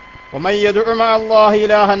 വമൻ യദ്ഉ മഅല്ലാഹി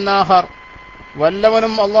ഇലാഹൻ ആഖർ,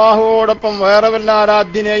 വല്ലവനും അല്ലാഹുവോടൊപ്പം വേറെ വല്ല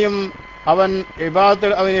ആരാധ്യനെയും അവൻ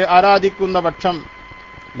ആരാധിക്കുന്ന പക്ഷം,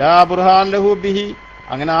 ലാ ബുർഹാൻ ലഹു ബിഹി,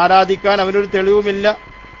 അങ്ങനെ ആരാധിക്കാൻ അവനൊരു തെളിവുമില്ല,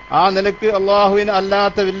 ആ നിലക്ക് അല്ലാഹുവിനെ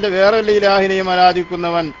അല്ലാത്ത വേറെ വല്ല ഇലാഹിനെയും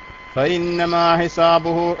ആരാധിക്കുന്നവൻ, ഫഇന്നമാ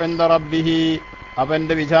ഹിസാബുഹു ഇൻദ റബ്ബിഹി,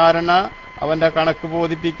 അവന്റെ വിചാരണ, അവന്റെ കണക്ക്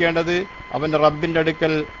ബോധിപ്പിക്കേണ്ടത് അവന്റെ റബ്ബിന്റെ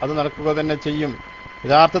അടുക്കൽ അത് നടക്കുക തന്നെ ചെയ്യും.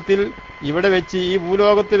 യഥാർത്ഥത്തിൽ ഇവിടെ വെച്ച്, ഈ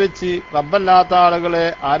ഭൂലോകത്ത് വെച്ച് റബ്ബല്ലാത്ത ആളുകളെ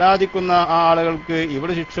ആരാധിക്കുന്ന ആ ആളുകൾക്ക്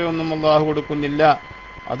ഇവിടെ ശിക്ഷയൊന്നും അല്ലാഹു കൊടുക്കുന്നില്ല.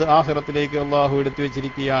 അത് ആഖിറത്തിലേക്ക് അല്ലാഹു എടുത്തു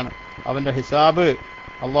വെച്ചിരിക്കുകയാണ്. അവന്റെ ഹിസാബ്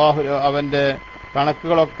അല്ലാഹു, അവന്റെ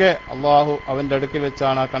കണക്കുകളൊക്കെ അല്ലാഹു അവന്റെ അടുക്കൽ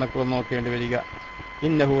വെച്ചാണ് ആ കണക്കുകൾ നോക്കേണ്ടി വരിക.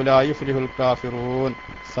 ഇന്നഹു ലാ യുഫ്ലിഹുൽ കാഫിറൂൻ,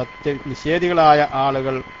 നിഷേധികളായ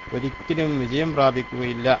ആളുകൾ ഒരിക്കലും വിജയം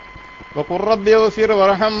പ്രാപിക്കുകയില്ല. വഖുർ റബ്ബി ഗ്ഫിർ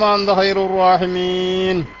വർഹം വഅൻത ഖൈറുർ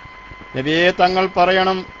റാഹിമീൻ. നബിയെ തങ്ങൾ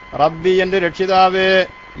പറയണം, റബ്ബി എന്റെ രക്ഷിതാവേ,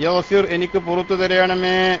 യഗ്ഫിർ എനിക്ക് പുറത്തു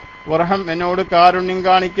തരണമേ, വർഹം എന്നോട് കാരുണ്യം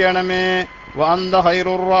കാണിക്കണമേ, വഅൻത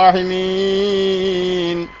ഖൈറുർ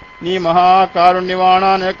റാഹിമീൻ, നീ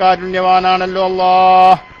കാരുണ്യവാനാണല്ലോ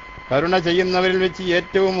അല്ലാഹ്, കരുണ ചെയ്യുന്നവരിൽ വെച്ച്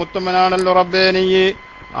ഏറ്റവും ഉത്തമനാണല്ലോ റബ്ബേ നീ,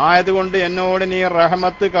 ആയതുകൊണ്ട് എന്നോട് നീ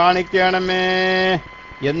റഹ്മത്ത് കാണിക്കണമേ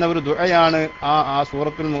എന്ന ഒരു ദുആയാണ് ആ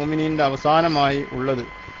സൂറത്തുൽ മുഅ്മിനീന്റെ അവസാനമായി ഉള്ളത്.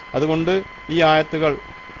 അതുകൊണ്ട് ഈ ആയത്തുകൾ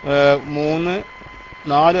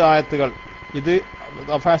 3-4 ആയത്തുകൾ, ഇത്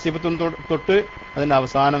അഫാസിബത്തും തൊട്ട് അതിന്റെ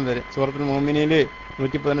അവസാനം വരെ, സൂറത്തുൽ മുഅ്മിനീൽ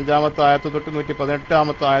 115-ാമത്തെ ആയത്ത് തൊട്ട്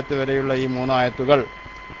 118-ാമത്തെ ആയത്ത് വരെയുള്ള ഈ 3 ആയത്തുകൾ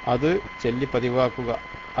അത് ചൊല്ലി പതിവാക്കുക.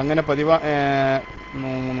 അങ്ങനെ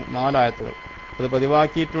 4 ആയത്തുകൾ അത്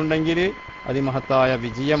പതിവാക്കിയിട്ടുണ്ടെങ്കിൽ അതിമഹത്തായ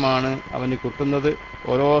വിജയമാണ് അവന് കിട്ടുന്നത്.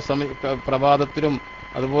 ഓരോ പ്രഭാതത്തിലും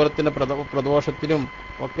അതുപോലെ തന്നെ പ്രദോഷത്തിലും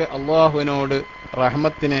ഒക്കെ അള്ളാഹുവിനോട്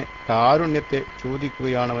റഹ്മത്തിനെ, കാരുണ്യത്തെ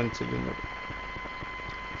ചോദിക്കുകയാണ് അവൻ ചെയ്യുന്നത്.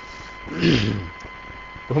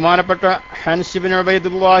 ബഹുമാനപ്പെട്ട ഹൻസ് ഇബ്നു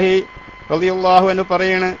ഉബൈദുല്ലാഹി റളിയല്ലാഹു അൻഹു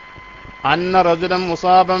പറയാണ്, അന്ന റജുലൻ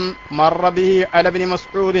മുസാബൻ മർറ ബിഹി അല ഇബ്നു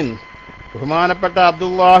മസ്ഊദിൻ. ബഹുമാനപ്പെട്ട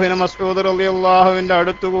അബ്ദുല്ലാഹിബ്നു മസ്ഊദ് റളിയല്ലാഹുവിന്റെ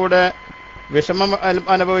അടുത്തുകൂടെ വിഷമം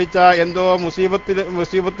അനുഭവിച്ച എന്തോ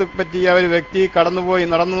മുസീബത്ത് പറ്റിയ ഒരു വ്യക്തി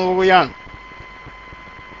നടന്നു പോവുകയാണ്.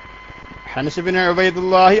 ഹൻസ് ഇബ്നു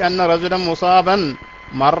ഉബൈദുല്ലാഹി അന്ന റജുലൻ മുസാബൻ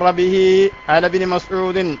മർറ ബിഹി അല ഇബ്നു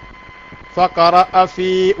മസ്ഊദിൻ ഫഖറഅ ഫീ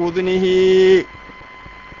ഉദ്നിഹി.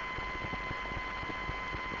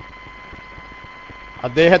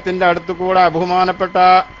 അദ്ദേഹത്തിന്റെ അടുത്തുകൂടെ ബഹുമാനപ്പെട്ട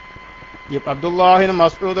അബ്ദുല്ലാഹിബ്നു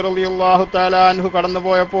മസ്ഊദ് റളിയല്ലാഹു തആല അൻഹു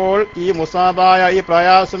കടന്നുപോയപ്പോൾ ഈ മുസാബായ, ഈ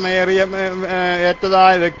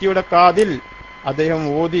ഏറ്റതായ വ്യക്തിയുടെ കാതിൽ അദ്ദേഹം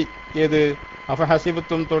ഓതി. ഏത്?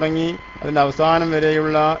 അഫഹസിബത്തും തുടങ്ങി അതിന്റെ അവസാനം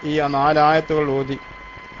വരെയുള്ള ഈ 4 ആയത്തുകൾ ഓതി.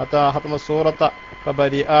 ഹത്താ ഖത്മ സൂറത്ത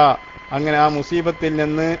ഫബരിഅ, അങ്ങനെ ആ മുസീബത്തിൽ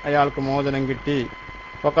നിന്ന് അയാൾക്ക് മോചനം കിട്ടി.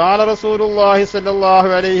 ഫഖാല റസൂലുള്ളാഹി സ്വല്ലല്ലാഹു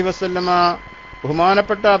അലൈഹി വസല്ലമ,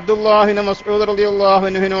 ബഹുമാനപ്പെട്ട അബ്ദുല്ലാഹിബ്നു മസ്ഊദ് റളിയല്ലാഹു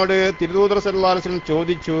അൻഹുവിനോട് തിരുദൂതർ സല്ലല്ലാഹു അലൈഹി വസല്ലം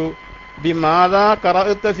ചോദിച്ചു, ബിമാദാ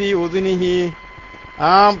ഖറഅത ഫീ ഉദ്നിഹി,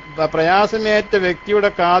 ആ പ്രയാസമേറ്റ വ്യക്തിയുടെ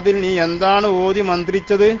കാതിൽ നീ എന്താണ് ഓതി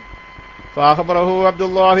മന്ത്രിച്ചത്? ഫഅഖബറഹു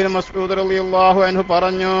അബ്ദുല്ലാഹിബ്നു മസ്ഊദ് റളിയല്ലാഹു അൻഹു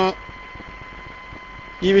പറഞ്ഞു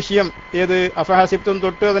ഈ വിഷയം. ഏത്? അഫഹസിബ്തും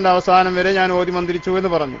തൊട്ട് അതിന്റെ അവസാനം വരെ ഞാൻ ഓതി മന്ത്രിച്ചു എന്ന്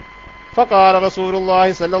പറഞ്ഞു. ഫഖാല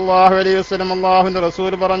റസൂലുള്ളാഹി സ്വല്ലല്ലാഹു അലൈഹി വസല്ലം, അല്ലാഹുവിന്റെ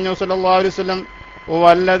റസൂൽ പറഞ്ഞു സല്ലല്ലാഹു അലൈഹി വസല്ലം,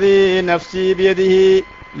 വല്ലദീ നഫ്സി ബിയദിഹി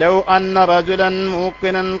ലൗ അന്ന റജുലൻ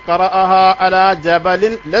മൂഖിനൻ ഖറഅഹാ അലാ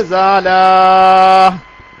ജബലിൻ ലസാലാ.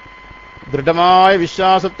 ദൃഢമായ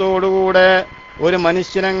വിശ്വാസത്തോടുകൂടെ ഒരു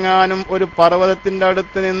മനുഷ്യനെങ്ങാനും ഒരു പർവ്വതത്തിന്റെ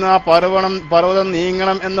അടുത്ത് നിന്ന് ആ പർവ്വതം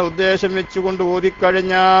നീങ്ങണം എന്ന ഉദ്ദേശം വെച്ചുകൊണ്ട്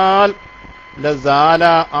ഓതിക്കഴിഞ്ഞാൽ ലസാല,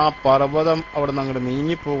 ആ പർവ്വതം അവിടെ നിന്ന് അങ്ങോട്ട്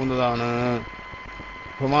നീങ്ങിപ്പോകുന്നതാണ്.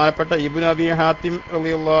 ബഹുമാനപ്പെട്ട ഇബ്നു അബീ ഹാത്തിം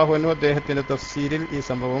റളിയല്ലാഹു അൻഹു അദ്ദേഹത്തിന്റെ തഫ്സീരിൽ ഈ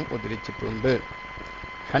സംഭവം ഉദ്ധരിച്ചിട്ടുണ്ട്.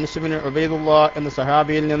 ഹൻസ് ഇബ്നു ഉബൈദുല്ലാഹ് എന്ന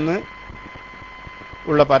സഹാബിയിൽ നിന്ന്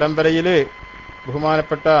ഉള്ള പരമ്പരയില്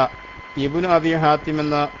ബഹുമാനപ്പെട്ട ഇബ്നു അബീ ഹാത്തിം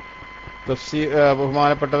എന്ന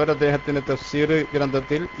ബഹുമാനപ്പെട്ടവർ അദ്ദേഹത്തിന്റെ തഫ്സീർ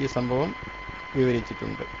ഗ്രന്ഥത്തിൽ ഈ സംഭവം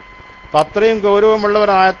വിവരിച്ചിട്ടുണ്ട്. അപ്പൊ അത്രയും ഗൗരവമുള്ള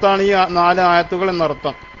ഒരു ആയത്താണ് ഈ 4 ആയത്തുകൾ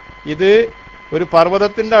എന്നർത്ഥം. ഇത് ഒരു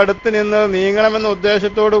പർവ്വതത്തിന്റെ അടുത്ത് നിന്ന് നീങ്ങണമെന്ന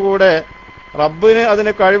ഉദ്ദേശത്തോടു കൂടെ റബ്ബിന്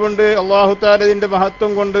അതിന് കഴിവുണ്ട്, അല്ലാഹു തആല ഇതിന്റെ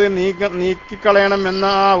മഹത്വം കൊണ്ട് നീക്കിക്കളയണം എന്ന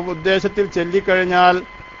ആ ഉദ്ദേശത്തിൽ ചൊല്ലിക്കഴിഞ്ഞാൽ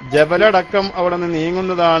ജബലടക്കം അവിടെ നിന്ന്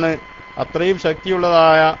നീങ്ങുന്നതാണ്. അത്രയും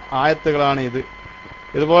ശക്തിയുള്ളതായ ആയത്തുകളാണ് ഇത്.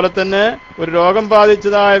 ഇതുപോലെ തന്നെ ഒരു രോഗം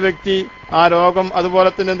ബാധിച്ചതായ വ്യക്തി, ആ രോഗം അതുപോലെ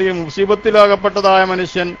തന്നെ എന്തെങ്കിലും മുസീബത്തിലാകപ്പെട്ടതായ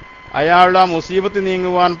മനുഷ്യൻ, അയാളുടെ ആ മുസീബത്ത്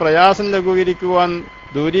നീങ്ങുവാൻ, പ്രയാസം ലഘൂകരിക്കുവാൻ,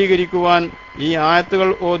 ദൂരീകരിക്കുവാൻ ഈ ആയത്തുകൾ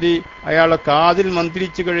ഓതി അയാളുടെ കാതിൽ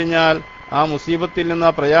മന്ത്രിച്ചു കഴിഞ്ഞാൽ ആ മുസീബത്തിൽ നിന്ന്,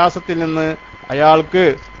 ആ പ്രയാസത്തിൽ നിന്ന് അയാൾക്ക്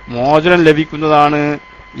മോചനം ലഭിക്കുന്നതാണ്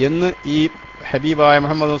എന്ന് ഈ ഹബീബായ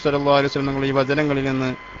മുഹമ്മദ് സല്ലല്ലാഹു അലൈഹി വസല്ലം ഈ വചനങ്ങളിൽ നിന്ന്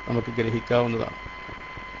നമുക്ക് ഗ്രഹിക്കാവുന്നതാണ്.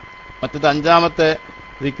 മറ്റത് 5-ാമത്തെ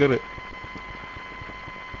ദിക്ർ,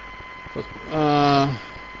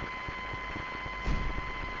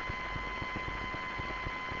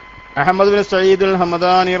 അഹമ്മദ് ബിൻ സഈദ് അൽ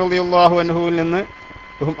ഹമദാനി റളിയല്ലാഹു അൻഹുവിൽ നിന്ന്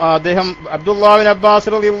അദ്ദേഹം അബ്ദുല്ലാഹ് ബിൻ അബ്ബാസ്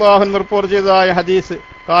റളിയല്ലാഹു അൻഹു റിപ്പോർട്ട് ചെയ്തതായ ഹദീസ്,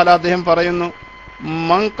 അദ്ദേഹം പറയുന്നു,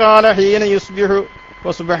 മൻ ഖാല ഹീന യുസ്ബിഹു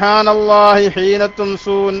വസുബ്ഹാനല്ലാഹി ഹീന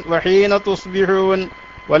തുംസൂൻ വഹീന തുസ്ബിഹൂൻ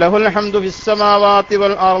വലഹുൽ ഹംദു ഫിസ് സമാവാതി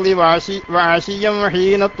വൽ അർളി വഅശിയ്യൻ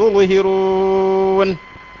വഹീന തുളിഹിറൂൻ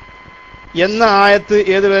എന്ന ആയത്ത്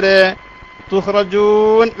ഏതുവരെ?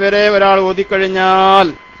 തുഖ്റജൂൻ വരെ ഒരാൾ ഓതിക്കഴിഞ്ഞാൽ,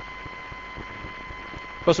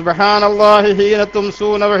 ഫസുബ്ഹാനല്ലാഹി ഹീന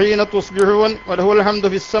തുംസൂന വഹീന തുസ്ബിഹൂൻ വലഹുൽ ഹംദു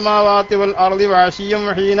ഫിസ് സമാവാതി വൽ അർളി വഅശിയ്യൻ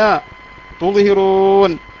വഹീന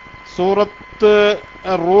തുളിഹിറൂൻ. സൂറത്ത്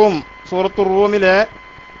റൂമിലെ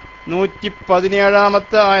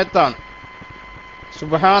 117-ാമത്തെ ആയത്താണ്.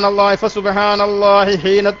 സുബ്ഹാനല്ലാഹി ഫസുബ്ഹാനല്ലാഹി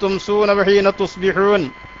ഹീന തുംസൂന വഹീന തുസ്ബിഹൂൻ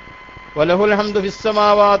വലഹുൽ ഹംദു ഫിസ്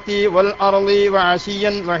സമാവാതി വൽ അർളി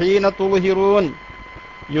വഅശിയ്യൻ വഹീന തുളിഹിറൂൻ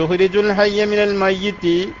യുഖ്രിജുൽ ഹയ്യ മിനൽ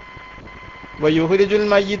മയ്യിതി വയുഖ്രിജുൽ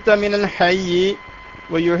മയ്യിത മിനൽ ഹയ്യി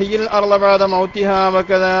വയുഹ്യിൽ അർള ബഅദ മൗതിഹാ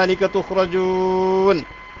വകദാലിക തുഖ്റജൂൻ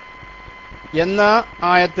എന്ന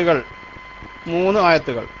ആയത്തുകൾ, 3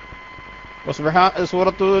 ആയത്തുകൾ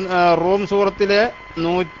സൂറത്തു റൂം സൂറത്തിലെ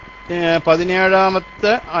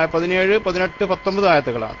 17-ാമത്തെ 17, 18, 19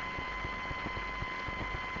 ആയത്തുകളാണ്.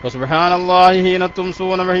 സുബ്ഹാനല്ലാഹി ഹീന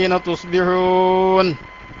തുംസൂന വഹീന തുസ്ബിഹൂൻ.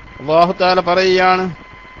 അല്ലാഹു തആല പറയുകയാണ്,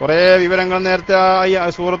 കുറെ വിവരങ്ങൾ നേരത്തെ ഈ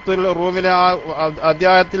സൂറത്തുൽ റൂമിലെ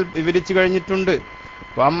അധ്യായത്തിൽ വിവരിച്ചു കഴിഞ്ഞിട്ടുണ്ട്.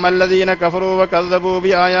 വഅമ്മല്ലദീന കഫറൂ വകദ്ദബൂ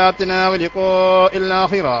ബിആയാതിനാ വലിഖാഇൽ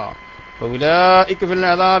ആഖിറ ഫൗലൈക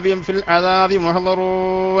ഫിൽ അദാബി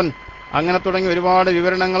മുഹ്ളറൂൻ. അങ്ങനെ തുടങ്ങി ഒരുപാട്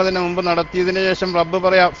വിവരണങ്ങൾ തന്നെ മുമ്പ് നടത്തിയതിനു ശേഷം റബ്ബ്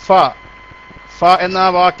പറയാ ഫ എന്ന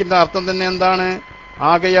വാക്കിന്റെ അർത്ഥം തന്നെ എന്താണ്?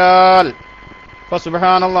 ആകയാൽ.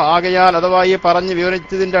 ഫസുബ്ഹാനല്ലാഹ്, ആകയാൽ അഥവാ ഈ പറഞ്ഞ്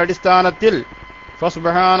വിവരിച്ചതിന്റെ അടിസ്ഥാനത്തിൽ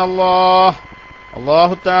ഫസുബ്ഹാനല്ലാഹ്,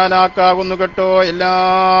 അല്ലാഹു തആലാക്കാകുന്നു കേട്ടോ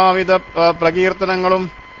എല്ലാവിധ പ്രകീർത്തനങ്ങളും.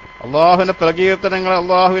 അല്ലാഹുവിന്റെ പ്രകീർത്തനങ്ങൾ,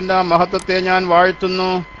 അല്ലാഹുവിന്റെ ആ മഹത്വത്തെ ഞാൻ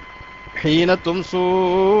വാഴ്ത്തുന്നു. ഹീന തുംസൂൻ,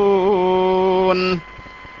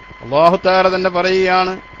 അല്ലാഹു തആല തന്നെ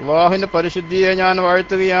പറയുകയാണ്, അല്ലാഹുവിന്റെ പരിശുദ്ധിയെ ഞാൻ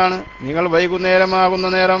വാഴ്ത്തുകയാണ്. നിങ്ങൾ വൈകുന്നേരമാകുന്ന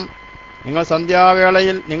നേരം, നിങ്ങൾ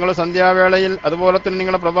സന്ധ്യാവേളയിൽ, അതുപോലെ തന്നെ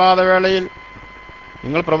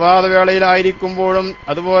നിങ്ങളുടെ പ്രഭാതവേളയിലായിരിക്കുമ്പോഴും,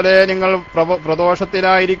 അതുപോലെ നിങ്ങൾ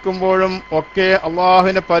പ്രദോഷത്തിലായിരിക്കുമ്പോഴും ഒക്കെ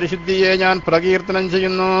അല്ലാഹുവിന്റെ പരിശുദ്ധിയെ ഞാൻ പ്രകീർത്തനം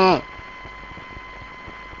ചെയ്യുന്നു.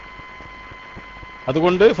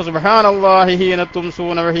 അതുകൊണ്ട് ഫസുബ്ഹാനല്ലാഹി ഹീന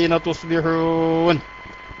തുംസൂന വഹീന തുസ്ബിഹൂൻ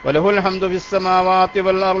വലഹുൽ ഹംദു ഫിസ് സമാവാതി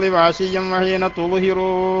വൽ അർളി വഅശിയ്യൻ വഹീന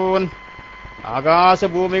തുളിഹിറൂൻ.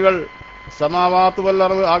 ആകാശഭൂമികൾ, സമാവാത്ത് വൽ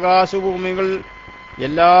അർള്, ആകാശഭൂമികൾ,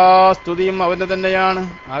 എല്ലാ സ്തുതിയും അവന്റെ തന്നെയാണ്.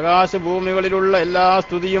 ആകാശഭൂമികളിലുള്ള എല്ലാ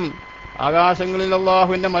സ്തുതിയും, ആകാശങ്ങളിൽ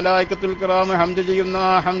അല്ലാഹുവിന്റെ മലായികത്തുൽ കിറാം ഹംദ് ചെയ്യുന്ന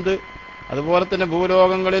ഹംദ്, അതുപോലെ തന്നെ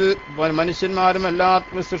ഭൂലോകങ്ങളിൽ മനുഷ്യന്മാരും എല്ലാ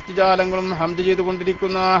സൃഷ്ടിജാലങ്ങളും ഹംദ്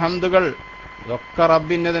ചെയ്തുകൊണ്ടിരിക്കുന്ന ഹംദുകൾ, ഇതൊക്കെ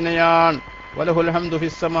റബ്ബിന്റെ തന്നെയാണ്. വലഹുൽ ഹംദു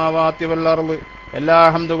ഫിസ് സമാവാതി വൽ അർള്, എല്ലാ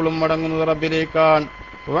ഹംദുകളും മടങ്ങുന്നത് റബ്ബിലേക്കാണ്.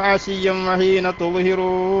 വഅശിയ്യൻ വഹീന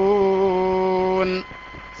തുളിഹിറൂൻ,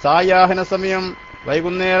 സായാഹ്ന സമയം,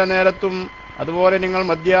 വൈകുന്നേര നേരത്തും, അതുപോലെ നിങ്ങൾ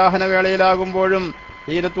മധ്യാഹ്ന വേളയിലാകുമ്പോഴും,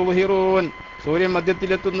 ഹീന തുളിഹിറൂൻ, സൂര്യൻ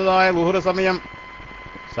മധ്യത്തിലെത്തുന്നതായ ളുഹ്ർ സമയം,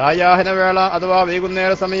 സായാഹ്ന വേള അഥവാ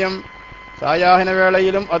വൈകുന്നേര സമയം, സായാഹ്ന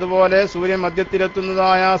വേളയിലും അതുപോലെ സൂര്യൻ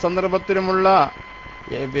മധ്യത്തിലെത്തുന്നതായ സന്ദർഭത്തിലുമുള്ള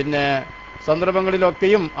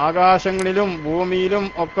സന്ദർഭങ്ങളിലൊക്കെയും ആകാശങ്ങളിലും ഭൂമിയിലും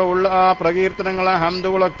ഒക്കെ ഉള്ള ആ പ്രകീർത്തനങ്ങളെ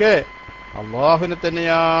ഹംദുകളൊക്കെ അല്ലാഹുവിന്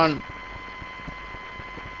തന്നെയാണ്.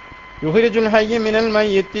 യുഖ്രിജുൽ ഹയ്യ മിനൽ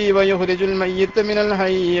മയ്യിത്തി വയുഖ്രിജുൽ മയ്യിത്ത മിനൽ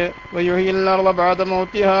ഹയ്യ വയുഹ്യിൽ അർള ബഅദ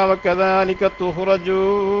മൗതിഹാ വകദാലിക തുഖ്റജൂൻ.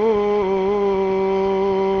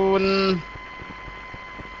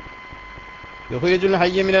 യുഖ്രിജുൽ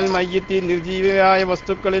ഹയ്യ മിനൽ മയ്യിത്തി, നിർജീവമായ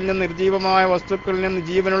വസ്തുക്കളിൽ നിന്ന്, നിർജീവമായ വസ്തുക്കളിൽ നിന്ന്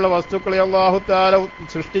ജീവനുള്ള വസ്തുക്കളെ അല്ലാഹു തആല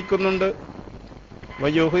സൃഷ്ടിക്കുന്നുണ്ട്.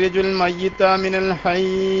 വയുഖ്രിജുൽ മയ്യിത മിനൽ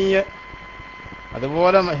ഹയ്യ്,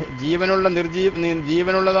 അതുപോലെ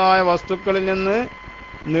ജീവനുള്ളതായ വസ്തുക്കളിൽ നിന്ന്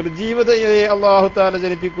നിർജീവതയെ അല്ലാഹു തആല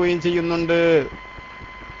ജനിപ്പിക്കുകയും ചെയ്യുന്നുണ്ട്.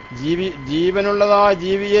 ജീവനുള്ളതായ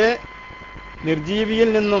ജീവിയെ നിർജീവിയിൽ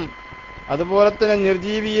നിന്നും, അതുപോലെ തന്നെ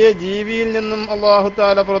നിർജീവിയെ ജീവിയിൽ നിന്നും അല്ലാഹു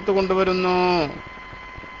തആല പുറത്തു കൊണ്ടുവരുന്നു.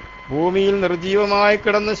 ഭൂമിയിൽ നിർജീവമായി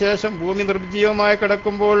കിടന്ന ശേഷം, ഭൂമി നിർജീവമായി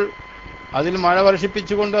കിടക്കുമ്പോൾ അതിൽ മഴ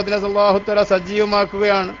വർഷിപ്പിച്ചുകൊണ്ട് അതിനെ അല്ലാഹു തആല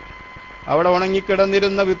സജീവമാക്കുകയാണ്. അവിടെ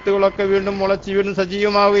ഉണങ്ങിക്കിടന്നിരുന്ന വിത്തുകളൊക്കെ വീണ്ടും മുളച്ച് വീണ്ടും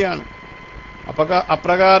സജീവമാവുകയാണ്.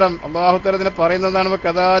 അപ്രകാരം അല്ലാഹു തആല ഇതിനെ പറയുന്നതാണ്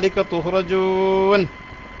കദാലിക തുഖ്റജൂൻ.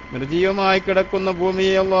 നിർജീവമായി കിടക്കുന്ന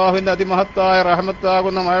ഭൂമിയെ അല്ലാഹുവിന്റെ അതിമഹത്തായ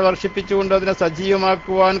റഹ്മത്താകുന്ന മഴ വർഷിപ്പിച്ചുകൊണ്ട് അതിനെ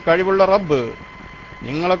സജീവമാക്കുവാൻ കഴിവുള്ള റബ്ബ്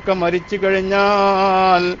നിങ്ങളൊക്കെ മരിച്ചു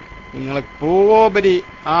കഴിഞ്ഞാൽ നിങ്ങളെ പൂർവോപരി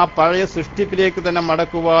ആ പഴയ സൃഷ്ടിപ്പിലേക്ക് തന്നെ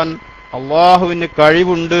മടക്കുവാൻ അള്ളാഹുവിന്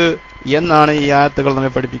കഴിവുണ്ട് എന്നാണ് ഈ ആയത്തുകൾ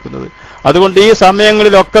നമ്മെ പഠിപ്പിക്കുന്നത്. അതുകൊണ്ട് ഈ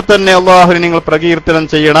സമയങ്ങളിലൊക്കെ തന്നെ അള്ളാഹുവിനെ നിങ്ങൾ പ്രകീർത്തനം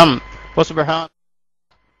ചെയ്യണം.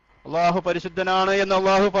 അള്ളാഹു പരിശുദ്ധനാണ് എന്ന്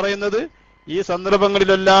അള്ളാഹു പറയുന്നത് ഈ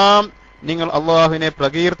സന്ദർഭങ്ങളിലെല്ലാം നിങ്ങൾ അള്ളാഹുവിനെ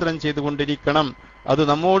പ്രകീർത്തനം ചെയ്തുകൊണ്ടിരിക്കണം. അത്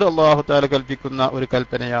നമ്മോട് അള്ളാഹു തആല കൽപ്പിക്കുന്ന ഒരു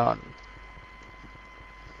കൽപ്പനയാണ്.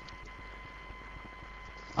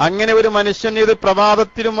 അങ്ങനെ ഒരു മനുഷ്യൻ ഇത്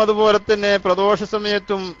പ്രഭാതത്തിലും അതുപോലെ തന്നെ പ്രദോഷ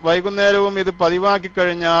സമയത്തും വൈകുന്നേരവും ഇത് പതിവാക്കി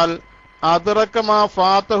കഴിഞ്ഞാൽ അദ്റകമാ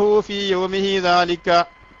ഫാതഹു ഫീ യൗമിഹി ദാലിക,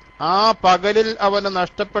 ആ പകലിൽ അവന്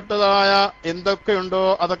നഷ്ടപ്പെട്ടതായ എന്തൊക്കെയുണ്ടോ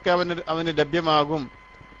അതൊക്കെ അവന് ലഭ്യമാകും.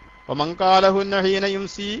 വമൻകാലഹുന്ന ഹീന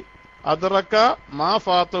യുംസി അദ്റക മാ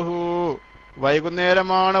ഫാതഹു,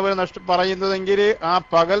 വൈകുന്നേരമാണ് അവൻ പറയുന്നതെങ്കിൽ ആ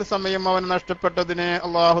പകൽ സമയം അവൻ നഷ്ടപ്പെട്ടതിനെ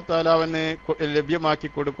അല്ലാഹു തആല അവന് ലഭ്യമാക്കി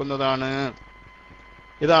കൊടുക്കുന്നതാണ്.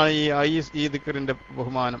 ഇതാണ് ഈ ദിക്റിന്റെ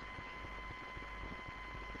ബഹുമാനം.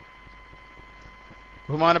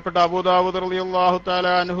 ബഹുമാനപ്പെട്ട അബൂ ദാവൂദ് റളിയല്ലാഹു തആല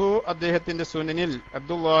അൻഹു അദ്ദേഹത്തിന്റെ സുനനിൽ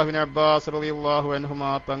അബ്ദുല്ലാഹ് ഇബ്നു അബ്ബാസ് റളിയല്ലാഹു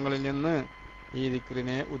അൻഹുമാ തങ്ങളിൽ നിന്ന് ഈ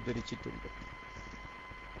ദിക്റിനെ ഉദ്ധരിച്ചിട്ടുണ്ട്.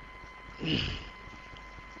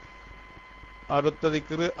 അടുത്ത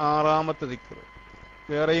ദിക്റ് ആറാമത്തെ ദിക്റ്.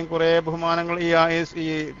 വേറെയും കുറെ ബഹുമാനങ്ങൾ ഈ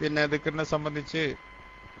ദിക്റിനെ സംബന്ധിച്ച്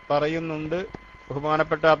പറയുന്നുണ്ട്.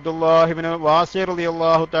 ബഹുമാനപ്പെട്ട അബ്ദുല്ലാഹി ഇബ്നു വാസിർ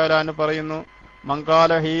റളിയല്ലാഹു തആല അൻഹു പറയുന്നു,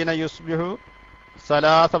 മൻകാല ഹീന യുസ്ബിഹു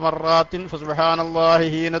സലാസ മർറാത്തിൻ ഫസുബ്ഹാനല്ലാഹി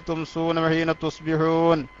ഹീന തുംസൂന വഹീന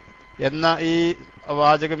തുസ്ബിഹൂൻ എന്ന ഈ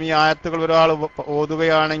വാചകം, ഈ ആയത്തുകൾ ഒരാൾ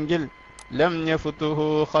ഓതുകയാണെങ്കിൽ ലം യഫുതുഹു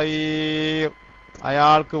ഖൈർ,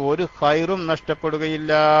 അയാൾക്ക് ഒരു ഖൈറും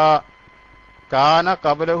നഷ്ടപ്പെടുകയില്ല. കാന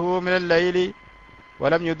ഖബ്ലഹു മിനൽ ലൈലി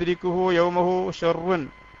വലം യുദ്രിക്കുഹു യൗമഹു ശർറുൻ,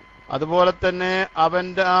 അതുപോലെ തന്നെ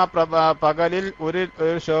അവന്റെ ആ പകലിൽ ഒരു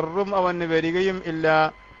ഷർറും അവന് വരികയും ഇല്ല,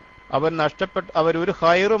 ഒരു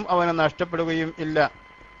ഖൈറും അവന് നഷ്ടപ്പെടുകയും ഇല്ല.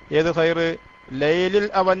 ഏത് ഖൈറ്? ലൈലിൽ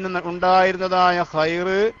അവന് ഉണ്ടായിരുന്നതായ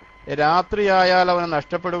ഖൈറ് രാത്രിയായാൽ അവന്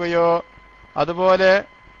നഷ്ടപ്പെടുകയോ, അതുപോലെ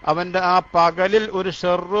അവന്റെ ആ പകലിൽ ഒരു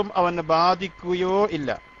ഷർറും അവന് ബാധിക്കുകയോ ഇല്ല.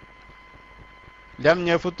 ലം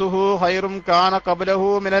യഫുതുഹു ഖൈറും കാന ഖബ്ലഹു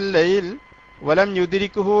മിനൽ ലൈൽ വലം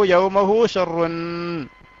യുദ്രിക്കുഹു യൗമഹു ശർറുൻ,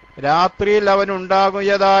 രാത്രിയിൽ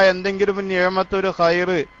അവനുണ്ടാകുന്നതായ എന്തെങ്കിലും നിഅമത്ത്, ഒരു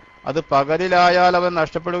ഖൈറ്, അത് പകലിലായാൽ അവൻ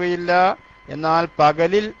നഷ്ടപ്പെടുകയില്ല. എന്നാൽ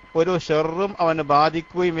പകലിൽ ഒരു ഷർറും അവന്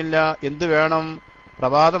ബാധിക്കുകയുമില്ല. എന്ത് വേണം?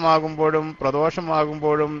 പ്രഭാതമാകുമ്പോഴും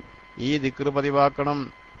പ്രദോഷമാകുമ്പോഴും ഈ ദിക്ർ പതിവാക്കണം.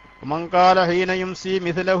 മൻകാല ഹീന യുംസി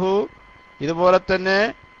മിഥ്ലഹു, ഇതുപോലെ തന്നെ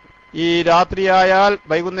ഈ രാത്രിയായാൽ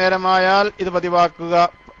വൈകുന്നേരമായാൽ ഇത് പതിവാക്കുക,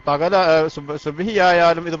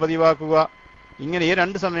 സുബ്ഹിയായാലും ഇത് പതിവാക്കുക. ഇങ്ങനെ ഈ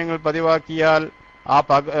രണ്ട് സമയങ്ങൾ പതിവാക്കിയാൽ ആ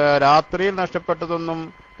രാത്രിയിൽ നഷ്ടപ്പെട്ടതൊന്നും,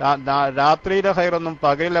 രാത്രിയിലെ ഖൈറൊന്നും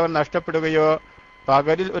പകലിൽ അവൻ നഷ്ടപ്പെടുകയോ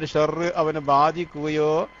പകലിൽ ഒരു ഷർറ് അവന്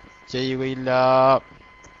ബാധിക്കുകയോ ചെയ്യുകയില്ല.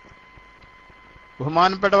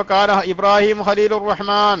 ബഹുമാനപ്പെട്ട ഇബ്രാഹിം ഖലീലുർ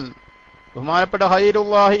റഹ്മാൻ, ബഹുമാനപ്പെട്ട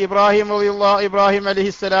ഖലീലുല്ലാഹി ഇബ്രാഹിം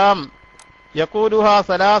അലൈഹിസ്സലാം യഖൂലുഹാ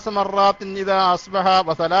സലാസ മർറാത്തിൻ ഇദാ അസ്ബഹ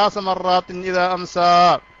വസലാസ മർറാത്തിൻ ഇദാ അംസാ.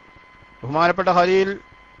 ബഹുമാനപ്പെട്ട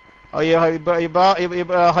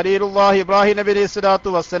ഖലീലുല്ലാഹി ഇബ്രാഹിം നബി അലൈഹി സ്വലാത്തു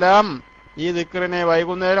വസ്സലാം ഈ ദിക്റിനെ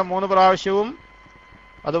വൈകുന്നേരം 3 പ്രാവശ്യവും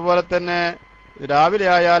അതുപോലെ തന്നെ രാവിലെ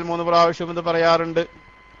ആയാൽ 3 പ്രാവശ്യവും ഇത് പറയാറുണ്ട്.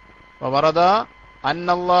 വറദ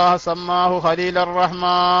അന്നല്ലാഹ സമ്മാഹു ഖലീലർ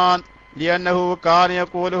റഹ്മാൻ ലിഅന്നഹു കാന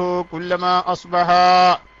യഖൂലുഹു കുല്ലമാ അസ്ബഹ,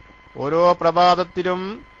 ഓരോ പ്രഭാതത്തിലും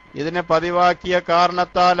ഇതിനെ പതിവാക്കിയ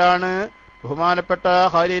കാരണത്താലാണ് ബഹുമാനപ്പെട്ട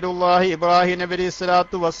ഖലീലുല്ലാഹി ഇബ്രാഹിം നബി അലൈഹി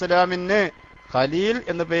സ്വലാത്തു വസ്സലാമിന് ഖലീൽ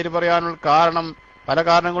എന്ന് പേര് പറയാനുള്ള കാരണം. പല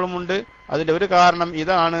കാരണങ്ങളുമുണ്ട്. അതിന്റെ ഒരു കാരണം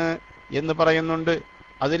ഇതാണ് എന്ന് പറയുന്നുണ്ട്.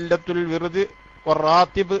 അതില്ലത്തുൽ വിർദ്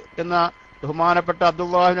വറാത്തിബ് എന്ന ബഹുമാനപ്പെട്ട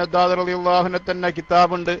അബ്ദുല്ലാഹി ഇബ്നു ഉസ്താദ് റളിയല്ലാഹു അൻഹു തന്നെ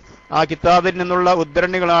കിതാബുണ്ട്. ആ കിതാബിൽ നിന്നുള്ള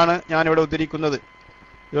ഉദ്ധരണികളാണ് ഞാനിവിടെ ഉദ്ധരിക്കുന്നത്.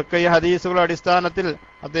 ഇതൊക്കെ ഈ ഹദീസുകളുടെ അടിസ്ഥാനത്തിൽ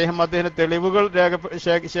അദ്ദേഹത്തിന്റെ തെളിവുകൾ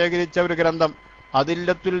ശേഖരിച്ച ഒരു ഗ്രന്ഥം.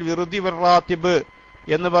 അദില്ലത്തുൽ വിറുദി വറാത്തിബ്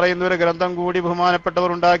എന്ന് പറയുന്ന ഒരു ഗ്രന്ഥം കൂടി ബഹുമാനപ്പെട്ടവർ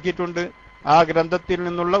ഉണ്ടാക്കിയിട്ടുണ്ട്. ആ ഗ്രന്ഥത്തിൽ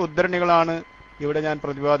നിന്നുള്ള ഉദ്ധരണികളാണ് ഇവിടെ ഞാൻ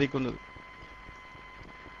പ്രതിപാദിക്കുന്നത്.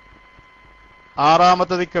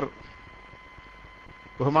 ആറാമത്തെ ദിക്ർ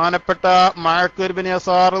ബഹുമാനപ്പെട്ട മഅഖിർ ബിൻ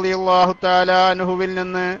യസാർ റളിയല്ലാഹു തആല അൻഹുവിൽ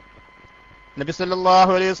നിന്ന് നബി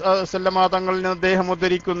സല്ലല്ലാഹു അലൈഹി വസല്ലമ തങ്ങളിൽ നിന്ന് അദ്ദേഹം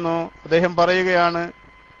ഉദ്ധരിക്കുന്നു. അദ്ദേഹം പറയുകയാണ്,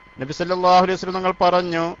 നബി സല്ലല്ലാഹു അലൈഹി വസല്ലം തങ്ങൾ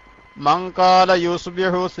പറഞ്ഞു, മൻ ഖാല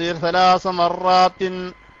യുസ്ബിഹു സലാസ മർറാത്തിൻ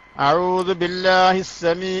അഊദു ബില്ലാഹിസ്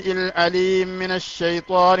സമീഇൽ അലീം മിനശ്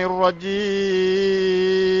ശൈത്വാനിർ റജീം.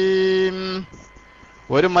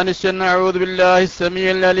 ഒരു മനുഷ്യൻ അഊദു ബില്ലാഹിസ്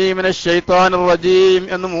സമീഇൽ അലീം മിനശ് ശൈത്വാനിർ റജീം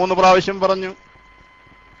എന്ന് 3 പ്രാവശ്യം പറഞ്ഞു.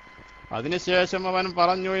 അതിനുശേഷം അവൻ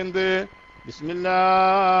പറഞ്ഞു എന്ത്?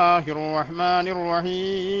 ബിസ്മില്ലാഹിർ റഹ്മാനിർ റഹീം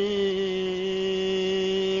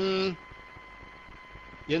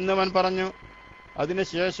എന്നവൻ പറഞ്ഞു.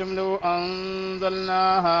 അതിനുശേഷം ലൗ അൻസൽനാ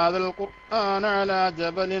ഹാദൽ ഖുർആന അലാ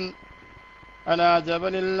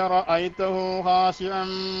ജബലിൻ ലറഅയ്തഹു ഖാശിഅൻ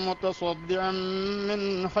മുതസദ്ദിഅൻ മിൻ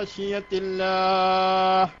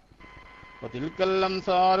ഖശ്യത്തില്ലാഹ് വതിൽകൽ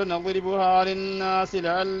അംസാലു നദ്രിബുഹാ ലിന്നാസി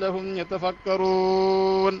ലഅല്ലഹും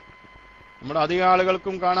യതഫക്കറൂൻ. നമ്മുടെ അധിക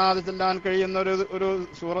ആളുകൾക്കും കാണാതെ ചെല്ലാൻ കഴിയുന്ന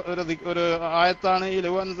ഒരു ആയത്താണ് ഈ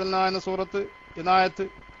ലൗ അൻസൽനാ എന്ന സൂറത്ത് എന്ന ആയത്ത്.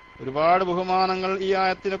 ഒരുപാട് ബഹുമാനങ്ങൾ ഈ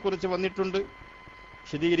ആയത്തിനെ കുറിച്ച് വന്നിട്ടുണ്ട്.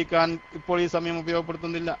 വിശദീകരിക്കാൻ ഇപ്പോൾ ഈ സമയം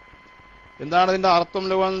ഉപയോഗപ്പെടുത്തുന്നില്ല. എന്താണ് ഇതിന്റെ അർത്ഥം?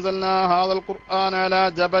 ലൗ അൻസൽനാ ഹാദൽ ഖുർആന അലാ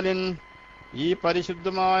ജബലിൻ, ഈ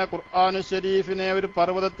പരിശുദ്ധമായ ഖുർആൻ ശരീഫിനെ ഒരു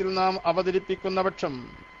പർവ്വതത്തിൽ നാം അവതരിപ്പിക്കുന്ന പക്ഷം,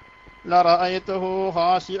 ലറഅയ്തഹു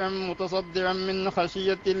ഖാശിഅൻ മുതസദ്ദിഅൻ മിൻ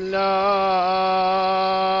ഖശിയത്തില്ലാഹ്,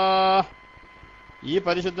 ഈ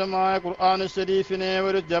പരിശുദ്ധമായ ഖുർആൻ ശരീഫിനെ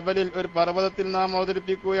ഒരു ജബലിൽ ഒരു പർവ്വതത്തിൽ നാം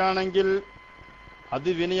അവതരിപ്പിക്കുകയാണെങ്കിൽ അത്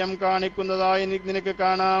വിനയം കാണിക്കുന്നതായി നിനക്ക്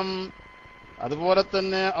കാണാം. അതുപോലെ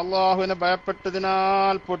തന്നെ അള്ളാഹുവിനെ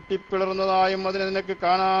ഭയപ്പെട്ടതിനാൽ പൊട്ടിപ്പിളർന്നതായും അതിനെ നിനക്ക്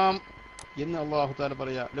കാണാം എന്ന് അള്ളാഹു തആല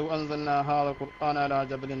പറയാ. ലൗ അൻസൽനാ ഹാദൽ ഖുർആന അലാ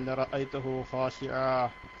ജബലിൻ ലറഅയ്തഹു ഖാശിആ,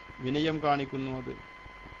 വിനയം കാണിക്കുന്നു, അത്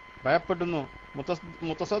ഭയപ്പെടുന്നു.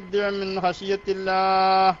 മുതസദ്ദിഅൻ മിൻ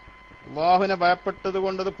ഖശിയത്തില്ലാഹ്, അള്ളാഹുവിനെ ഭയപ്പെട്ടത്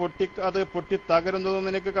കൊണ്ട് അത് പൊട്ടി തകരുന്നതും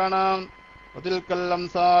നിനക്ക് കാണാം. വതിൽകൽ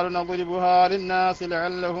അംസാലു നദ്രിബുഹാ ലിന്നാസി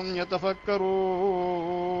ലഅല്ലഹും യതഫക്കറൂൻ.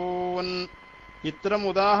 ഇത്തരം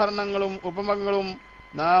ഉദാഹരണങ്ങളും ഉപമകളും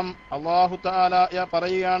നാം അല്ലാഹു തആല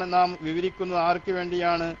പറയുകയാണ്, നാം വിവരിക്കുന്നത് ആർക്ക്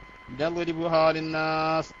വേണ്ടിയാണ്? നദ്രിബുഹാ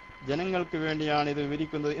ലിന്നാസ്, ജനങ്ങൾക്ക് വേണ്ടിയാണ് ഇത്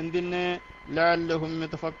വിവരിക്കുന്നത്. എന്തിന്? ലഅല്ലഹും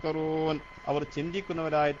യതഫക്കറൂൻ, അവർ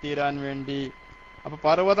ചിന്തിക്കുന്നവരായി തീരാൻ വേണ്ടി. അപ്പൊ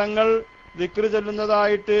പർവ്വതങ്ങൾ ദിക്ർ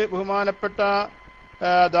ചൊല്ലുന്നതായിട്ട് ബഹുമാനപ്പെട്ട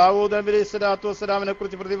ദാവൂദ് നബി അലൈഹി സ്വലാത്തു വസ്സലാമിനെ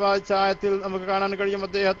കുറിച്ച് പ്രതിപാദിച്ച ആയത്തിൽ നമുക്ക് കാണാൻ കഴിയും.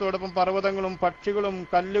 അദ്ദേഹത്തോടൊപ്പം പർവ്വതങ്ങളും പക്ഷികളും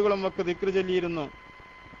കല്ലുകളും ഒക്കെ ദിക്ർ ചൊല്ലിയിരുന്നു.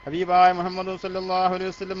 ഹബീബായ മുഹമ്മദ് സല്ലല്ലാഹു അലൈഹി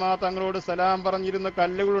വസല്ലം തങ്ങളോട് സലാം പറഞ്ഞിരുന്ന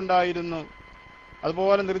കല്ലുകളുണ്ടായിരുന്നു.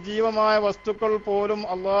 അതുപോലെ നിർജീവമായ വസ്തുക്കൾ പോലും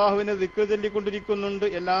അള്ളാഹുവിനെ ദിക്ർ ചൊല്ലിക്കൊണ്ടിരിക്കുന്നുണ്ട്.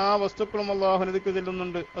 എല്ലാ വസ്തുക്കളും അള്ളാഹുവിനെ ദിക്ർ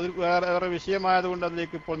ചൊല്ലുന്നുണ്ട്. അത് വേറെ വിഷയമായതുകൊണ്ട്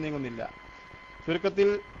അതിലേക്ക് ഇപ്പോൾ നീങ്ങുന്നില്ല. ചുരുക്കത്തിൽ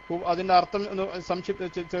അതിന്റെ അർത്ഥം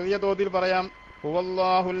ചെറിയ തോതിൽ പറയാം.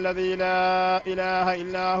 ഹുവല്ലാഹുല്ലദീ ലാ ഇലാഹ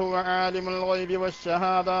ഇല്ലാ ഹുവ ആലിമുൽ ഗൈബി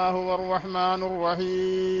വശ്ശഹാദ ഹുവർ റഹ്മാനുർ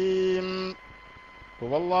റഹീം.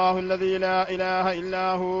 ഹുവല്ലാഹുല്ലദീ ലാ ഇലാഹ ഇല്ലാ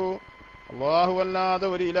ഹു, അല്ലാഹു അല്ലാതെ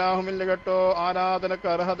ഒരു ഇലാഹുമില്ല കേട്ടോ, ആരാധനക്ക്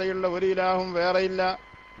അർഹതയുള്ള ഒരു ഇലാഹും വേറെയില്ല.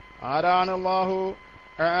 ആരാണ് അല്ലാഹു?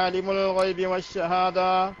 ആലിമുൽ ഗൈബി വശ്ശഹാദ,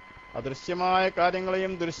 അദൃശ്യമായ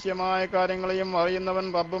കാര്യങ്ങളെയും ദൃശ്യമായ കാര്യങ്ങളെയും അറിയുന്നവൻ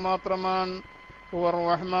റബ്ബ് മാത്രമാണ്. ഹുവർ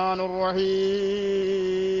റഹ്മാനുർ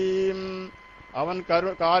റഹീം, അവൻ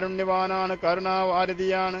കാരുണ്യവാനാണ്,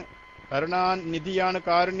 കരുണാവാരിധിയാണ്, കരുണാനിധിയാണ്,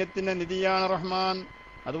 കാരുണ്യത്തിന്റെ നിധിയാണ് റഹ്മാൻ.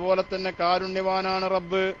 അതുപോലെ തന്നെ കാരുണ്യവാനാണ്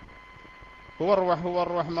റബ്ബ്. ഹുവർ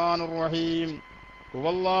റഹ്മാനുർ റഹീം.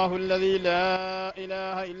 ഹുവല്ലാഹുല്ലദീ ലാ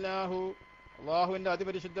ഇലാഹ ഇല്ലാ ഹു, അല്ലാഹുവിന്റെ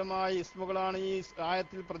അതിപരിശുദ്ധമായ ഇസ്മുകളാണ് ഈ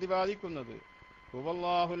ആയത്തിൽ പ്രതിപാദിക്കുന്നത്.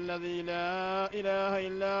 ഹുവല്ലാഹുല്ലദീ ലാ ഇലാഹ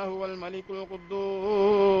ഇല്ലാ ഹുവൽ മലിക്കുൽ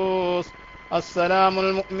ഖുദ്ദൂസ്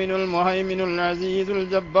അസ്സലാമുൽ മുഅ്മിനുൽ മുഹൈമിനുൽ അസീസുൽ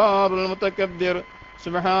ജബ്ബാറുൽ മുതകബ്ബിർ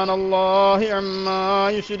സുബ്ഹാനല്ലാഹി അമ്മാ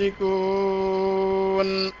യുശ്രികൂൻ.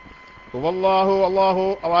 ഹുവല്ലാഹു, അല്ലാഹു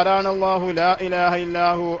ആരാണ്? അല്ലാഹു ലാ ഇലാഹ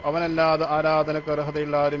ഇല്ലാഹു, അവനല്ലാതെ ആരാധനക്ക്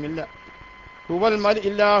അർഹതയുള്ള ആരുമില്ല.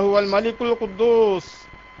 ഹുവൽ മലിക്കുൽ ഖുദ്ദൂസ്,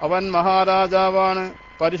 അവൻ മഹാരാജാവാണ്,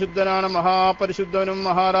 പരിശുദ്ധനാണ്, മഹാപരിശുദ്ധനും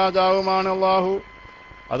മഹാരാജാവുമാണ് അല്ലാഹു.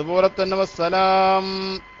 അതുപോലെ തന്നെ വസ്സലാം,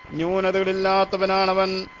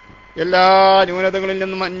 ന്യൂനതകളില്ലാത്തവനാണവൻ, എല്ലാ ന്യൂനതകളിൽ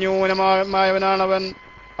നിന്നും അന്യൂനമായവനാണവൻ.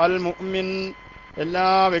 അൽ മുഅ്മിൻ, എല്ലാ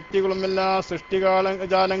വ്യക്തികളും എല്ലാ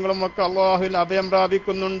സൃഷ്ടിജാലങ്ങളും ഒക്കെ അല്ലാഹുവിൽ അഭയം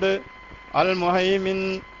പ്രാപിക്കുന്നുണ്ട്. അൽ മുഹൈമിൻ,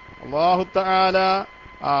 അല്ലാഹു തആല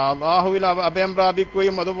അല്ലാഹുവിൽ അഭയം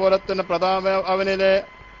പ്രാപിക്കുകയും അതുപോലെ തന്നെ അവനിലെ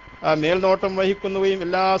മേൽനോട്ടം വഹിക്കുന്നവയും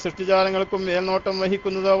എല്ലാ സൃഷ്ടിജാലങ്ങൾക്കും മേൽനോട്ടം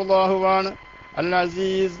വഹിക്കുന്നത് അല്ലാഹുവാണ്. അൽ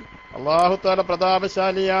അസീസ് അല്ലാഹു തആല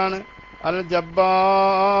പ്രതാപശാലിയാണ്. അൽ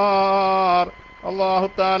ജബ്ബാർ അല്ലാഹു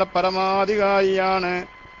തആല പരമാധികാരിയാണ്.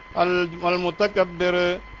 അൽ മുതകബ്ബിർ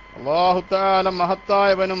അല്ലാഹു തആല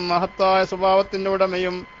മഹത്തായവനും മഹത്തായ സ്വഭാവത്തിന്റെ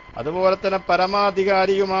ഉടമയും അതുപോലെ തന്നെ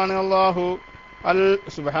പരമാധികാരിയുമാണ് അല്ലാഹു. അൽ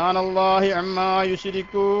സുബ്ഹാനല്ലാഹി അമ്മാ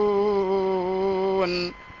യുശ്രികൂൻ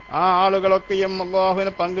ആ ആളുകളൊക്കെയും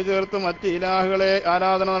അല്ലാഹുവിനെ പങ്കുചേർത്ത് മറ്റ് ഇലാഹുകളെ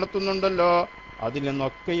ആരാധന നടത്തുന്നുണ്ടല്ലോ, അതിൽ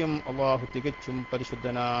നിന്നൊക്കെയും അല്ലാഹു തികച്ചും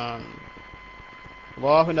പരിശുദ്ധനാണ്.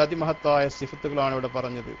 അല്ലാഹുവിന്റെ അതിമഹത്തായ സിഫത്തുകളാണ് ഇവിടെ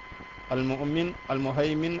പറഞ്ഞത്. അൽ മുഅ്മിൻ, അൽ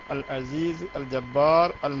മുഹൈമിൻ, അൽ അസീസ്, അൽ ജബ്ബാർ,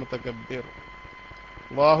 അൽ മുതകബ്ബിർ.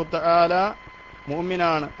 അല്ലാഹു തആല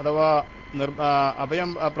മുഅ്മിനാണ്, അഥവാ അഭയം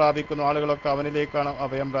പ്രാപിക്കുന്ന ആളുകളൊക്കെ അവനിലേക്കാണ്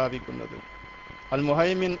അഭയം പ്രാപിക്കുന്നത്. അൽ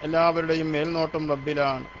മുഹൈമിൻ എല്ലാവരുടെയും മേൽനോട്ടം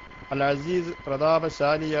റബ്ബിലാണ്. അൽ അസീസ്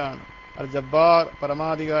പ്രതാപശാലിയാണ്. അൽ ജബ്ബാർ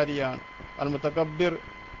പരമാധികാരിയാണ്. അൽ മുതകബ്ബിർ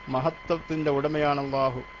മഹത്വത്തിന്റെ ഉടമയാണ്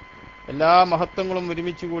അല്ലാഹു. എല്ലാ മഹത്വങ്ങളും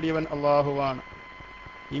ഒരുമിച്ച് കൂടിയവൻ അല്ലാഹുവാണ്.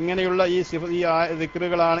 ഇങ്ങനെയുള്ള ഈ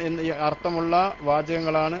ദിക്റുകളാണ് ഈ അർത്ഥമുള്ള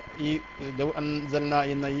വാചകങ്ങളാണ് ഈ ലൗ അൻസൽന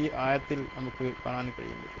എന്ന ഈ ആയത്തിൽ നമുക്ക് കാണാൻ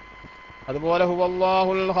കഴിയുന്നത്. അതുപോലെ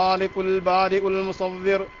ഹുവല്ലാഹുൽ ഖാലിഖുൽ ബാരിഉൽ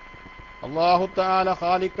മുസവ്വിർ അല്ലാഹു തആല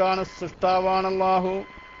ഖാലിഖാണ്, സൃഷ്ടാവാണ് അല്ലാഹു.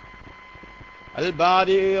 അൽ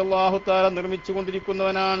ബാരി അല്ലാഹു തആല നിർമ്മിച്ചു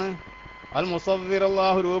കൊണ്ടിരിക്കുന്നവനാണ്. അൽ മുസവ്വിർ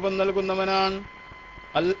അല്ലാഹു രൂപം നൽകുന്നവനാണ്.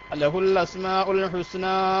 അൽ ലഹുൽ അസ്മാഉൽ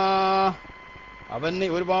ഹുസ്നാ അവന്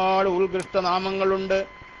ഒരുപാട് ഉത്കൃഷ്ട നാമങ്ങളുണ്ട്.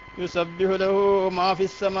 യുസബ്ബിഹു ലഹു മാ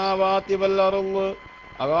ഫിസ് സമാവാതി വൽ അർള്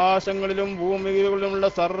ആകാശങ്ങളിലും ഭൂമികളിലുമുള്ള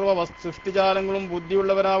സർവ്വ സൃഷ്ടിജാലങ്ങളും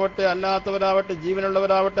ബുദ്ധിയുള്ളവരാവട്ടെ അല്ലാത്തവരാവട്ടെ,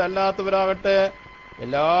 ജീവനുള്ളവരാവട്ടെ അല്ലാത്തവരാവട്ടെ,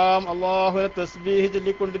 എല്ലാം അല്ലാഹുവിനെ തസ്ബീഹ്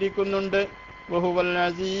ചൊല്ലിക്കൊണ്ടിരിക്കുന്നുണ്ട്. വഹുവൽ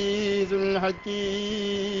അസീസുൽ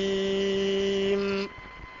ഹകീം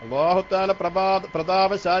അല്ലാഹു തആല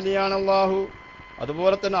പ്രതാപശാലിയാണ് അല്ലാഹു.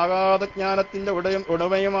 അതുപോലെ തന്നെ അഗാധ ജ്ഞാനത്തിന്റെ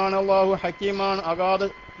ഉടമയുമാണ് അല്ലാഹു. ഹക്കീമാണ്, അഗാധ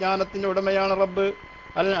ജ്ഞാനത്തിന്റെ ഉടമയാണ് റബ്ബ്.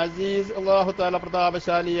 അൽ അസീസ് അല്ലാഹു തആല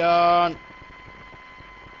പ്രതാപശാലിയാണ്.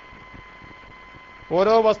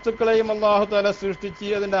 ഓരോ വസ്തുക്കളെയും അല്ലാഹു തആല സൃഷ്ടിച്ച്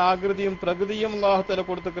അതിന്റെ ആകൃതിയും പ്രകൃതിയും അല്ലാഹു തആല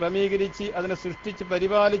കൊടുത്ത് ക്രമീകരിച്ച് അതിനെ സൃഷ്ടിച്ച്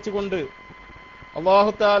പരിപാലിച്ചുകൊണ്ട്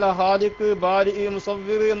അല്ലാഹു തആല ഖാലിഖ്, ബാരി,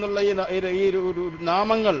 മുസവ്വിർ എന്നുള്ള ഈ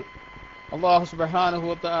നാമങ്ങൾ അല്ലാഹു സുബ്ഹാനഹു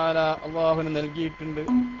വ തആല അല്ലാഹുവിന് നൽകിയിട്ടുണ്ട്.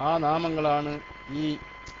 ആ നാമങ്ങളാണ് ഈ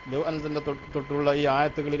ലൗ അൻസൽന തൊട്ടുള്ള ഈ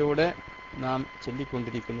ആയത്തുകളിലൂടെ നാം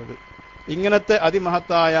ചൊല്ലിക്കൊണ്ടിരിക്കുന്നത്. ഇങ്ങനത്തെ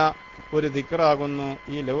അതിമഹത്തായ ഒരു ദിക്റാകുന്നു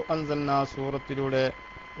ഈ ലൗ അൻസൽന സൂറത്തിലൂടെ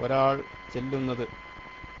ഒരാൾ ചെല്ലുന്നത്.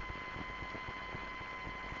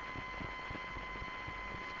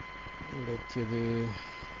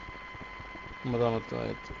 ഒമ്പതാമത്തെ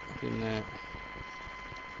ആയത്ത്. പിന്നെ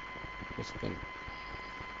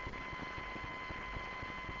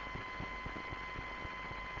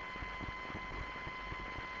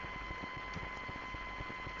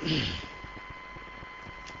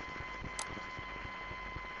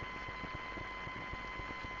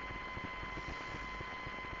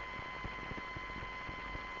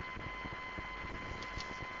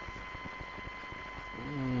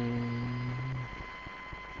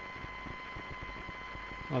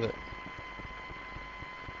അതെ,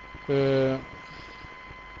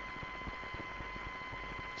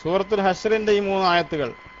 സൂറത്തുൽ ഹശ്റിന്റെ ഈ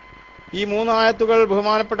മൂന്ന് ആയത്തുകൾ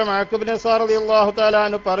ബഹുമാനപ്പെട്ട മഅഖബ് നസാർ റളിയല്ലാഹു തആല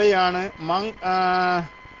അൻഹു പറയാണ്,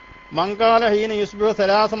 മങ്കാല ഹീന യുസ്ബിഹു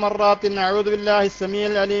സലാസ മർറാത്തിൻ അഊദു ബില്ലാഹി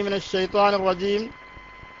അസ്സമീഇൽ അലീം മിനശ് ശൈത്വാനിർ റജീം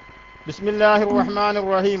ബിസ്മില്ലാഹിർ റഹ്മാനിർ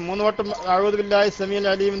റഹീം. മൂന്ന് വട്ടം അഊദു ബില്ലാഹി അസ്സമീഇൽ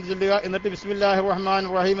അലീം എന്ന് ചൊല്ലുക. എന്നിട്ട് ബിസ്മില്ലാഹിർ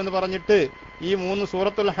റഹ്മാനിർ റഹീം എന്ന് പറഞ്ഞിട്ട് ഈ മൂന്ന്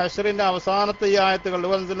സൂറത്തുൽ ഹശ്റിന്റെ അവസാനത്തെ ഈ ആയത്തുകൾ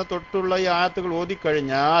വൻസിന് തൊട്ടുള്ള ഈ ആയത്തുകൾ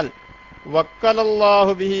ഓതിക്കഴിഞ്ഞാൽ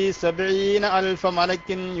വക്കലല്ലാഹു ബിഹി 70,000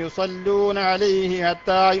 മലക്കിൻ യുസല്ലൂന അലൈഹി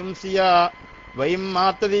ഹത്താ യുംസിയ വഇം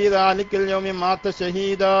മാത ഫീ ദാലിക്കൽ യൗമി മാത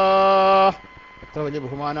ഷഹീദാ. എത്ര വലിയ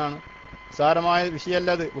ബഹുമാനാണ്! സാരമായ വിഷയമല്ല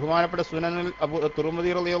അത്. ബഹുമാനപ്പെട്ട സുനനുൽ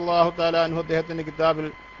തുർമുദി റളിയല്ലാഹു തആല അൻഹു അദ്ദേഹത്തിന്റെ കിതാബിൽ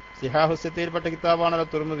സിഹാഹു സിത്തയിൽപ്പെട്ട കിതാബാണല്ലോ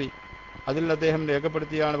തുർമുദി. അതിൽ അദ്ദേഹം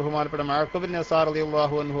രേഖപ്പെടുത്തിയാണ് ബഹുമാനപ്പെട്ട മഅഖബ് നസാർ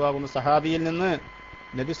റളിയല്ലാഹു അൻഹു ആകുന്ന സഹാബിയിൽ നിന്ന്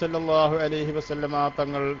നബി സല്ലല്ലാഹു അലൈഹി വസല്ലമ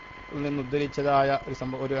തങ്ങൾ നിന്ന് ഉദ്ധരിച്ചതായ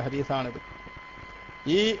ഒരു ഹദീസാണിത്.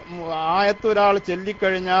 ഈ ആയത്ത് ഒരാൾ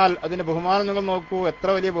ചൊല്ലിക്കഴിഞ്ഞാൽ അതിന്റെ ബഹുമാനം നിങ്ങൾ നോക്കൂ, എത്ര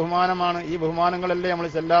വലിയ ബഹുമാനമാണ്. ഈ ബഹുമാനങ്ങളല്ലേ നമ്മൾ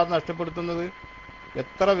ചെല്ലാതെ നഷ്ടപ്പെടുത്തുന്നത്.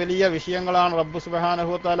 എത്ര വലിയ വിഷയങ്ങളാണ് റബ്ബ് സുബ്ഹാനഹു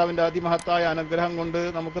വ തആല അവന്റെ അതിമഹത്തായ അനുഗ്രഹം കൊണ്ട്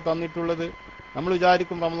നമുക്ക് തന്നിട്ടുള്ളത്. നമ്മൾ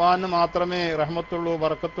വിചാരിക്കും റമളാനിന് മാത്രമേ റഹ്മത്തുള്ളൂ,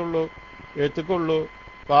 ബറക്കത്തുള്ളൂ, എഴുത്തുക്കുള്ളൂ,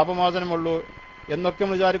 പാപമോചനമുള്ളൂ എന്നൊക്കെ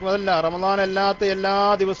വിചാരിക്കും. അതല്ല, റമളാൻ അല്ലാത്ത എല്ലാ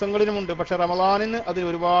ദിവസങ്ങളിലുമുണ്ട്. പക്ഷെ റമളാനിന് അതിൽ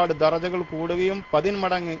ഒരുപാട് ദറജകൾ കൂടുകയും 10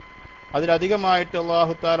 മടങ്ങ് അതിലധികമായിട്ട്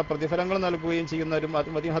അല്ലാഹു തആല പ്രതിഫലങ്ങൾ നൽകുകയും ചെയ്യുന്ന ഒരു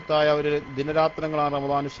മതിമഹത്തായ ഒരു ദിനരാത്രങ്ങളാണ്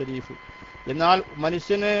റമളാൻ ഷരീഫ്. എന്നാൽ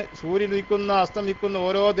മനുഷ്യന് സൂര്യൻ ഉദിക്കുന്ന അസ്തമിക്കുന്ന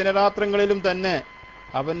ഓരോ ദിനരാത്രങ്ങളിലും തന്നെ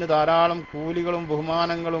അവന് ധാരാളം കൂലികളും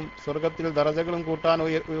ബഹുമാനങ്ങളും സ്വർഗത്തിൽ ദറജകളും കൂട്ടാൻ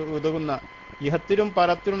ഉതകുന്ന ഇഹത്തിലും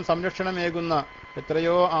പരത്തിലും സംരക്ഷണമേകുന്ന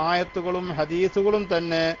എത്രയോ ആയത്തുകളും ഹദീസുകളും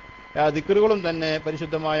തന്നെ ദിക്റുകളും തന്നെ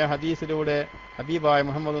പരിശുദ്ധമായ ഹദീസിലൂടെ ഹബീബായ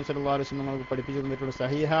മുഹമ്മദ് സല്ലല്ലാഹു അലൈഹി വസല്ലം നമുക്ക് പഠിപ്പിച്ചു തന്നിട്ടുള്ള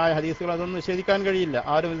സഹീഹായ ഹദീസുകൾ അതൊന്നും നിഷേധിക്കാൻ കഴിയില്ല.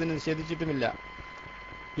 ആരും ഇതിനെ നിഷേധിച്ചിട്ടുമില്ല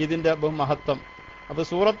ഇതിന്റെ മഹത്വം. അപ്പൊ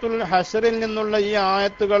സൂറത്തുൽ ഹശറിൽ നിന്നുള്ള ഈ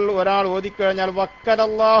ആയത്തുകൾ ഒരാൾ ഓതിക്കഴിഞ്ഞാൽ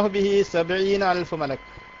വക്കലല്ലാഹു ബിഹി 70,000 മലക്ക്,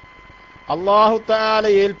 അല്ലാഹു തആല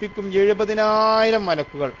ഏൽപ്പിക്കും 70,000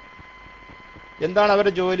 മലക്കുകൾ. എന്താണ്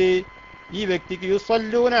അവരുടെ ജോലി? ഈ വ്യക്തിക്ക്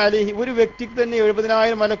യുസല്ലൂന അലൈഹി, ഒരു വ്യക്തിക്ക് തന്നെ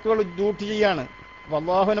 70,000 മലക്കുകൾ ഡ്യൂട്ടി ചെയ്യാണ്.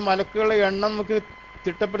 അല്ലാഹുവിന്റെ മലക്കുകളുടെ എണ്ണം നമുക്ക്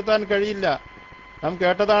തിട്ടപ്പെടുത്താൻ കഴിയില്ല. നാം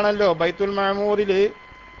കേട്ടതാണല്ലോ, ബൈത്തുൽ മഅമൂറില്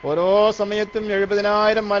ഓരോ സമയത്തും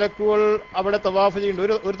 70,000 മലക്കുകൾ അവിടെ തവാഫ്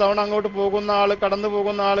ചെയ്യുന്നുണ്ട്. ഒരു തവണ അങ്ങോട്ട് പോകുന്ന ആള്, കടന്നു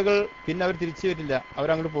പോകുന്ന ആളുകൾ പിന്നെ അവർ തിരിച്ചു വരില്ല,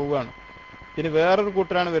 അവരങ്ങോട്ട് പോവുകയാണ്. പിന്നെ വേറൊരു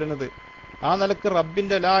കൂട്ടരാണ് വരുന്നത്. ആ നിലക്ക്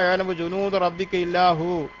റബ്ബിന്റെ ലാ യഅലമു ജുനൂദ റബ്ബിക ഇല്ലാഹു,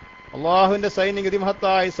 അള്ളാഹുവിന്റെ സൈന്യം,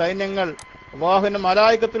 ഇതിമഹത്തായ സൈന്യങ്ങൾ, അള്ളാഹുവിന്റെ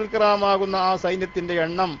മലായികത്തുൽ കിറാമാകുന്ന ആ സൈന്യത്തിന്റെ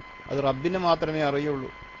എണ്ണം അത് റബ്ബിന് മാത്രമേ അറിയുള്ളൂ.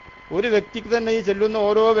 ഒരു വ്യക്തിക്ക് തന്നെ, ഈ ചെല്ലുന്ന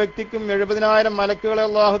ഓരോ വ്യക്തിക്കും 70,000 മലക്കുകളെ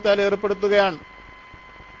അള്ളാഹു തആല ഏർപ്പെടുത്തുകയാണ്.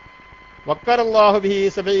 വക്കറല്ലാഹു ബിഹി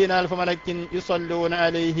 70,000 മലക്കിൻ യുസല്ലൂന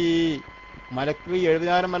അലൈഹി. മലക്ക്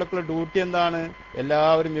 70,000 മലക്കുകളുടെ ഡ്യൂട്ടി എന്താണ്?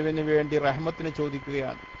 എല്ലാവരും ഇവന് വേണ്ടി റഹ്മത്തിന്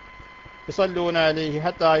ചോദിക്കുകയാണ്. യുസല്ലൂന അലൈഹി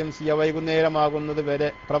ഹത്താ യുംസിയ, വൈകുന്നേരമാകുന്നത് വരെ.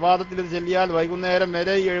 പ്രഭാതത്തിൽ ഇത് ചൊല്ലിയാൽ വൈകുന്നേരം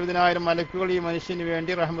വരെ 70,000 മലക്കുകൾ ഈ മനുഷ്യന്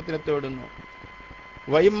വേണ്ടി റഹ്മത്തിന് തേടുന്നു.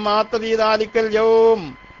 വഇമ്മാത ഫീ ദാലിക്കൽ യൗം,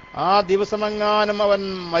 ആ ദിവസമെങ്ങാനും അവൻ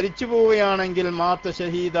മരിച്ചു പോവുകയാണെങ്കിൽ മാത്ത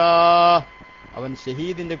ഷഹീദാ, അവൻ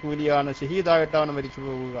ഷഹീദിന്റെ കൂലിയാണ്, ഷഹീദായിട്ടാണ് മരിച്ചു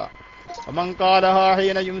പോവുക.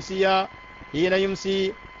 ഹീന യുംസി,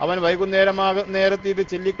 അവൻ നേരത്ത് ഇത്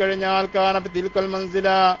ചൊല്ലിക്കഴിഞ്ഞാൽ കാന തിൽക്കൽ മൻസില,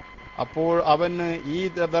 അപ്പോൾ അവന് ഈ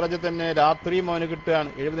ദറജ തന്നെ രാത്രിയും അവന് കിട്ടുകയാണ്.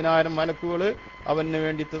 70,000 മലക്കുകൾ അവന്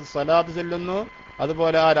വേണ്ടി സലാത്ത് ചൊല്ലുന്നു.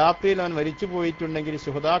 അതുപോലെ ആ രാത്രിയിൽ അവൻ മരിച്ചു പോയിട്ടുണ്ടെങ്കിൽ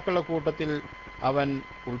ശുഹദാക്കളുടെ കൂട്ടത്തിൽ അവൻ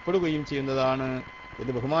ഉൾപ്പെടുകയും ചെയ്യുന്നതാണ്.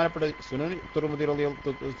 ഇത് ബഹുമാനപ്പെട്ട സുനൻ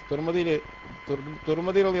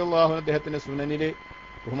തുർമുദി റളിയല്ലാഹു അദ്ദേഹത്തിന്റെ സുനനില്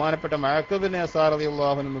ബഹുമാനപ്പെട്ട മഅഖദ് ബിൻ യസാർ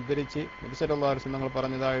റളിയല്ലാഹു അൻഹു ഉദ്ധരിച്ച് നബി സല്ലല്ലാഹു അലൈഹി വസല്ലം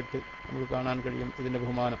പറഞ്ഞതായിട്ട് നമുക്ക് കാണാൻ കഴിയും ഇതിന്റെ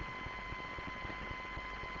ബഹുമാനം.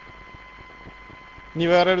 ഇനി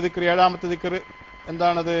വേറൊരു ദിക്ർ, 7ാമത്തെ ദിക്ർ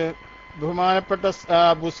എന്താണത്? ബഹുമാനപ്പെട്ട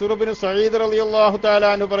ബുസ്ർ ബിൻ സഈദ് റളിയല്ലാഹു തആല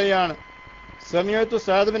അൻഹു പറയാണ്, സമീഅതു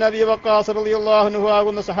സഅദ് ബിൻ അബി വഖാസ് റളിയല്ലാഹു അൻഹു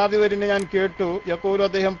ആകുന്ന സഹാബി വരിനെ ഞാൻ കേട്ടു, യഖൂലു,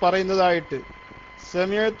 അദ്ദേഹം പറയുന്നതായിട്ട്,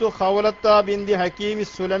 സമീഅതു ഖൗലത്ത ബിൻതി ഹകീം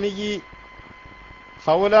സുലമി,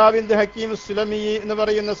 ഖൗല ബിൻതി ഹകീം സുലമി എന്ന്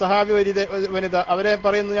പറയുന്ന സഹാബി വനിത, അവരെ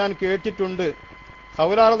പറയുന്നത് ഞാൻ കേട്ടിട്ടുണ്ട്.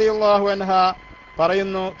 ഖൗല റളിയല്ലാഹു അൻഹ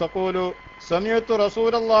പറയുന്നു, തഖൂലു സമീഅതു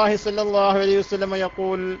റസൂലല്ലാഹി സ്വല്ലല്ലാഹു അലൈഹി വസല്ലം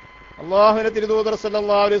യഖൂൽ, അല്ലാഹുവിന്റെ തിരുദൂതർ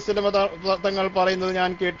സ്വല്ലല്ലാഹു അലൈഹി വസല്ലം തങ്ങൾ പറയുന്നത് ഞാൻ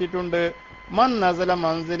കേട്ടിട്ടുണ്ട്. മൻ നസല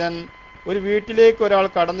മൻസിലൻ, ഒരു വീട്ടിലേക്ക് ഒരാൾ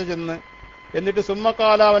കടന്നു ചെന്ന് എന്നിട്ട്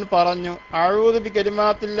സുമ്മക്കാല അവൻ പറഞ്ഞു, അഊദു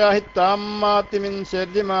ബികലിമാത്തില്ലാഹി താമ്മാത്തി മിൻ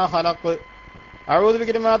ശർരി മാ ഖലഖ്, അഊദു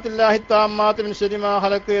ബികലിമാത്തില്ലാഹി താമ്മാത്തി മിൻ ശർരി മാ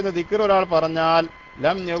ഖലഖ് എന്ന ദിക്ർ ഒരാൾ പറഞ്ഞാൽ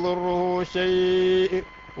ലം യളുറുഹു ശൈഅ,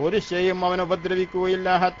 ഒരു ശൈഉം അവനെ ഉപദ്രവിക്കുകയില്ല.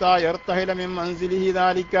 ഹത്താ യർതഹില മിൻ മൻസിലിഹി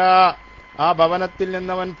ദാലിക, ആ ഭവനത്തിൽ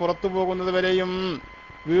നിന്നവൻ പുറത്തു പോകുന്നത് വരെയും.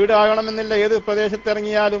 വീടാകണമെന്നില്ല, ഏത്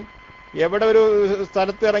പ്രദേശത്തിറങ്ങിയാലും എവിടെ ഒരു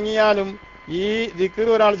സ്ഥലത്ത് ഇറങ്ങിയാലും ഈ ദിക്ർ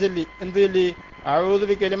ഒരാൾ ചൊല്ലി, എന്ത് ചൊല്ലി? അഊദു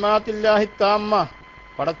ബികലിമാത്തില്ലാഹി താമ്മ,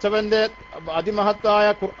 പടച്ചവന്റെ അതിമഹത്തായ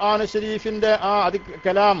ഖുർആൻ ഷരീഫിന്റെ ആ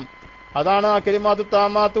കലാം, അതാണ് ആ കലിമാത്തു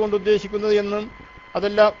താമാത്ത് കൊണ്ട് ഉദ്ദേശിക്കുന്നത് എന്നും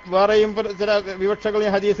അതല്ല വേറെയും ചില വിവക്ഷകൾ ഈ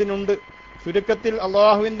ഹദീസിനുണ്ട്. ചുരുക്കത്തിൽ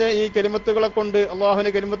അള്ളാഹുവിന്റെ ഈ കലിമത്തുകളെ കൊണ്ട്,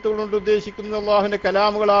 അള്ളാഹുവിന്റെ കലിമത്തുകൾ കൊണ്ട് ഉദ്ദേശിക്കുന്നത് അള്ളാഹുവിന്റെ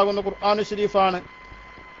കലാമുകളാകുന്ന ഖുർആൻ ഷരീഫാണ്.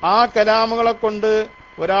 ആ കലാമുകളെ കൊണ്ട്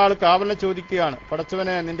ഒരാൾ കാവലിനെ ചോദിക്കുകയാണ്,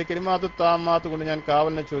 പടച്ചവനെ നിന്റെ കലിമാത്തു താമാത്ത് കൊണ്ട് ഞാൻ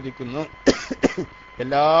കാവലിനെ ചോദിക്കുന്നു.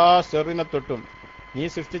 എല്ലാ ഷെറിനെ തൊട്ടും, നീ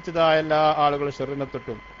സൃഷ്ടിച്ചതായ എല്ലാ ആളുകളും ഷെറിനെ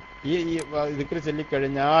തൊട്ടും ഈ ദിക്ർ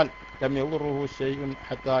ചൊല്ലിക്കഴിഞ്ഞാൽ ലം യളുറുഹു ശൈഉൻ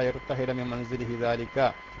ഹത്താ യർതഹില മിൻ മൻസിലിഹി ദാലിക,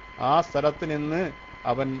 ആ സ്ഥലത്ത് നിന്ന്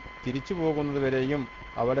അവൻ തിരിച്ചു പോകുന്നത് വരെയും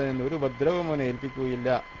അവിടെ നിന്ന് ഒരു ഉപദ്രവം അവനെ ഏൽപ്പിക്കുകയില്ല.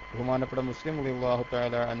 ബഹുമാനപ്പെട്ട മുസ്ലിം റളിയല്ലാഹു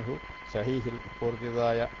തആല അൻഹു സഹീഹിൽ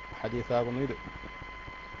റിപ്പോർട്ടിയതായ ഹദീസാകുന്നു ഇത്.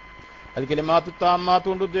 അത് കലിമാത്തു താമ്മാത്ത്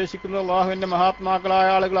കൊണ്ട് ഉദ്ദേശിക്കുന്നത് അള്ളാഹുവിന്റെ മഹാത്മാക്കളായ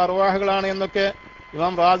ആളുകൾ, അർവാഹുകളാണ് എന്നൊക്കെ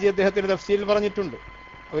ഇമാം റാസി അദ്ദേഹത്തിന്റെ തഫ്സീരിൽ പറഞ്ഞിട്ടുണ്ട്.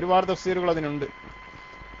 ഒരുപാട് തഫ്സീറുകൾ അതിനുണ്ട്.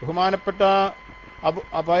 ബഹുമാനപ്പെട്ട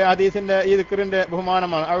ഹദീസിന്റെ ഈ ദിക്റിന്റെ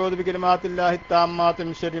ബഹുമാനമാണ് അഊദു ബികലിമാത്തില്ലാഹി താമ്മാത്തി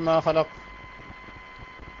മിൻ ശർരി മാ ഖലഖ്.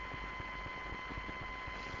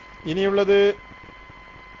 ഇനിയുള്ളത്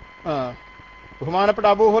ബഹുമാനപ്പെട്ട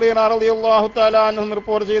അബൂ ഹുറൈറ റളിയല്ലാഹു തആല അൻഹു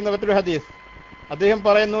റിപ്പോർട്ട് ചെയ്യുന്ന മറ്റൊരു ഹദീസ്. അദ്ദേഹം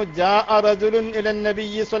പറയുന്നു, ജാഅ റജുലുൻ ഇലൻ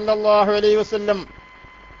നബിയ്യി സ്വല്ലല്ലാഹു അലൈഹി വസല്ലം,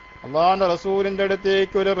 അല്ലാഹുവിന്റെ റസൂലിന്റെ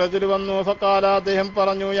അടുത്തേക്ക് ഒരു റജുൽ വന്നു. ഫഖാല, അദ്ദേഹം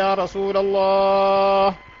പറഞ്ഞു, യാ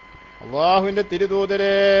റസൂലല്ലാഹ്, അല്ലാഹുവിന്റെ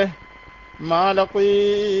തിരുദൂതരെ മാ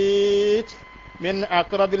ലഖീത് മിൻ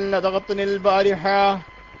അഖ്റബിൽ നദഖത്തുനിൽ ബാരിഹ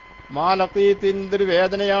മാ ലഖീത് എന്തൊരു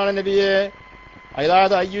വേദനയാണ് നബിയെ.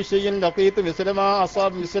 അതായത് അയ്യുഷയ്യൻ ലഖീത്ത് മിസ്ലമാ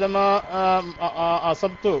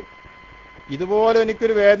അസബ്തു, ഇതുപോലെ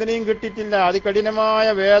എനിക്കൊരു വേദനയും കിട്ടിയിട്ടില്ല. അതികഠിനമായ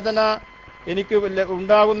വേദന എനിക്ക്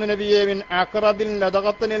ഉണ്ടാകുന്നു നബിയെ. മിൻ അഖ്റബിൽ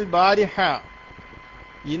നദഖത്തുനിൽ ബാരിഹ,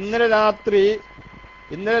 ഇന്നലെ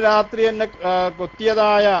രാത്രി എന്നെ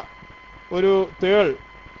കൊത്തിയതായ ഒരു തേൾ,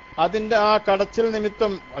 അതിന്റെ ആ കടച്ചിൽ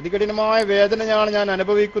നിമിത്തം അതികഠിനമായ വേദനയാണ് ഞാൻ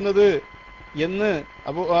അനുഭവിക്കുന്നത് എന്ന്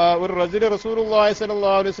ഒരു റജുൽ റസൂലുള്ളാഹി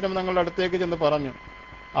സ്വല്ലല്ലാഹു അലൈഹി വസല്ലം തങ്ങളുടെ അടുത്തേക്ക് ചെന്ന് പറഞ്ഞു.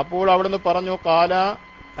 അപ്പോൾ അവിടുന്ന് പറഞ്ഞു, ഖാല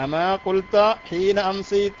അമാ ഖുൽത ഹീന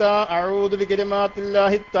അംസീത അഊദു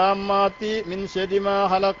ബികലിമാത്തില്ലാഹി താമ്മാതി മിൻ ശർരി മാ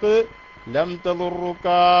ഖലഖ് ലം തദുറുക.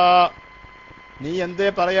 നീ എന്തേ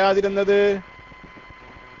പറയാതിരുന്നത്?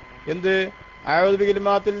 എന്ത്? അഊദു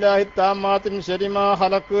ബികലിമാത്തില്ലാഹി താമ്മാതി മിൻ ശർരി മാ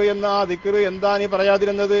ഖലഖ് എന്ന ആ ദിക്ർ എന്താ നീ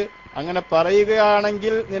പറയാതിരുന്നത്? അങ്ങനെ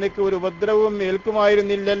പറയുകയാണെങ്കിൽ നിനക്ക് ഒരു ഉപദ്രവവും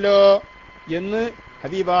ഏൽക്കുമായിരുന്നില്ലല്ലോ എന്ന്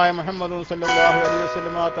ഹബീബായ മുഹമ്മദ് സല്ലല്ലാഹു അലൈഹി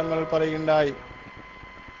വസല്ലം തങ്ങൾ പറയുകയുണ്ടായി.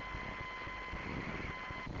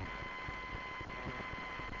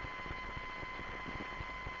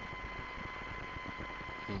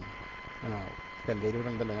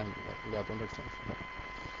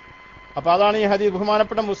 അപ്പൊ അതാണ് ഈ ഹദീസ്.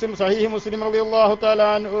 ബഹുമാനപ്പെട്ട മുസ്ലിം സഹീഹ് മുസ്ലിം റളിയല്ലാഹു തആല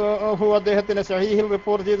അൻഹു അദ്ദേഹത്തിന്റെ സഹീഹിൽ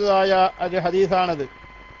റിപ്പോർട്ട് ചെയ്തതായ ഒരു ഹദീസാണത്.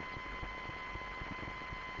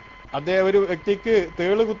 അദ്ദേഹം ഒരു വ്യക്തിക്ക്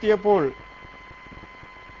തേള് കുത്തിയപ്പോൾ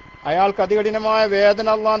അയാൾക്ക് അതികഠിനമായ വേദന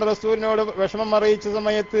അല്ലാഹുവിന്റെ റസൂലിനോട് വിഷമം അറിയിച്ച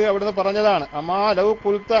സമയത്ത് അവിടുന്ന് പറഞ്ഞതാണ്, അമാ ലൗ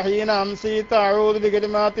ഖുൽത ഹീന അംസീത അഊദു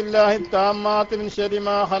ബികലിമാത്തില്ലാഹി താമ്മാതി മിൻ ശർരി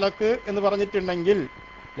മാ ഖലഖ് എന്ന് പറഞ്ഞിട്ടുണ്ടെങ്കിൽ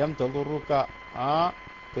ലം തദുറുക, ആ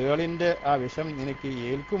തേളിന്റെ ആ വിഷം നിനക്ക്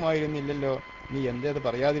ഏൽക്കുമായിരുന്നില്ലല്ലോ, നീ എന്തേത്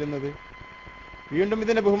പറയാതിരുന്നത്? വീണ്ടും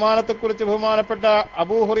ഇതിന്റെ ബഹുമാനത്തെക്കുറിച്ച് ബഹുമാനപ്പെട്ട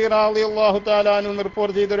അബൂ ഹുറൈറ റളിയല്ലാഹു തആല അൻഹു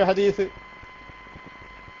റിപ്പോർട്ട് ചെയ്തൊരു ഹദീസ്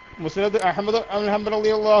മുസ്നദ് അഹ്മദ് അബ്ൻ ഹംബൽ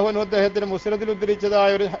റളിയല്ലാഹു അൻഹു അദ്ദേഹത്തിന്റെ മുസ്നദിൽ ഉദ്ധരിച്ചതായ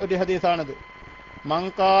ഒരു ഹദീസാണത്. മൻ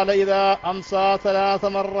ഖാല ഇദാ അംസാ സലാസ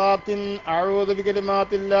മർറാത്തിൻ അഊദു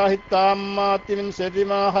ബികലിമാത്തില്ലാഹി താമ്മാതി മിൻ ശർരി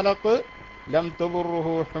മാ ഖലഖ് ലം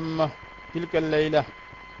തദുറുഹു ഹുമ്മ തിൽക്കൽ ലൈല.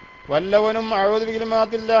 വല്ലവനും അഊദു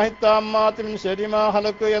ബികലിമാത്തില്ലാഹി താമ്മാതി മിൻ ശർരി മാ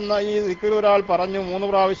ഖലഖ് എന്ന ഈ ദിക്ർ ഒരാൾ പറഞ്ഞു 3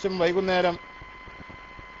 പ്രാവശ്യം വൈകുന്നേരം,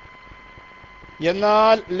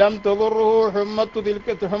 എന്നാൽ ലം തദുറുഹു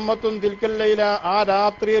ഹുമ്മത്തുൻ തിൽക്കൽ ലൈല, ആ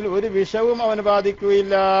രാത്രിയിൽ ഒരു വിഷവും അവന്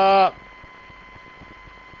ബാധിക്കുകയില്ല.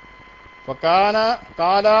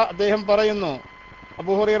 കാല അദ്ദേഹം പറയുന്നു,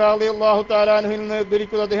 അബൂ ഹുറൈറ റളിയല്ലാഹു തആല അൻഹുവിൽ നിന്ന്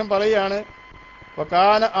ഉദ്ധരിക്കുന്നത് അദ്ദേഹം പറയാണ്,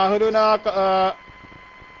 വകാന അഹ്ലുനാ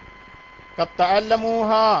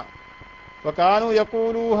ഖത്തഅല്ലമൂഹാ വകാനു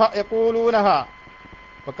യഖൂലൂനഹാ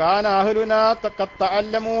വകാന അഹ്ലുനാ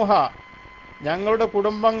ഖത്തഅല്ലമൂഹാ, ഞങ്ങളുടെ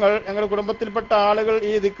കുടുംബത്തിൽപ്പെട്ട ആളുകൾ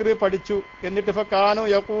ഈ ദിക്ർ പഠിച്ചു, എന്നിട്ട് ഫകാനു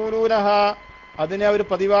യഖൂലൂനഹ, അതിനെ അവർ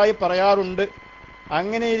പതിവായി പറയാറുണ്ട്.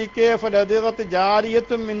 അങ്ങനെ ഇരിക്കെ ഫലദിഖത്ത്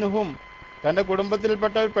ജാരിയത്തും മിൻഹും, തന്റെ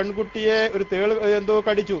കുടുംബത്തിൽപ്പെട്ട പെൺകുട്ടിയെ ഒരു തേൾ എന്തോ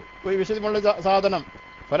കടിച്ചു, ഒരു വിഷമുള്ള സാധനം.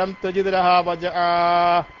 ഫലം തജിദ് ലഹാ വജഅ,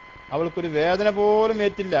 അവൾക്കൊരു വേദന പോലും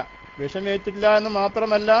ഏറ്റില്ല. വിഷമേറ്റില്ല എന്ന്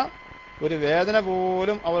മാത്രമല്ല, ഒരു വേദന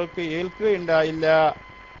പോലും അവൾക്ക് ഏൽക്കുകയുണ്ടായില്ല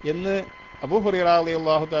എന്ന് അബൂ ഹുറൈറ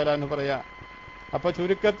റളിയല്ലാഹു തആല അൻഹു പറയാ. അപ്പൊ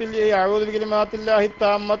ചുരുക്കത്തിൽ ഈ അഊദു ബികലിമാത്തില്ലാഹി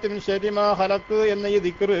താമ്മതി മിൻ ശർരി മാ ഖലഖ് എന്ന ഈ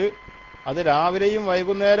ദിക്ർ അത് രാവിലെയും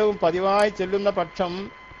വൈകുന്നേരവും പതിവായി ചെല്ലുന്ന പക്ഷം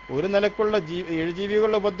ഒരു നിലക്കുള്ള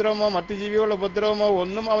ജീവികളുടെ ഉപദ്രവമോ മറ്റു ജീവികളുടെ ഉപദ്രവമോ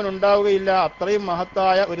ഒന്നും അവനുണ്ടാവുകയില്ല. അത്രയും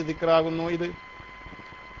മഹത്തായ ഒരു ദിക്റാകുന്നു ഇത്.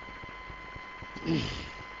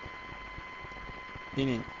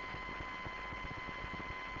 ഇനി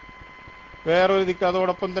വേറൊരു ദിക്ർ,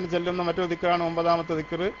 അതോടൊപ്പം തന്നെ ചെല്ലുന്ന മറ്റൊരു ദിക്റാണ് 9ാമത്തെ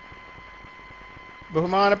ദിക്ർ.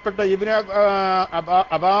 ബഹുമാനപ്പെട്ട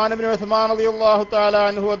അബൂനുഹ്മാൻ ഉസ്മാൻ റളിയല്ലാഹു തആല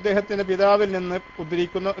അൻഹു അദ്ദേഹത്തിന്റെ പിതാവിൽ നിന്ന്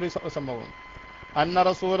ഉദ്ധരിക്കുന്ന ഒരു സംഭവം. അന്ന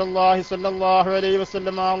റസൂലുള്ളാഹി സ്വല്ലല്ലാഹു അലൈഹി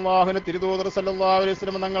വസല്ലം, അല്ലാഹുവിന്റെ തിരുദൂതർ സ്വല്ലല്ലാഹു അലൈഹി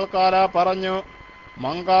വസല്ലം തങ്ങൾ പറഞ്ഞു,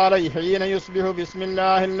 മൻ ഖാല ഹീന യുസ്ബിഹു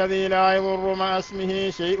ബിസ്മില്ലാഹില്ലദീ ലാ യദുറു മഅ ഇസ്മിഹി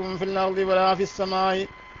ശൈഉൻ ഫിൽ അർദി വലാ ഫിസ് സമാഇ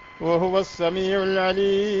വഹുവസ് സമീഉൽ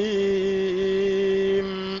അലീം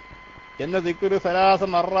എന്ന ദിക്ർ 3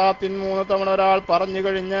 മർറാത്തിൻ 3 തവണ ഒരാൾ പറഞ്ഞു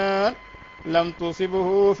കഴിഞ്ഞാൽ ലം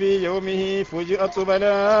തുസിബുഹു ഫീ യൗമിഹി ഫുജ്അതു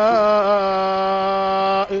ബലാ,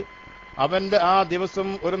 അവന്റെ ആ ദിവസം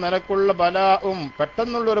ഒരു നിലക്കുള്ള ബലാഉം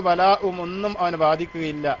പെട്ടെന്നുള്ള ഒരു ബലാഉം ഒന്നും അവനെ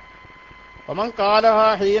ബാധിക്കുകയില്ല. വമൻ ഖാലഹാ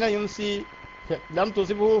ഹീന യുംസി ലം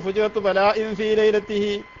തുസിബുഹു ഫുജ്അതു ബലാഇൻ ഫീ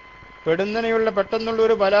ലൈലത്തിഹി, പെടുന്നനെയുള്ള പെട്ടെന്നുള്ള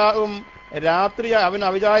ഒരു ബലാഉം രാത്രി അവൻ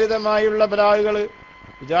അവിചാരിതമായുള്ള ബലാഹുകൾ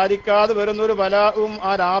വിചാരിക്കാതെ വരുന്നൊരു ബലാഉം ആ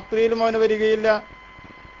രാത്രിയിലും അവന് വരികയില്ല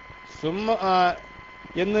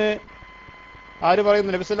എന്ന് ആര്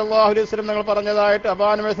പറയുന്നു? നബി സല്ലല്ലാഹു അലൈഹി വസല്ലം തങ്ങൾ പറഞ്ഞതായിട്ട്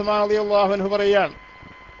അബൂനുഹ്മാൻ ഉസ്മാൻ റളിയല്ലാഹു അൻഹു പറയാണ്.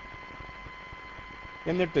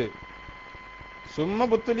 എന്നിട്ട് സുമ്മ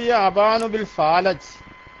ബുത്തുലിയ അബാനു ബിൽ ഫാലജ്,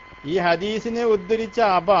 ഈ ഹദീസിനെ ഉദ്ധരിച്ച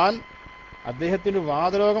അബാൻ അദ്ദേഹത്തിന്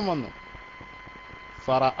വാതരോഗം വന്നു.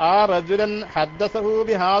 ഫറആ റജുലൻ ഹദ്ദസഹു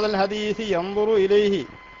ബിഹാദൽ ഹദീസ് യൻദുറു ഇലൈഹി,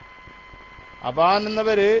 അബാൻ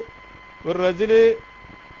എന്നവര് ഒരു റജുല്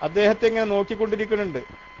അദ്ദേഹത്തെ ഇങ്ങനെ നോക്കിക്കൊണ്ടിരിക്കുന്നുണ്ട്.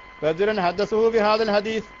 റജുലൻ ഹദ്ദസഹു ബിഹാദൽ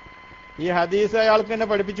ഹദീസ്, ഈ ഹദീസ് അയാൾക്ക് തന്നെ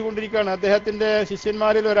പഠിപ്പിച്ചുകൊണ്ടിരിക്കുകയാണ്. അദ്ദേഹത്തിന്റെ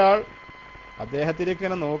ശിഷ്യന്മാരിൽ ഒരാൾ അദ്ദേഹത്തിലേക്ക്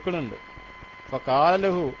ഇങ്ങനെ നോക്കുന്നുണ്ട്. ഫഖാല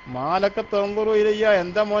ലഹു മാലക തൻദുറു ഇലയ്യ,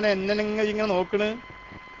 എന്താ മോനെ എന്നെ ഇങ്ങനെ നോക്കണ്?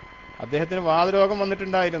 അദ്ദേഹത്തിന് വാതരോഗം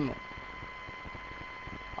വന്നിട്ടുണ്ടായിരുന്നു.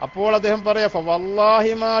 അപ്പോൾ അദ്ദേഹം പറയാ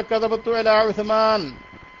ഫവല്ലാഹി മാ കദബതു അലാ ഉസ്മാൻ,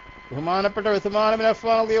 ബഹുമാനപ്പെട്ട ഉസ്മാൻ ഇബ്നു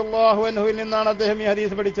അഫ്ഫാൻ റളിയല്ലാഹു അൻഹുവിൽ നിന്നാണ് അദ്ദേഹം ഈ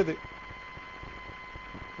ഹദീസ് പഠിച്ചത്.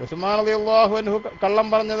 ഉസ്മാൻ റളിയല്ലാഹു അൻഹു കള്ളം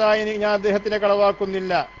പറഞ്ഞതായി ഞാൻ അദ്ദേഹത്തിനെ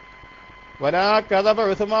കളവാക്കുന്നില്ല. വലാ കദബ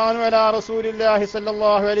ഉസ്മാൻ അലാ റസൂലില്ലാഹി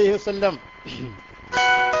സ്വല്ലല്ലാഹു അലൈഹി വസല്ലം,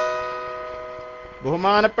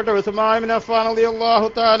 ബഹുമാനപ്പെട്ട ഉസ്മാൻ ഇബ്നു അഫ്ഫാൻ റളിയല്ലാഹു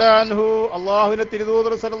തആല അൻഹു അല്ലാഹുവിന്റെ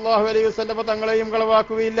തിരുദൂതർ സ്വല്ലല്ലാഹു അലൈഹി വസല്ലം തങ്ങളെയും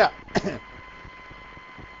കളവാക്കുകയില്ല.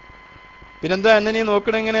 പിന്നെന്താ എന്നെ നീ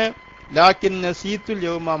നോക്കണെങ്ങനെ? ലാക്കിൻ നസീത്തുൽ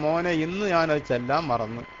യൗമ, മോനെ ഇന്ന് ഞാനത് ചെല്ലാൻ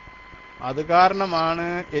മറന്നു, അത് കാരണമാണ്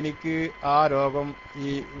എനിക്ക് ആ രോഗം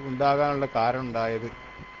ഈ ഉണ്ടാകാനുള്ള കാരണം ഉണ്ടായത്.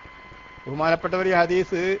 ബഹുമാനപ്പെട്ടവർ ഈ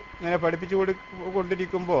ഹദീസ് ഇങ്ങനെ പഠിപ്പിച്ചു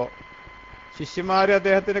കൊണ്ടിരിക്കുമ്പോ ശിഷ്യന്മാര്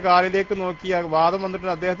അദ്ദേഹത്തിന്റെ കാലിലേക്ക് നോക്കി, വാദം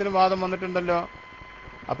വന്നിട്ടുണ്ട്, അദ്ദേഹത്തിന് വാദം വന്നിട്ടുണ്ടല്ലോ,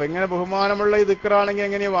 അപ്പൊ എങ്ങനെ ബഹുമാനമുള്ള ഈ ദിക്റാണെങ്കിൽ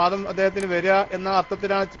എങ്ങനെയാ വാദം അദ്ദേഹത്തിന് വരിക എന്ന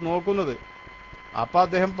അർത്ഥത്തിലാണ് നോക്കുന്നത്. അപ്പൊ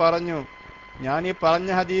അദ്ദേഹം പറഞ്ഞു, ഞാൻ ഈ പറഞ്ഞ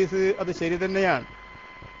ഹദീസ് അത് ശരി തന്നെയാണ്,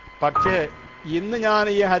 പക്ഷേ ഇന്ന് ഞാൻ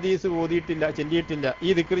ഈ ഹദീസ് ഓതിയിട്ടില്ല, ചൊല്ലിയിട്ടില്ല, ഈ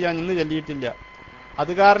ദിക്ർ ഞാൻ ഇന്ന് ചൊല്ലിയിട്ടില്ല,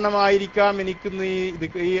 അത് കാരണമായിരിക്കാം എനിക്കിന്ന്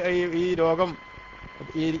ഈ രോഗം,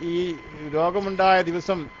 ഈ രോഗമുണ്ടായ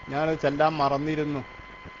ദിവസം ഞാനത് ചെല്ലാൻ മറന്നിരുന്നു,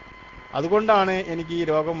 അതുകൊണ്ടാണ് എനിക്ക് ഈ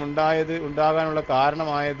രോഗം ഉണ്ടാകാനുള്ള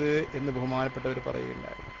കാരണമായത് എന്ന് ബഹുമാനപ്പെട്ടവർ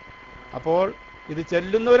പറയുകയുണ്ടായി. അപ്പോൾ ഇത്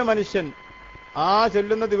ചെല്ലുന്ന ഒരു മനുഷ്യൻ ആ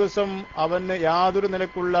ചെല്ലുന്ന ദിവസം അവന് യാതൊരു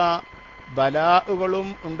നിലക്കുള്ള ബലാഉകളും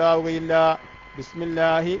ഉണ്ടാവുകയില്ല.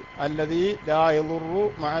 ബിസ്മില്ലാഹി അല്ലദീ ലാ യദുറു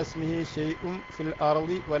മഅസ്മിഹി ശൈഉൻ ഫിൽ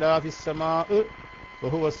അർളി വലാ ഫിസ് സമാഇ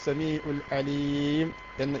വഹുവസ് സമീഉൽ അലീം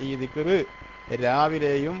എന്ന ഈ ദിക്ർ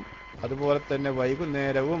രാവിലെയും അതുപോലെ തന്നെ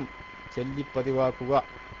വൈകുന്നേരവും ചൊല്ലി പതിവാക്കുക.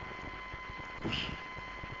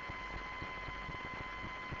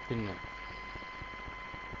 പിന്നെ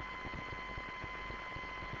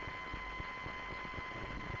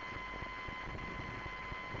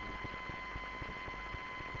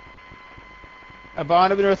അബൂൻ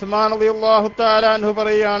ഇബ്നു ഉസ്മാൻ റളിയല്ലാഹു തആല അൻഹു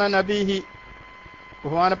പറയുകയാണ്, നബിഹി,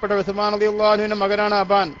 ബഹുമാനപ്പെട്ട ഉസ്മാൻ റളിയല്ലാഹു അൻഹുവിന്റെ മകനാണ്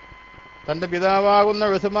അബാൻ, തന്റെ പിതാവാകുന്ന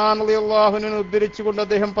ഉസ്മാൻ റളിയല്ലാഹു അൻഹു ഉദ്ധരിച്ചുകൊണ്ട്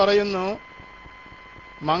അദ്ദേഹം പറയുന്നു,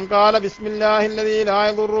 മൻകാല ബിസ്മില്ലാഹില്ലദീ ലാ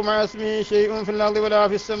യദുറു മഅസ്മിഹി ശൈഉൻ ഫിൽ അർളി വലാ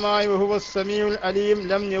ഫിസ് സമാഇ വഹുവസ് സമീഉൽ അലീം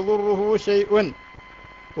ലം യദുറുഹു ശൈഉൻ,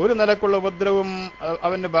 ഒരു നിലക്കുള്ള ഉപദ്രവം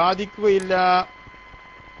അവനെ ബാധിക്കുകയില്ല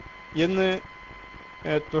എന്ന്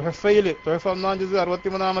തുഹഫയിൽ, തുഹഫ 1-ാം ജുസ്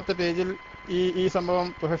 63-ാമത്തെ പേജിൽ ഈ സംഭവം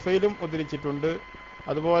തുഹഫയിലും ഉദ്ധരിച്ചിട്ടുണ്ട്.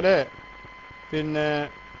 അതുപോലെ പിന്നെ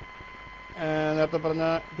നേരത്തെ പറഞ്ഞ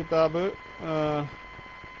കിതാബ്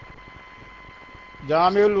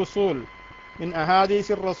ജാമിഉൽ ഉസൂൽ മിൻ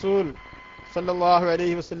അഹാദീസിർ റസൂൽ സല്ലല്ലാഹു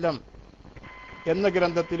അലൈഹി വസല്ലം എന്ന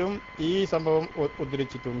ഗ്രന്ഥത്തിലും ഈ സംഭവം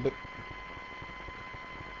ഉദ്ധരിച്ചിട്ടുണ്ട്.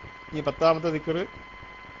 ഈ 10-ാമത്തെ ദിക്ർ,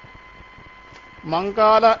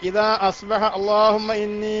 മൻകാല ഇദാ അസ്ബഹ അല്ലാഹുമ്മ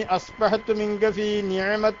ഇന്നി അസ്ബഹതു മിൻക ഫീ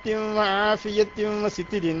നിഅമത്തിൻ വആഫിയത്തിൻ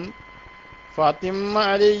വസിത്രിൻ ഫാത്തിമ്മ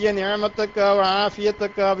അലയ്യ നിഅമതക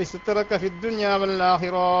വആഫിയതക ബിസിത്രക ഫിദ്ദുനിയ വൽ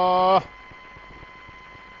ആഖിറah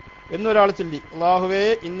എന്നൊരാൾ ചൊല്ലി, അല്ലാഹുവേ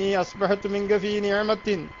ഇന്നി അസ്ബഹതു മിൻക ഫീ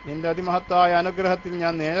നിഅമത്തിൻ, നിന്റെ അതിമഹത്തായ അനുഗ്രഹത്തിൽ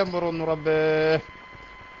ഞാൻ നേരം പുറന്നു റബ്ബേ,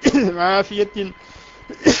 വആഫിയത്തിൻ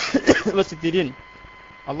വസിത്രിൻ,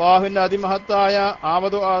 അള്ളാഹുവിന്റെ അതിമഹത്തായ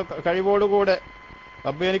കഴിവോടുകൂടെ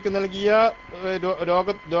റബ്ബ് എനിക്ക് നൽകിയ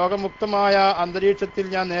രോഗമുക്തമായ അന്തരീക്ഷത്തിൽ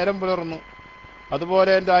ഞാൻ നേരം പുലർന്നു,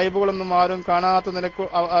 അതുപോലെ എന്റെ അയ്ബുകളൊന്നും ആരും കാണാത്ത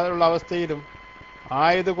നിലക്കുള്ള അവസ്ഥയിലും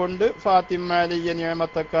ആയതുകൊണ്ട് ഫാത്തിമ്മ അലിയ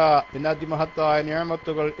നിഅമതക, നിന്റെ അതിമഹത്തായ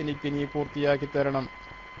നിഅമത്തുകൾ എനിക്ക് നീ പൂർത്തിയാക്കി തരണം,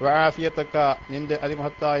 വആഫിയതക, നിന്റെ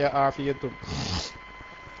അതിമഹത്തായ ആഫിയത്തും,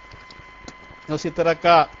 സിത്രക,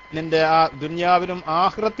 നിന്റെ ആ ദുനിയാവിലും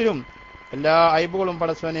ആഖിറത്തിലും എല്ലാ അയ്ബുകളും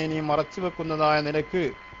പടച്ചവനെ നീ മറച്ചു വെക്കുന്നതായ നിലക്ക്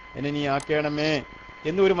എന്നെ നീ ആക്കേണമേ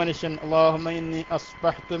എന്നൊരു മനുഷ്യൻ അല്ലാഹുമ്മ ഇന്നി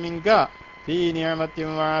അസ്ബഹ്തു മിൻക ഫീ നിഅമത്തിൻ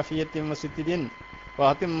വആഫിയത്തിൻ വസിത്രിൻ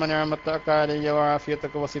ഫാത്തിമ്മ നിഅമതക അലയ്യ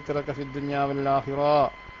വആഫിയതക വസിത്രക ഫിദ്ദുനിയ വൽ ആഖിറah,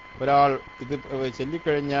 ഒരാൾ ഇത്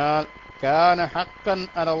ചൊല്ലിക്കഴിഞ്ഞാൽ കാന ഹഖ്ഖൻ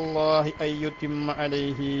അലല്ലാഹി അയ്യുതിമ്മ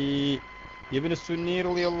അലൈഹി. ഇബ്നു സുന്നി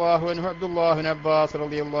റളിയല്ലാഹു അൻഹു അബ്ദുല്ലാഹ് ഇബ്നു അബ്ബാസ്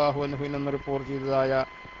റളിയല്ലാഹു അൻഹു എന്ന് റിപ്പോർട്ട് ചെയ്തതായ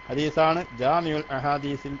ഹദീസാണ്. ജാമിഉൽ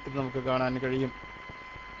അഹാദീസിൽ ഇത് നമുക്ക് കാണാൻ കഴിയും.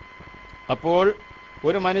 അപ്പോൾ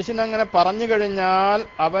ഒരു മനുഷ്യൻ അങ്ങനെ പറഞ്ഞു കഴിഞ്ഞാൽ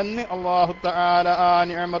അവന് അല്ലാഹു തആല ആ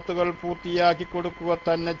നിഅമത്തുകൾ പൂർത്തിയാക്കി കൊടുക്കുക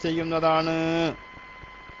തന്നെ ചെയ്യുന്നതാണ്.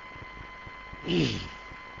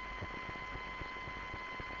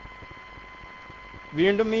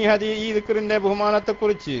 വീണ്ടും ഈ ദിക്റിന്റെ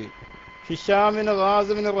ബഹുമാനത്തെക്കുറിച്ച് Hisham bin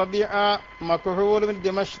Qasim bin റബീഅ, മക്ഹൂൽ bin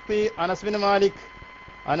ദിമശ്ഖി, Anas bin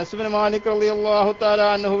Malik റളിയല്ലാഹു തആല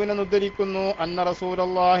അൻഹുവിനെ ഉദ്ധരിക്കുന്നു. അന്ന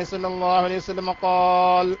റസൂലുള്ളാഹി സ്വല്ലല്ലാഹു അലൈഹി വസല്ലം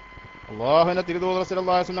ഖാൽ, അല്ലാഹുവിന്റെ തിരുദൂതർ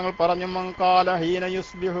സ്വല്ലല്ലാഹു അലൈഹി വസല്ലം പറഞ്ഞു, മൻ ഖാല ഹീന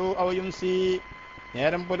യുസ്ബിഹു ഔ യുംസി,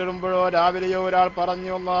 നേരം പുലരുമ്പോഴോ രാവിലെയോ ഒരാൾ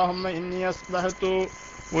പറഞ്ഞു, അല്ലാഹുമ്മ ഇന്നി അസ്ബഹതു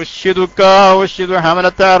ഉശ്ഹിദുക ഉശ്ഹിദു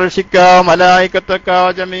ഹമലത അർശിക മലായികതക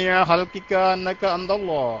ജമീഅ ഖൽഖിക അന്നക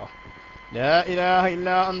അന്തല്ലാഹ് ലാ ഇലാഹ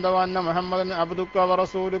ഇല്ലാ അന്ത വ അന്ന മുഹമ്മദൻ അബ്ദുക വ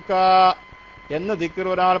റസൂലുക എന്ന് ദിക്ർ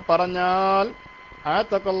ഒരാൾ പറഞ്ഞാൽ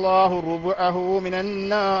ആതഖല്ലാഹു റുബ്അഹു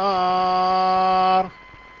മിനന്നാർ,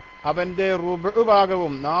 അവന്റെ റുബ്ഉ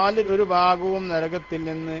ഭാഗവും നാലിൽ ഒരു ഭാഗവും നരകത്തിൽ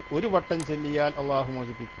നിന്ന് ഒരു വട്ടം ചൊല്ലിയാൽ അല്ലാഹു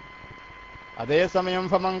മോചിപ്പിക്കും. അതേസമയം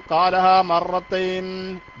ഫമൻ ഖാലഹ മർറത്തൈൻ,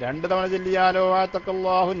 രണ്ട് തവണ ചൊല്ലിയാലോ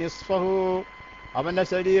ആതഖല്ലാഹു നിസ്ഫഹു, അവന്റെ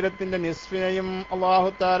ശരീരത്തിന്റെ നിസ്ഫിനെയും അല്ലാഹു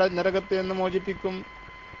തആല നരകത്തിൽ നിന്ന് മോചിപ്പിക്കും.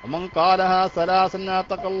 വമൻ ഖാലഹ സലാസൻ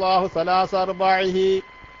ആതഖല്ലാഹു സലാസ അർബഇഹി,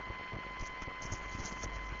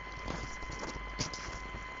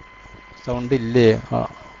 സൗണ്ട് ഇല്ലേ?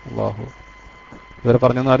 അല്ലാഹു ഇവരെ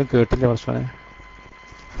പറഞ്ഞൊന്നും ആരും കേട്ടില്ല. വർഷനെ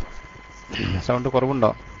സൗണ്ട്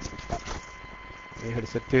കുറവുണ്ടോ? ഈ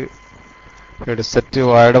ഹെഡ്സെറ്റ്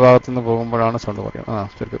വായുടെ ഭാഗത്തുനിന്ന് പോകുമ്പോഴാണ് സൗണ്ട് കുറയും.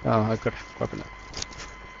 ആയിക്കോട്ടെ, കുഴപ്പമില്ല.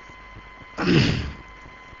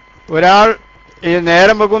 ഒരാൾ ഈ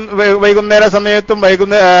നേരം വൈകുന്നേര സമയത്തും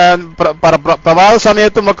പ്രഭാത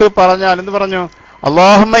സമയത്തും ഒക്കെ പറഞ്ഞാൽ എന്ത് പറഞ്ഞു?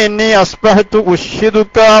 അല്ലാഹുമ്മ ഇന്നി അസ്ബഹതു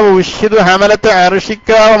ഉശ്ഹിദുക ഉശ്ഹിദു ഹമലത അർശിക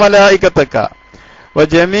വമലായികതക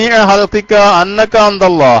വജമീഅ ഖൽഖിക അന്നക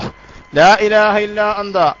അന്തല്ലാഹ് ലാ ഇലാഹ ഇല്ലാ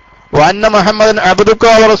അന്ത വഅന്ന മുഹമ്മദൻ അബ്ദുക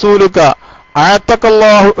വറസൂലുക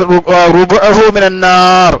ആതഖല്ലാഹു റുബ്അഹു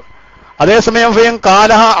മിനന്നാർ. അതേസമയം ഫയൻ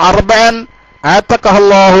ഖാലഹ അർബഅൻ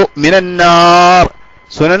ആതഖല്ലാഹു മിനന്നാർ.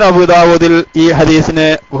 സുനൻ അബൂ ദാവൂദിൽ ഈ ഹദീസിനെ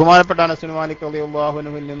ബഹുമാനപ്പെട്ട അനസ് ബിൻ മാലിക് റളിയല്ലാഹു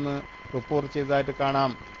അൻഹുവിൽ നിന്ന് റിപ്പോർട്ട് ചെയ്തതായിട്ട്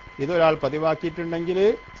കാണാം. ഇതൊരാൾ പതിവാക്കിയിട്ടുണ്ടെങ്കിൽ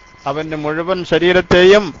അവന്റെ മുഴുവൻ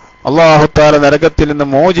ശരീരത്തെയും അല്ലാഹു തആല നരകത്തിൽ നിന്ന്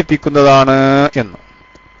മോചിപ്പിക്കുന്നതാണ് എന്ന്.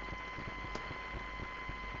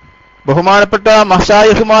 ബഹുമാനപ്പെട്ട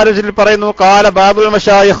മശായിഖുമാരിൽ പറയുന്നു, ഖാല ബാബുൽ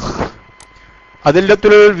മശായിഖ്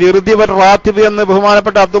അദില്ലത്തുൽ വിർദി വൽ റാത്തിബ് എന്ന്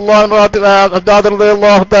ബഹുമാനപ്പെട്ട അബ്ദുല്ലാഹ്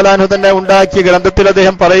റളിയല്ലാഹു തആല അൻഹു തന്നെ ഉണ്ടാക്കിയ ഗ്രന്ഥത്തിൽ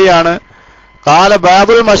അദ്ദേഹം പറയുകയാണ്, ഖാല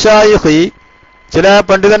ബാബുൽ മശായിഖി, ചില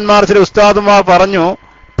പണ്ഡിതന്മാർ ചില ഉസ്താദുമാർ പറഞ്ഞു,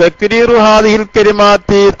 തക്രീറു ഹാദിഹിൽ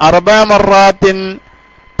കലിമാത്തി അർബഅ മർറാത്തിൻ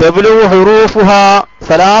തബ്ലുഗു ഹുറൂഫുഹാ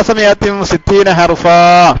 360 ഹർഫാ.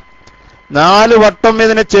 4 വട്ടം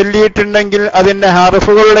ഇതിനെ ചൊല്ലിയിട്ടുണ്ടെങ്കിൽ അതിന്റെ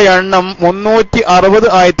ഹർഫുകളുടെ എണ്ണം 360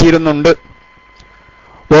 ആയിത്തീരുന്നുണ്ട്.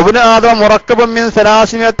 വബ്ന ആദം മുറക്കബൻ മിൻ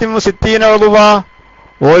 360 ഉളുവാ,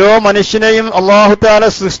 ഓരോ മനുഷ്യനെയും അല്ലാഹു തആല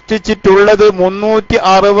സൃഷ്ടിച്ചിട്ടുള്ളത്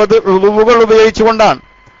 360 ഉളുവുകൾ ഉപയോഗിച്ചുകൊണ്ടാണ്.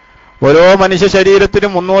 ഓരോ മനുഷ്യ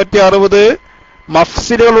ശരീരത്തിലും 360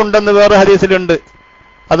 മഫ്സിലുകൾ ഉണ്ടെന്ന് വേറെ ഹദീസിലുണ്ട്.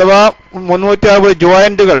 അഥവാ 360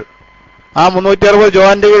 ജോയിന്റുകൾ. ആ 360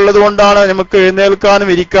 ജോയിന്റുകൾ ഉള്ളത് കൊണ്ടാണ് നമുക്ക് എഴുന്നേൽക്കാനും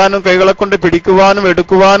ഇരിക്കാനും കൈകളെ കൊണ്ട് പിടിക്കുവാനും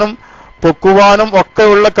എടുക്കുവാനും പൊക്കുവാനും ഒക്കെ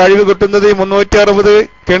ഉള്ള കഴിവ് കിട്ടുന്നത്. ഈ 360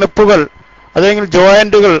 കിണപ്പുകൾ അല്ലെങ്കിൽ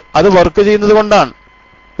ജോയിന്റുകൾ അത് വർക്ക് ചെയ്യുന്നത് കൊണ്ടാണ്.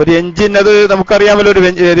 ഒരു എഞ്ചിൻ, അത് നമുക്കറിയാമല്ലോ,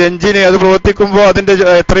 ഒരു എഞ്ചിന് അത് പ്രവർത്തിക്കുമ്പോൾ അതിന്റെ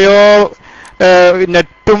എത്രയോ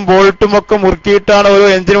നെറ്റും ബോൾട്ടും ഒക്കെ മുറുക്കിയിട്ടാണ് ഓരോ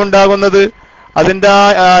എഞ്ചിൻ ഉണ്ടാകുന്നത്, അതിന്റെ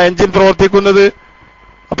ആ എഞ്ചിൻ പ്രവർത്തിക്കുന്നത്.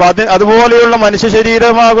 അപ്പൊ അതുപോലെയുള്ള മനുഷ്യ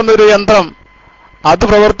ശരീരമാകുന്ന ഒരു യന്ത്രം അത്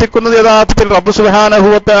പ്രവർത്തിക്കുന്നത് യഥാർത്ഥത്തിൽ റബ്ബ് സുബ്ഹാനഹു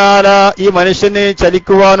വ തആല ഈ മനുഷ്യനെ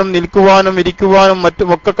ചലിക്കുവാനും നിൽക്കുവാനും ഇരിക്കുവാനും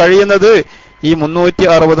മറ്റുമൊക്കെ കഴിയുന്നത് ഈ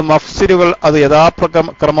 360 മഫ്സിലുകൾ അത്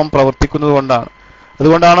യഥാക്രമം പ്രവർത്തിക്കുന്നത് കൊണ്ടാണ്.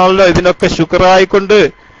 അതുകൊണ്ടാണല്ലോ ഇതിനൊക്കെ ശുക്റായിക്കൊണ്ട്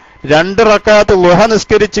 2 റക്അത്ത് ളുഹ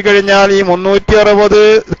നിസ്കരിച്ചു കഴിഞ്ഞാൽ ഈ 360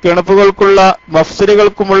 കിണപ്പുകൾക്കുള്ള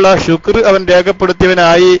മഫ്സിലുകൾക്കുമുള്ള ശുക്ർ അവൻ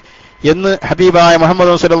രേഖപ്പെടുത്തിയവനായി എന്ന് ഹബീബായ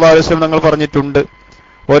മുഹമ്മദ് സല്ലല്ലാഹു അലൈഹി വസല്ലം തങ്ങൾ പറഞ്ഞിട്ടുണ്ട്.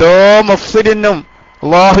 ഓരോ മഫ്സിലിനും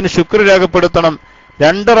അല്ലാഹുവിന് ശുക്ർ രേഖപ്പെടുത്തണം.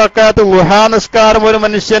 2 റക്അത്ത് ളുഹ നിസ്കാരം ഒരു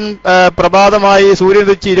മനുഷ്യൻ പ്രഭാതമായി സൂര്യൻ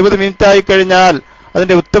ഉദിച്ച് 20 മിനിറ്റ് ആയി കഴിഞ്ഞാൽ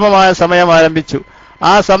അതിന്റെ ഉത്തമമായ സമയം ആരംഭിച്ചു.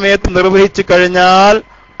 ആ സമയത്ത് നിർവഹിച്ചു കഴിഞ്ഞാൽ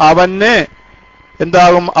അവന്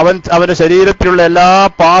എന്താകും? അവന്റെ ശരീരത്തിലുള്ള എല്ലാ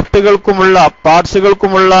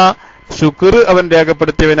പാർട്സുകൾക്കുമുള്ള ശുക്ർ അവൻ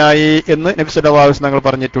രേഖപ്പെടുത്തിയവനായി എന്ന് നബി സല്ലല്ലാഹു അലൈഹി വസല്ലം തങ്ങൾ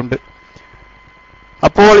പറഞ്ഞിട്ടുണ്ട്.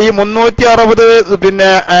 അപ്പോൾ ഈ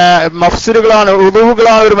 360 മഫ്സിലുകളാണ്,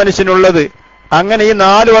 ഉദുവുകളാണ് ഒരു മനുഷ്യനുള്ളത്. അങ്ങനെ ഈ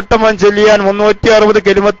 4 വട്ടം അവൻ ചൊല്ലിയാൻ 360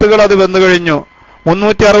 കലിമത്തുകൾ അത് വന്നു കഴിഞ്ഞു.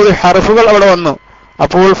 360 ഹർഫുകൾ അവിടെ വന്നു.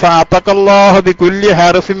 അപ്പോൾ ഫഅതഖല്ലാഹു ബികുല്ലി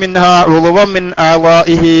ഹർഫിൻ മിൻഹാ ഉളുവൻ മിൻ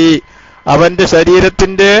അഅ്വാഇഹി, അവന്റെ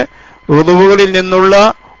ശരീരത്തിന്റെ ഉളുവുകളിൽ നിന്നുള്ള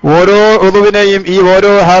ഓരോ ഉളുവിനെയും ഈ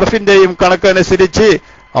ഓരോ ഹർഫിന്റെയും കണക്കനുസരിച്ച്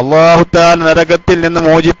അല്ലാഹു തആല നരകത്തിൽ നിന്ന്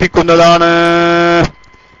മോചിപ്പിക്കുന്നതാണ്.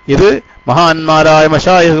 ഇത് മഹാന്മാരായ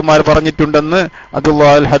മശായിഖുമാർ പറഞ്ഞിട്ടുണ്ടെന്ന്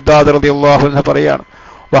അബ്ദുല്ലാഹ് അൽ ഹദ്ദാദ് റളിയല്ലാഹു അൻഹു പറയാണ്.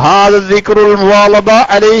 വഹാദ ദിക്റുൽ മുവാലബ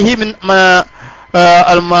അലൈഹി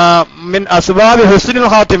മിൻ അസ്ബാബി ഹുസ്നുൽ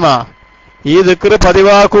ഖാത്തിമ. ഈ ദിക്ർ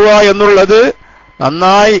പതിവാക്കുക എന്നുള്ളത്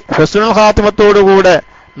നന്നായി ഹുസ്നുൽ ഖാത്തിമത്തോടുകൂടെ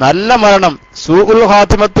നല്ല മരണം, സൂഉൽ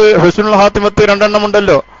ഖാത്തിമത്ത് ഹുസ്നുൽ ഖാത്തിമത്ത് രണ്ടെണ്ണം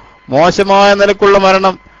ഉണ്ടല്ലോ, മോശമായ നിലക്കുള്ള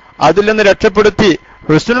മരണം, അതിൽ നിന്ന് രക്ഷപ്പെടുത്തി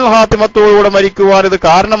ഹുസ്നുൽ ഖാത്തിമത്തോടുകൂടെ മരിക്കുവാൻ ഇത്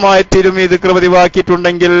കാരണമായി തീരും ഈ ദിക്ർ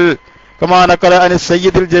പതിവാക്കിയിട്ടുണ്ടെങ്കിൽ. കമാ നഖല അൻ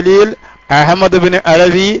സയ്യിദുൽ ജലീൽ അഹ്മദ് ബിൻ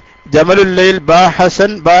അലവി ജമലുൽ ലൈൽ ബാ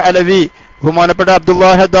ഹസൻ ബാ അലവി. ബഹുമാനപ്പെട്ട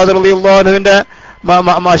അബ്ദുല്ലാഹി ഹദ്ദാദ് റളിയല്ലാഹു അൻഹുവിന്റെ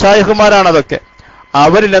മശായിഖുമാരാണ് അതൊക്കെ.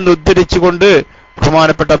 അവരിൽ നിന്ന് ഉദ്ധരിച്ചുകൊണ്ട്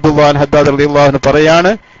ബഹുമാനപ്പെട്ട അബ്ദുല്ലാഹി ഹദ്ദാദ് റളിയല്ലാഹു അൻഹു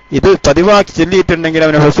പറയാണ്, ഇത് പതിവാക്കി ചൊല്ലിയിട്ടുണ്ടെങ്കിൽ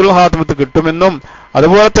അവന് ഹുസ്നുൽ ഖാത്തിമത്ത് കിട്ടുമെന്നും.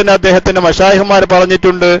 അതുപോലെ തന്നെ അദ്ദേഹത്തിന്റെ മശായിഖുമാർ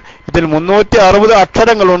പറഞ്ഞിട്ടുണ്ട്, ഇതിൽ 360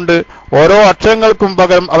 അക്ഷരങ്ങളുണ്ട്. ഓരോ അക്ഷരങ്ങൾക്കും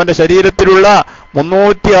പകരം അവന്റെ ശരീരത്തിലുള്ള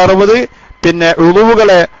 360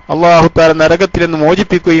 ഉളുവുകളെ അല്ലാഹു തആല നരകത്തിൽ നിന്ന്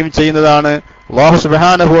മോചിപ്പിക്കുകയും ചെയ്യുന്നതാണ്. അല്ലാഹു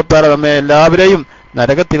സുബ്ഹാനഹു വ തആല നമ്മെ എല്ലാവരെയും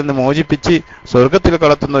നരകത്തിൽ നിന്ന് മോചിപ്പിച്ച് സ്വർഗത്തിൽ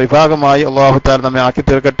കടത്തുന്ന വിഭാഗമായി അല്ലാഹു തആല നമ്മെ ആക്കി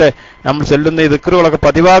തീർക്കട്ടെ. നമ്മൾ ചെല്ലുന്ന ഈ ദിക്റുകളൊക്കെ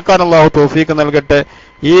പതിവാക്കാൻ അല്ലാഹു തൗഫീഖ് നൽകട്ടെ.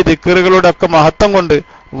 ഈ ദിക്റുകളുടെ ഒക്കെ മഹത്വം കൊണ്ട്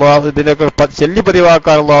അല്ലാഹു ഇതിനൊക്കെ ചെല്ലി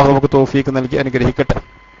പതിവാക്കാൻ അല്ലാഹു നമുക്ക് തൗഫീഖ് നൽകി അനുഗ്രഹിക്കട്ടെ.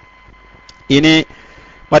 ഇനി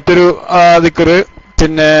മറ്റൊരു ദിക്ർ,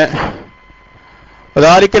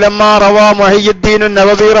 وذلك لما روى محي الدين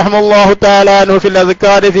النووي رحمه الله تعالى عنه في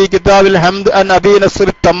الأذكار في كتاب الحمد عن أبي نصر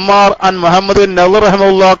التمار عن محمد النووي رحمه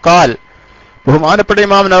الله قال. ബഹുമാനപ്പെട്ട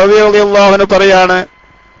ഇമാം നവവി റളിയല്ലാഹു അൻഹു പറയാണ്,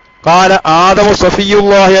 ഖാല ആദം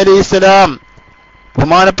സഫിയുല്ലാഹി അലൈഹിസ്സലാം,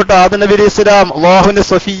 ബഹുമാനപ്പെട്ട ആദം നബി അലൈഹിസ്സലാം, അല്ലാഹുവിന്റെ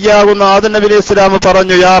സഫിയാകുന്ന ആദം നബി അലൈഹിസ്സലാം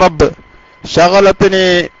പറഞ്ഞു, യാ റബ്ബ്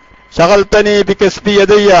ശഗൽതനി ബികസ്ബി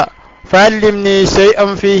യദയ്യ ഫഅല്ലിംനി ശൈഅൻ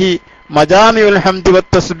ഫീഹി മജാമിഉൽ ഹംദി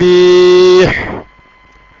വത്തസ്ബീഹ്.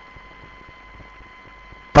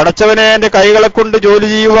 പടച്ചവനെ, എന്റെ കൈകളെ കൊണ്ട് ജോലി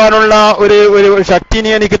ചെയ്യുവാനുള്ള ഒരു ശക്തി നീ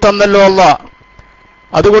എനിക്ക് തന്നല്ലോ അല്ലാഹ്.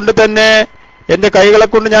 അതുകൊണ്ട് തന്നെ എന്റെ കൈകളെ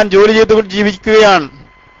കൊണ്ട് ഞാൻ ജോലി ചെയ്ത് ജീവിക്കുകയാണ്.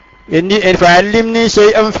 ഫഅല്ലിംനി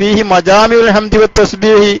ശൈഅൻ ഫീഹി മജാമിഉൽ ഹംദി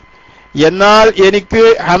വത്തസ്ബീഹി, എന്നാൽ എനിക്ക്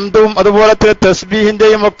ഹംദും അതുപോലെ തന്നെ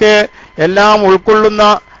തസ്ബീഹിന്റെയും ഒക്കെ എല്ലാം ഉൾക്കൊള്ളുന്ന,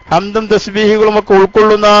 ഹംദും തസ്ബീഹുകളും ഒക്കെ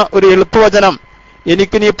ഉൾക്കൊള്ളുന്ന ഒരു എളുപ്പവചനം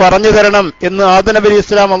എനിക്ക് നീ പറഞ്ഞു തരണം എന്ന് ആദം നബി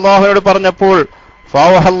അലൈഹിസ്സലാം അല്ലാഹുവിനോട് പറഞ്ഞപ്പോൾ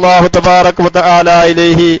ഫഅവഹല്ലാഹു തബാറക വ തആല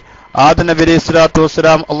ഇലൈഹി, ആദം നബി അലൈഹിസ്സലാത്തു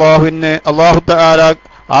വസ്സലാം അല്ലാഹു തആല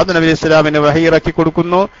ആദം നബി അലൈഹിസ്സലാമിനെ വഹി ഇറക്കി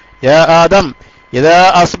കൊടുക്കുന്നു. യാ ആദം ഇദാ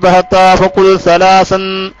അസ്ബഹത ഫഖുൽ സലാസൻ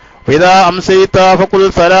വഇദാ അംസൈത ഫഖുൽ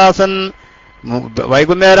സലാസൻ.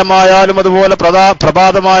 വൈകുന്നേരമായാലും അതുപോലെ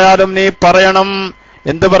പ്രഭാതമായാലും നീ പറയണം.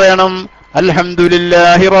 എന്ത് പറയണം?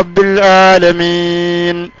 അൽഹംദുലില്ലാഹി റബ്ബിൽ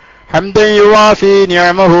ആലമീൻ ഹംദൻ യുവാഫി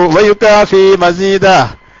നിഅമഹു വയുകാഫി മസീദ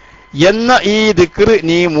എന്ന ഈ ദിക്ർ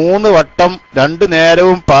നീ 3 വട്ടം 2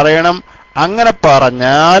 നേരവും പറയണം. അങ്ങനെ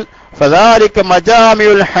പറഞ്ഞാൽ ഫദാലിക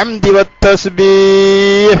മജാമിഉൽ ഹംദി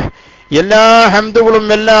വത്തസ്ബീഹ്, എല്ലാ ഹംദുകളും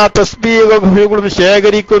എല്ലാ തസ്ബീഹുകളും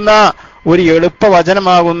ശേഖരിക്കുന്ന ഒരു എളുപ്പ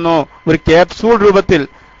വചനമാകുന്നു, ഒരു ക്യാപ്സൂൾ രൂപത്തിൽ.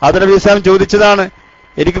 ആദം നബി അലൈഹിസ്സലാം ചോദിച്ചതാണ്,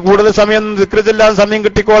 എനിക്ക് കൂടുതൽ സമയം ദിക്ർ ചൊല്ലാൻ സമയം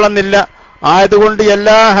കിട്ടിക്കോളന്നില്ല, ആയതുകൊണ്ട്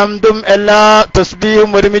എല്ലാ ഹംദും എല്ലാ തസ്ബീഹും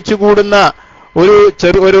ഒരുമിച്ച് കൂടുന്ന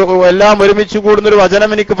എല്ലാം ഒരുമിച്ച് കൂടുന്ന ഒരു വചനം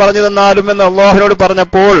എനിക്ക് പറഞ്ഞു തന്നാലും എന്ന് അള്ളാഹുവിനോട്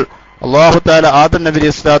പറഞ്ഞപ്പോൾ അല്ലാഹു തആല ആദം നബി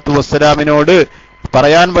അലൈഹിസ്സലാത്തു വസ്സലാമിനോട്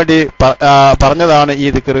പറയാൻ വേണ്ടി പറഞ്ഞതാണ് ഈ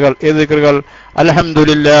ദിക്റുകൾ. ഏത് ദിക്റുകൾ?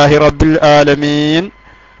 അൽഹംദുലില്ലാഹി റബ്ബിൽ ആലമീൻ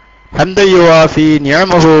ഹംദൻ യുവാഫി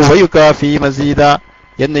നിഅമഹു വയുകാഫി മസീദ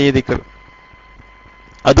എന്ന ഈ ദിക്ർ.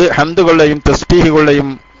 അത് ഹംദുകളുടെയും തസ്ബീഹുകളുടെയും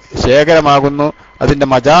ശേഖരമാകുന്നു. അതിന്റെ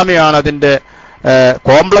മജാമിയാണ്, അതിന്റെ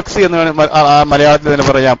കോംപ്ലക്സ് എന്ന് മലയാളത്തിൽ തന്നെ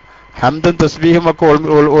പറയാം. ഹംദും തസ്ബീഹും ഒക്കെ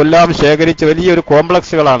എല്ലാം ശേഖരിച്ച വലിയൊരു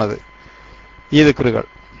കോംപ്ലക്സുകളാണത് ഈ ദിക്റുകൾ.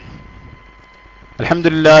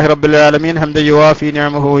 അൽഹംദുലില്ലാഹി റബ്ബിൽ ആലമീൻ ഹംദൻ യുവാഫി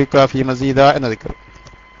നിഅമഹു വയുകാഫി മസീദ എന്ന ദിക്ർ.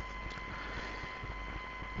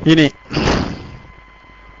 ഇനി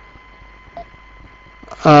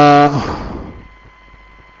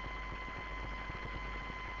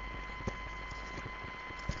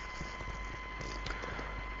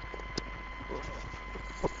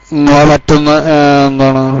മറ്റൊന്ന്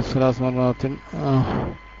എന്താണ്?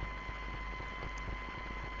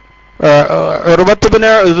 ഉർവത്ത് ബിൻ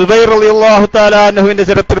സുബൈർ റളിയല്ലാഹു തആല അൻഹുവിന്റെ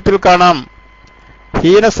ചരിത്രത്തിൽ കാണാം,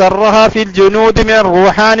 ഹീന സർറഹ ഫിൽ ജുനൂദി മിർ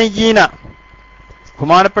റൂഹാനിയീന.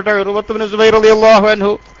 ബഹുമാനപ്പെട്ട ഉർവത്ത് ബിൻ സുബൈർ റളിയല്ലാഹു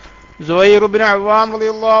അൻഹു, സുബൈർ ബിൻ അവ്വാം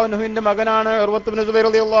റളിയല്ലാഹു അൻഹുവിന്റെ മകനാണ് ഉർവത്ത് ബിൻ സുബൈർ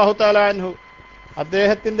റളിയല്ലാഹു തആല അൻഹു.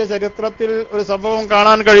 അദ്ദേഹത്തിന്റെ ചരിത്രത്തിൽ ഒരു സംഭവം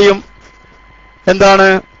കാണാൻ കഴിയും. എന്താണ്?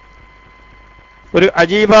 ഒരു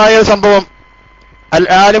അജീബായ സംഭവം. അൽ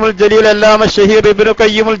ആലിമുൽ ജലീൽ അല്ലാമ ഷഹീർ ഇബ്നു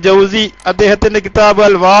ഖയ്യിമുൽ ജൗസി അദ്ദേഹത്തിന്റെ കിതാബ്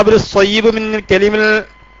അൽ വാബിൽ സ്വയ്യിബ് മിൻ കലിമിൽ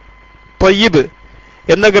ത്വയ്യിബ്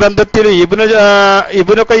എന്ന ഗ്രന്ഥത്തിൽ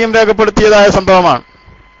ഇബ്നു ഖയ്യിം രേഖപ്പെടുത്തിയതായ സംഭവമാണ്.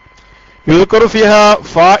 യുദ്കറു ഫിഹാ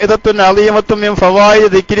ഫായിദത്തുൻ അളീമത്തുൻ മിൻ ഫവായിദി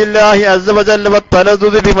ദിക്രില്ലാഹി അസ്സ വജല്ല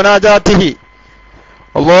വത്തലദ്ദുദി ബിമുനാജാതിഹി.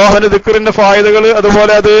 അല്ലാഹുവിന്റെ ദിക്റിന്റെ ഫായിദകൾ,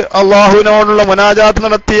 അതുപോലെ അത് അല്ലാഹുവിനോടുള്ള മുനാജാത്ത്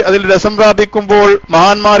നടത്തി അതിൽ രസം പ്രാപിക്കുമ്പോൾ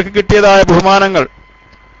മഹാന്മാർക്ക് കിട്ടിയതായ ബഹുമാനങ്ങൾ.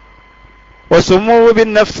 വസുമു ബിൻ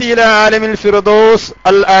നഫ്സി ഇലാ ആലിമിൽ ഫിർദൗസ്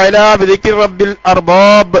അൽ അഅ്ലാ ബിദിക്രി റബ്ബിൽ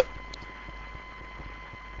അർബാബ്.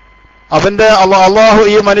 അവന്റെ അള്ളാഹു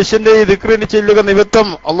ഈ മനുഷ്യന്റെ ഈ ദിക്റിന് ചെല്ലുക നിമിത്തം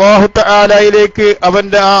അല്ലാഹു തആലയിലേക്ക്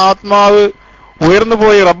അവന്റെ ആ ആത്മാവ്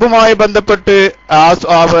ഉയർന്നുപോയി റബ്ബുമായി ബന്ധപ്പെട്ട്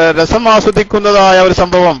രസം ആസ്വദിക്കുന്നതായ ഒരു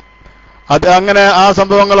സംഭവം. അത് അങ്ങനെ ആ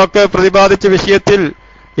സംഭവങ്ങളൊക്കെ പ്രതിപാദിച്ച വിഷയത്തിൽ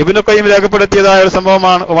ഇബ്നു ഖയ്യിം രേഖപ്പെടുത്തിയതായ ഒരു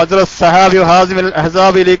സംഭവമാണ്. വജ്റ സഹാബി ഹാസിമിൽ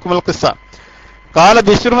അഹ്സാബിലേക്കുൽ ഖിസ്സ ഖാല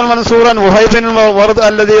ബിശ്ർ ബിൻ മൻസൂർ അൻ വഹൈബ് ബിൻ വർദ്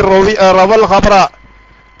അല്ലദി റവൽ ഖബറ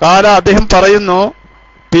ഖാല അദ്ദേഹം പറയുന്നു,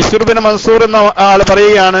 ബിശ്ർ ബിൻ മൻസൂർ എന്ന ആൾ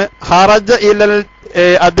പറയുകയാണ്, ഖറജ ഇലൽ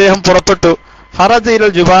അദ്ദേഹം പുറപ്പെട്ടു, ഖറജ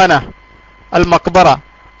ഇലൽ ജുബാന അൽ മഖ്ബറ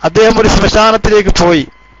അദ്ദേഹം ഒരു ശ്മശാനത്തിലേക്ക് പോയി.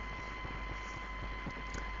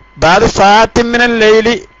 ബാദ സഅത്തിൻ മിനൽ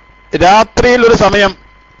ലൈലി രാത്രിയിൽ ഒരു സമയം.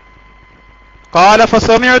 ഖാല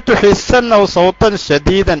ഫസമിഅതു ഹിസ്സൻ ഔ സൗതൻ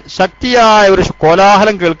ശദീദൻ ശക്തിയായ ഒരു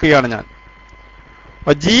കോലാഹലം കേൾക്കുകയാണ് ഞാൻ.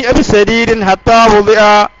 വജീഅ ബിസരീരിൻ ഹത്താ വുദിഅ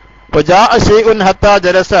വജാഅ ശൈഉൻ ഹത്താ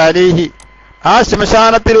ജലസ അലൈഹി. ആ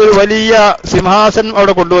ശ്മശാനത്തിൽ ഒരു വലിയ സിംഹാസനം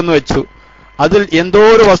അവിടെ കൊണ്ടുവന്നു വെച്ചു. അതിൽ എന്തോ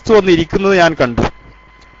ഒരു വസ്തു വന്ന് ഇരിക്കുന്നത് ഞാൻ കണ്ടു.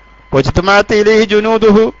 വജ്തമഅത ഇലൈഹി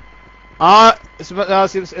ജുനൂദുഹു. ആ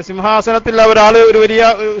സിംഹാസനത്തിൽ ഒരാള് ഒരു വലിയ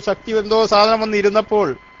ശക്തി എന്തോ സാധനം വന്ന് ഇരുന്നപ്പോൾ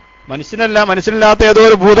മനുഷ്യനില്ലാത്ത ഏതോ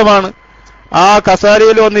ഒരു ഭൂതമാണ് ആ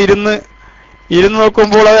കസാരയിൽ വന്ന് ഇരുന്ന്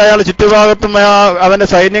നോക്കുമ്പോൾ അയാൾ ചുറ്റുഭാഗത്തും അവന്റെ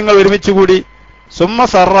സൈന്യങ്ങൾ ഒരുമിച്ച് കൂടി. സുമ്മ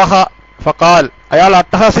സർറഹ ഫഖാൽ അയാൾ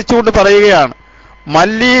അട്ടഹസിച്ചുകൊണ്ട് പറയുകയാണ്,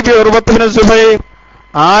 മല്ലീബി ഉർവത്ത് ബിൻ സുബൈർ,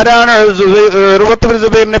 ആരാണ് ഉർവത്ത് ബിൻ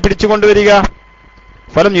സുബൈറിനെ പിടിച്ചുകൊണ്ടുവരിക?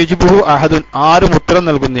 ഫലം യുജിബുഹു അഹദുൻ, ആരും ഉത്തരം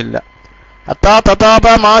നൽകുന്നില്ല. ഹത്താ തതാബ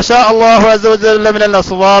മാഷാ അല്ലാഹു അസ്സ വജല്ല മിനൽ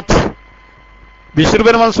അസ്വാത്ത്. ബിശ്ർ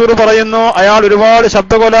ബിൻ മൻസൂർ പറയുന്നു, അയാൾ ഒരുപാട്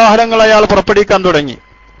ശബ്ദകോലാഹലങ്ങൾ അയാൾ പുറപ്പെടുവിക്കാൻ തുടങ്ങി.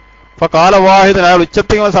 ഫഖാല വാഹിദൻ, അയാൾ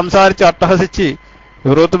ഉച്ചത്തിൽ സംസാരിച്ച് അട്ടഹസിച്ച്,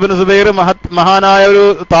 ഉർവത്ത് ബിൻ സുബൈർ മഹാനായ ഒരു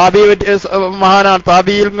മഹാനാണ്,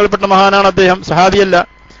 താബിയിൽപ്പെട്ട മഹാനാണ് അദ്ദേഹം, സഹാബിയല്ല.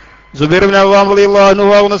 സുബൈർ ബിൻ അവ്വാം റളിയല്ലാഹു അൻഹു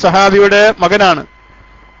ആകുന്ന സഹാബിയുടെ മകനാണ്.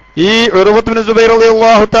 ഈ ഉർവത്ത് ബിൻ സുബൈർ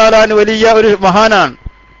റളിയല്ലാഹു തആല അൻഹു വലിയ ഒരു മഹാനാണ്.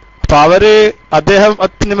 അപ്പൊ അദ്ദേഹം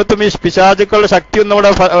നിമിത്തം ഈ പിശാചുക്കളുടെ ശക്തിയൊന്നും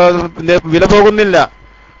അവിടെ വില പോകുന്നില്ല.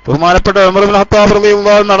 ബഹുമാനപ്പെട്ട ഉമർ ഇബ്നു ഖത്താബ്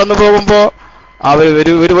റളിയല്ലാഹു നടന്നു പോകുമ്പോ അവർ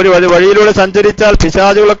ഒരു വഴിയിലൂടെ സഞ്ചരിച്ചാൽ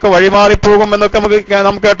പിശാചുകളൊക്കെ വഴിമാറിപ്പോകും എന്നൊക്കെ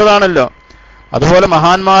നമുക്ക് കേട്ടതാണല്ലോ. അതുപോലെ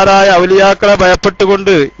മഹാന്മാരായ ഔലിയാക്കളെ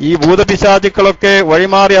ഭയപ്പെട്ടുകൊണ്ട് ഈ ഭൂതപിശാചുക്കളൊക്കെ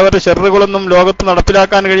വഴിമാറി അവരുടെ ഷർറുകളൊന്നും ലോകത്ത്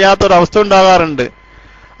നടപ്പിലാക്കാൻ കഴിയാത്ത ഒരു അവസ്ഥ ഉണ്ടാകാറുണ്ട്.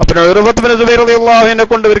 അപ്പൊ ഉർവത്ത് ബിൻ സുബൈർ റളിയല്ലാഹുവിനെ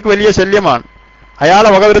കൊണ്ട് ഇവർക്ക് വലിയ ശല്യമാണ്, അയാളെ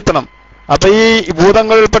വകവരുത്തണം. അപ്പൊ ഈ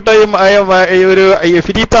ഭൂതങ്ങളിൽപ്പെട്ട ഒരു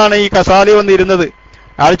ഫിരീത്താണ് ഈ കസാലി വന്നിരുന്നത്.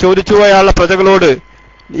 അയാൾ ചോദിച്ചു അയാളുടെ പ്രജകളോട്,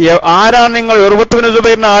 ആരാണ് നിങ്ങൾ ഉർവത്ത് ബിൻ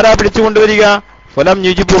സുബൈറിനെ ആരാ പിടിച്ചുകൊണ്ടുവരിക? ഫലം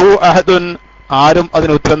യുജിബുഹു അഹദുൻ, ആരും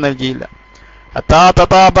അതിന് ഉത്തരം നൽകിയില്ല. ഹത്താ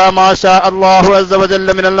തതാബ മാഷാ അല്ലാഹു അസ്സ വജല്ല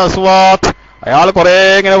മിനൽ അസ്വാത്ത്, അയാൾ കുറെ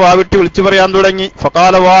ഇങ്ങനെ വാവിട്ടി വിളിച്ചു പറയാൻ തുടങ്ങി.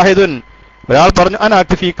 ഫഖാല വാഹിദുൻ, ഒരാൾ പറഞ്ഞു, അന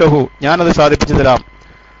അക്ഫീകഹു, ഞാനത് സാധിപ്പിച്ചു തരാം.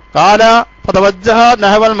 ഖാല ഫതവജ്ജഹ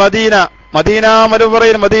നഹവൽ മദീന, മദീന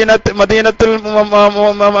മരുവറയിൽ മദീനത്തിൽ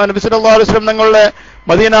നബി സല്ലല്ലാഹു അലൈഹി വസല്ലം തങ്ങളുടെ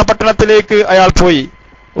മദീന പട്ടണത്തിലേക്ക് അയാൾ പോയി.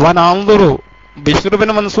 വനൻദുറു, ബിശ്ർ ബിൻ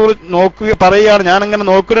മൻസൂർ പറയുകയാണ്, ഞാനങ്ങനെ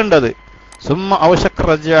നോക്കുന്നുണ്ടത്. സുമ്മ ഔശക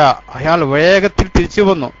റജ, അയാൾ വേഗത്തിൽ തിരിച്ചു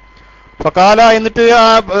വന്നു. ഫഖാല, എന്നിട്ട് ആ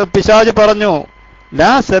പിശാച് പറഞ്ഞു, ലാ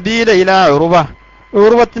സബീല ഇലാ ഉർവ,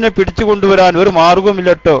 ഉർവത്തിനെ പിടിച്ചു കൊണ്ടുവരാൻ ഒരു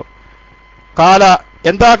മാർഗവുമില്ലട്ടോ. ഖാല,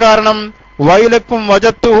 എന്താ കാരണം? വൈലക്കും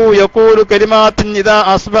വജത്തുഹു യഖൂലു കലിമാത്തിൻ ഇദാ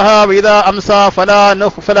അസ്ബഹ വഇദാ അംസാ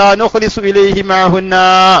ഫലാ നുഖ്ലിസു ഇലൈഹി മഅഹുന്ന.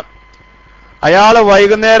 അയാൾ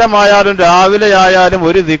വൈകുന്നേരമായാലും രാവിലെ ആയാലും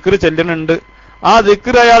ഒരു ദിക്ർ ചെല്ലുന്നുണ്ട്. ആ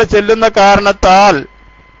ദിക്ർ അയാൾ ചെല്ലുന്ന കാരണത്താൽ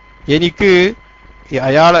എനിക്ക്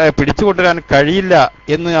അയാളെ പിടിച്ചുകൊണ്ടുവരാൻ കഴിയില്ല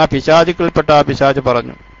എന്ന് ആ പിശാചുക്കൾപ്പെട്ട ആ പിശാച്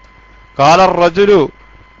പറഞ്ഞു. ഖാല റജുലു,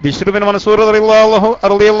 ബിശ്ർ ബിൻ മൻസൂർ റളിയല്ലാഹു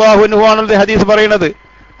അൻഹു ആണ് ഹദീസ് പറയുന്നത്.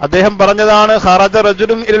 അദ്ദേഹം പറഞ്ഞതാണ്, ഖറജ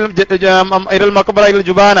റജുലുൻ ഇലൽ മഖ്ബറ ഇൽ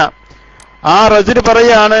ജുബാന. ആ റജുൽ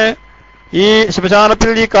പറയാണ്, ഈ ശ്മശാനത്തിൽ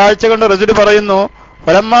ഈ കാഴ്ച കണ്ട റജുൽ പറയുന്നു,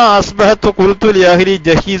 ഫലമ്മ അസ്ബഹത്തു ഖുൽതു ലി അഹ്ലി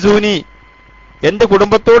ജഹീസൂനി, എന്റെ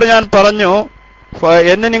കുടുംബത്തോട് ഞാൻ പറഞ്ഞു,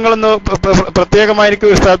 എന്നെ നിങ്ങളൊന്ന് പ്രത്യേകമായി എനിക്ക്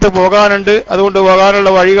ഒരു സ്ഥലത്ത് പോകാനുണ്ട്, അതുകൊണ്ട് പോകാനുള്ള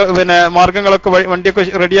വഴികൾ മാർഗങ്ങളൊക്കെ വണ്ടിയൊക്കെ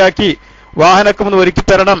റെഡിയാക്കി വാഹനമൊക്കെ ഒന്ന് ഒരുക്കി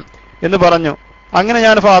തരണം എന്ന് പറഞ്ഞു. അങ്ങനെ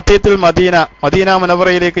ഞാൻ ഫാത്തിയത്തിൽ മദീന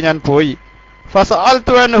മുനവറയിലേക്ക് ഞാൻ പോയി.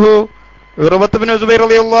 ഫസഅൽതു അൻഹു, ഉർവത്ത് ബിൻ സുബൈർ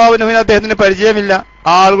റളിയല്ലാഹു അൻഹു അദ്ദേഹത്തിന് പരിചയമില്ല.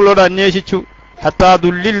 ആളുകളോട് അന്വേഷിച്ചു. ഹത്താ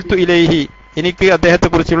ദുല്ലിൽതു ഇലൈഹി, എനിക്ക് അദ്ദേഹത്തെ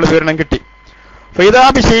കുറിച്ചുള്ള വിവരണം കിട്ടി. ഫൈദാ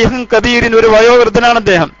ബിശൈഖിൻ കബീറിൻ, ഒരു വയോവൃദ്ധനാണ്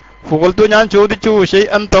അദ്ദേഹം. ഫഖുൽതു, ഞാൻ ചോദിച്ചു,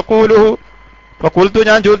 ഷൈഅൻ തഖൂലുഹു, ഫഖുൽതു,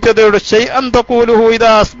 ഞാൻ ചോദിച്ചതോട് ഷൈഅൻ തഖൂലുഹു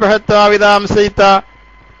ഇദാ അസ്ബഹത ഇദാ അംസൈത,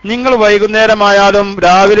 നിങ്ങൾ വൈകുന്നേരമായാലും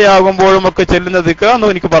രാവിലെ ആകുമ്പോഴും ഒക്കെ ചെല്ലുന്ന ദിക്റാണോ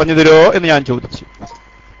എനിക്ക് പറഞ്ഞു തരുമോ എന്ന് ഞാൻ ചോദിച്ചു.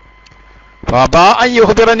 ഫബാ അൻ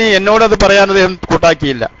യുഖ്ബിറനി, എന്നോട് അത് പറയാൻ അദ്ദേഹം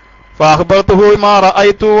കൂട്ടാക്കിയില്ല. ഫഅഖ്ബർതുഹു മാ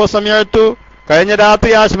റഅയ്തു വസമിഅതു, കഴിഞ്ഞ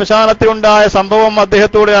രാത്രി ആ ശ്മശാനത്തിൽ ഉണ്ടായ സംഭവം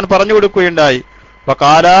അദ്ദേഹത്തോട് ഞാൻ പറഞ്ഞു കൊടുക്കുകയുണ്ടായി.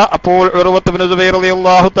 വഖാല, അപ്പോൾ ഉർവത്ത് ബിൻ സുബൈർ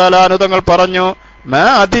റളിയല്ലാഹു തആല അൻഹു തങ്ങൾ പറഞ്ഞു, മാ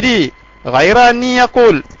അദ്രി ഗൈറ അന്നി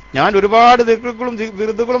യഖൂൽ, ഞാൻ ഒരുപാട് ദിക്റുകളും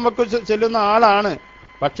വിർദുകളും ഒക്കെ ചെല്ലുന്ന ആളാണ്,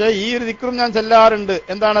 പക്ഷേ ഈ ഒരു ദിക്റും ഞാൻ ചെല്ലാറുണ്ട്.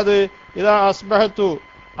 എന്താണത്? ഇദാ അസ്ബഹതു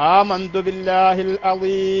ആമന്തു ബില്ലാഹിൽ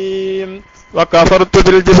അളീം വകഫർതു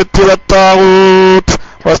ബിൽ ജിബ്തി വത്താഗൂത്ത്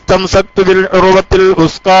വസ്തംസക്തു ബിൽ ഉർവത്തിൽ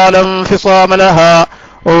ഉസ്ഖാലം ഫിസാമ ലഹാ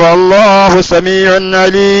വല്ലാഹു സമീഉൻ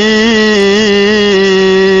അലീം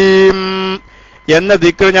എന്ന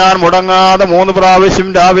ദിക്ർ ഞാൻ മുടങ്ങാതെ 3 പ്രാവശ്യം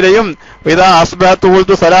രാവിലെയും, ഇദാ അസ്ബഹതു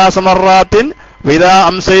ഖുൽതു സലാസ മർറാത്തിൻ വഇദാ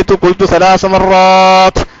അംസൈതു ഖുൽതു സലാസ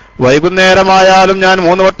മർറാത്ത്, വൈകുന്നേരമായാലും ഞാൻ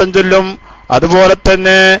 3 വട്ടം ചൊല്ലും, അതുപോലെ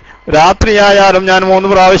തന്നെ രാത്രിയായാലും ഞാൻ 3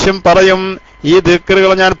 പ്രാവശ്യം പറയും. ഈ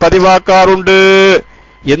ദിക്റുകൾ ഞാൻ പതിവാക്കാറുണ്ട്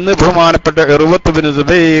എന്ന് ബഹുമാനപ്പെട്ട ഉർവത്ത് ബിൻ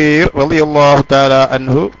സുബൈർ റളിയല്ലാഹു തആല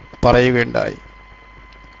അൻഹു പറയുകയുണ്ടായി.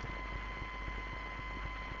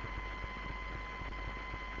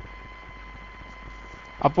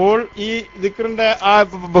 അപ്പോൾ ഈ ദിക്റിന്റെ ആ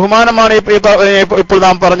ബഹുമാനമാണ് ഇപ്പോൾ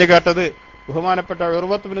നാം പറഞ്ഞു കേട്ടത്. ബഹുമാനപ്പെട്ട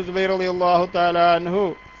ഉർവത്ത് ബിൻ സുബൈർ റളിയല്ലാഹു തആല അൻഹു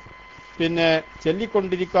പിന്നെ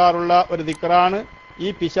ചൊല്ലിക്കൊണ്ടിരിക്കാറുള്ള ഒരു ദിക്റാണ്. ഈ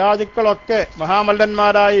പിശാചുക്കളൊക്കെ,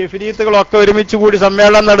 മഹാമല്ലന്മാരായ ഇഫ്രീത്തുകളൊക്കെ ഒരുമിച്ച് കൂടി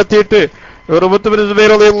സമ്മേളനം നടത്തിയിട്ട് ഉർവത്ത് ബിൻ സുബൈർ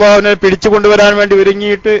റളിയല്ലാഹു അൻഹു പിടിച്ചു കൊണ്ടുവരാൻ വേണ്ടി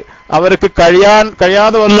ഒരുങ്ങിയിട്ട് അവർക്ക്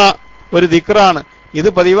കഴിയാതെ വന്ന ഒരു ദിക്റാണ്. ഇത്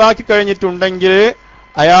പതിവാക്കി കഴിഞ്ഞിട്ടുണ്ടെങ്കിൽ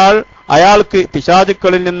അയാൾക്ക്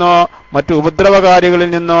പിശാചുക്കളിൽ നിന്നോ മറ്റു ഉപദ്രവകാരികളിൽ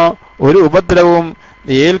നിന്നോ ഒരു ഉപദ്രവവും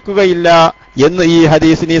ഏൽക്കുകയില്ല എന്ന് ഈ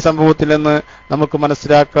ഹദീസിന്, ഈ സംഭവത്തിൽ നിന്ന് നമുക്ക്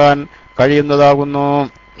മനസ്സിലാക്കാൻ കഴിയുന്നതാകുന്നു.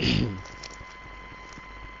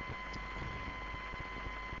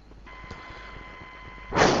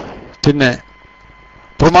 പിന്നെ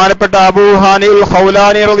ബഹുമാനപ്പെട്ട അബൂ ഹാനിഉൽ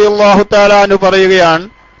ഖൗലാനി റളിയല്ലാഹു തആല അൻഹു പറയുകയാണ്,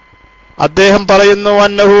 അദ്ദേഹം പറയുന്നു,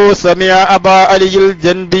 അന്നഹു സമിഅ അബാ അലിയിൽ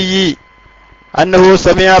ജൻബി അന്നഹു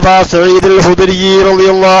സമിഅ അബാ സഈദുൽ ഖുദരി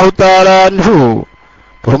റളിയല്ലാഹു തആല അൻഹു,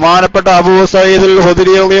 ബഹുമാനപ്പെട്ട അബൂ സഈദുൽ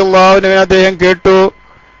ഖുദരി റളിയല്ലാഹു അൻഹു അദ്ദേഹം കേട്ടു.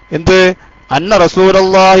 എന്ത്? അന്ന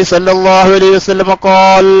റസൂലുള്ളാഹി സ്വല്ലല്ലാഹു അലൈഹി വസല്ലം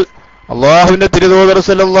ഖാൽ, അല്ലാഹുവിന്റെ തിരുദൂതർ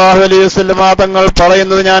സ്വല്ലല്ലാഹു അലൈഹി വസല്ലം തങ്ങൾ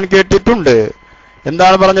പറയുന്നത് ഞാൻ കേട്ടിട്ടുണ്ട്.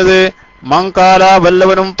 എന്താണ് പറഞ്ഞത്? മൻ ഖാല,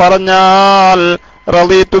 വല്ലവനും പറഞ്ഞാൽ,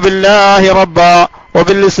 റളീതു ബില്ലാഹി റബ്ബ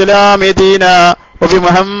വബിൽ ഇസ്ലാമി ദീന വബി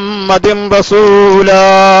മുഹമ്മദിൻ റസൂലാ,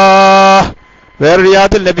 വേറൊരു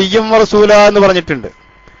ആയത്തിൽ നബിയും റസൂല എന്ന് പറഞ്ഞിട്ടുണ്ട്.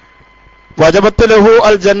 വജബത്ത് ലഹു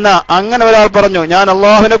അൽ ജന്ന, അങ്ങനെ ഒരാൾ പറഞ്ഞു, ഞാൻ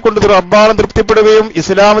അള്ളാഹുവിനെ കൊണ്ട് റബ്ബാണെന്ന് തൃപ്തിപ്പെടുകയും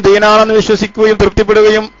ഇസ്ലാം ദീനാണെന്ന് വിശ്വസിക്കുകയും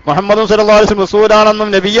തൃപ്തിപ്പെടുകയും മുഹമ്മദും സല്ലല്ലാഹു അലൈഹി വസല്ലം റസൂലാണെന്നും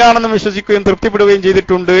നബിയാണെന്നും വിശ്വസിക്കുകയും തൃപ്തിപ്പെടുകയും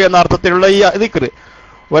ചെയ്തിട്ടുണ്ട് എന്ന അർത്ഥത്തിലുള്ള ഈ ദിക്ർ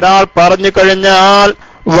ഒരാൾ പറഞ്ഞു കഴിഞ്ഞാൽ,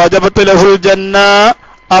 വജബത്ത് ലഹുൽ ജന്ന,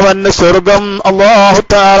 അവന് സ്വർഗം അല്ലാഹു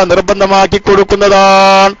തആല നിർബന്ധമാക്കി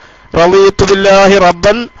കൊടുക്കുന്നതാണ്. റളീതു ബില്ലാഹി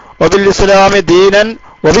റബ്ബൻ വബിൽ ഇസ്ലാമി ദീനൻ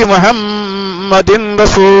വബി മുഹമ്മദിൻ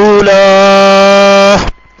റസൂലാ.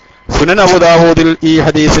 സുനൻ അബൂ ദാവൂദിൽ ഈ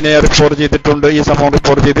ഹദീസിനെ റിപ്പോർട്ട് ചെയ്തിട്ടുണ്ട്, ഈ സംഭവം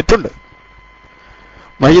റിപ്പോർട്ട് ചെയ്തിട്ടുണ്ട്.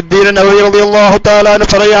 മുഹയ്യിദ്ദീൻ നബവി റളിയല്ലാഹു തആല അൻഹു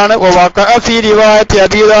പറയാണ്, വഖഅ ഫീ റിവായത്തി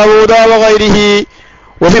അബീ ദാവൂദ വഗൈരിഹി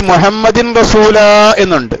വബി മുഹമ്മദിൻ റസൂലാ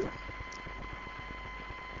എന്നുണ്ട്.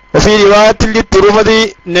 വഫീ റിവായത്തിൽ തിരുമതി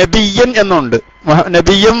നബിയൻ എന്നുണ്ട്,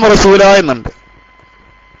 നബിയും റസൂല എന്നുണ്ട്.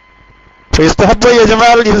 ഫയസ്തഹബ്ബു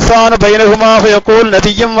യജ്മഅൽ ഇൻസാനു ബൈനഹുമാ ഫയഖൂൽ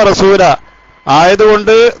നബിയ്യും വറസൂല,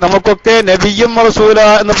 ആയതുകൊണ്ട് നമുക്കൊക്കെ നബിയും റസൂല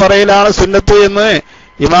എന്ന് പറയലാണ് സുന്നത്ത് എന്ന്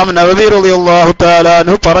ഇമാം നവവി റളിയല്ലാഹു തആല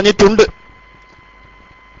അൻഹു പറഞ്ഞിട്ടുണ്ട്.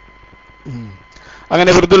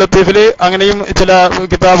 അങ്ങനെ വിർദു ലത്തീഫില് അങ്ങനെയും ചില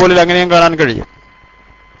കിതാബുകളിൽ അങ്ങനെയും കാണാൻ കഴിയും.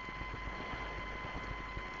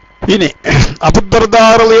 ഇനി അബൂദർദാ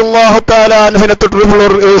റളിയല്ലാഹു തആല അൻഹുവിനെ തൊട്ടുള്ള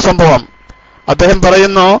ഒരു സംഭവം, അദ്ദേഹം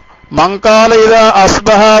പറയുന്നു, മൻ ഖാല ഇദാ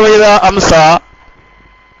അസ്ബഹ വഇദാ അംസ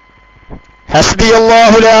ഹസ്ബി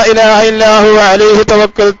അല്ലാഹു ലാ ഇലാഹ ഇല്ലാ ഹുവ അലൈഹി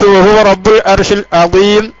തവക്കൽതു വഹുവ റബ്ബുൽ അർശിൽ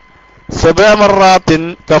അദീം 7 മർറാത്തിൻ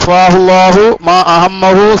കഫാഹു അല്ലാഹു മാ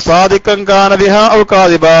അഹമ്മഹു സാദിഖൻ കാന ബിഹാ ഔ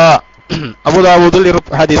കാദിബാ. അബൂ ദാവൂദിൽ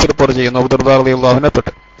ഹദീസ് റിപ്പോർട്ട് ചെയ്യുന്നു അബൂദർദാ റളിയല്ലാഹു അൻഹു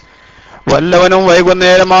തൊട്ട്. വല്ലവനും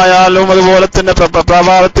വൈകുന്നേരമായാലും അതുപോലെ തന്നെ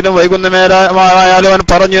പ്രഭാതത്തിലും വൈകുന്നേരമായാലും അവൻ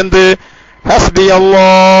പറഞ്ഞു, എന്ത്? ഹസ്ബി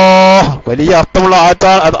അല്ലാഹ്. വലിയ അർത്ഥമുള്ള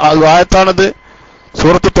ആയത്താണത്.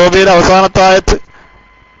 സൂറത്ത് തൗബയിലെ അവസാനത്തെ ആയത്ത്.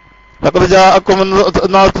 ലഖദ് ജാഅക്കും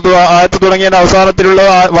ആയത്ത് തുടങ്ങിയ അവസാനത്തിലുള്ള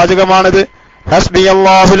വാചകമാണിത്.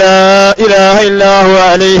 ഹസ്ബിയല്ലാഹു ലാ ഇലാഹ ഇല്ലാ ഹുവ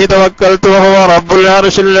അലൈഹി തവക്കൽതു വഹുവ റബ്ബുൽ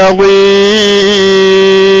അർശിൽ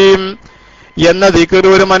അസീം എന്ന ദിക്ർ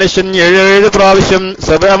ഒരു മനുഷ്യൻ 7 പ്രാവശ്യം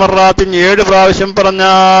 7 മർറാത്തിൻ 7 പ്രാവശ്യം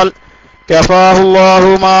പറഞ്ഞാൽ കഫാഹുല്ലാഹു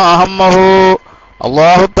മാ അഹമ്മഹു,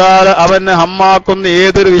 അല്ലാഹു തആല അവന് ഹമ്മാക്കുന്ന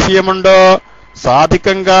ഏതൊരു വിഷയമുണ്ടോ,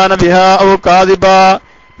 സാദിഖൻ കാന ബിഹാ ഔ കാദിബ,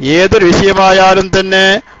 ഏതൊരു വിഷയമായാലും തന്നെ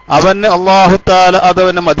അവന് അല്ലാഹു തആല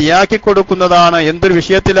അതവന് മതിയാക്കി കൊടുക്കുന്നതാണ്. എന്തൊരു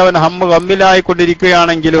വിഷയത്തിൽ അവൻ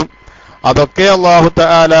ഹമ്മിലായിക്കൊണ്ടിരിക്കുകയാണെങ്കിലും അതൊക്കെ അല്ലാഹു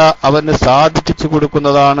തആല അവന് സാധിപ്പിച്ചു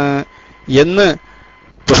കൊടുക്കുന്നതാണ് എന്ന്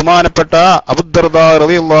ബഹുമാനപ്പെട്ട അബൂദർദാ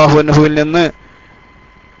റളിയല്ലാഹു അൻഹുവിൽ നിന്ന്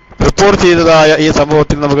റിപ്പോർട്ട് ചെയ്തതായ ഈ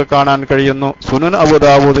സംഭവത്തിൽ നമുക്ക് കാണാൻ കഴിയുന്നു. സുനൻ അബൂ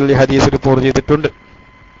ദാവൂദിൽ ഈ ഹദീസ് റിപ്പോർട്ട് ചെയ്തിട്ടുണ്ട്.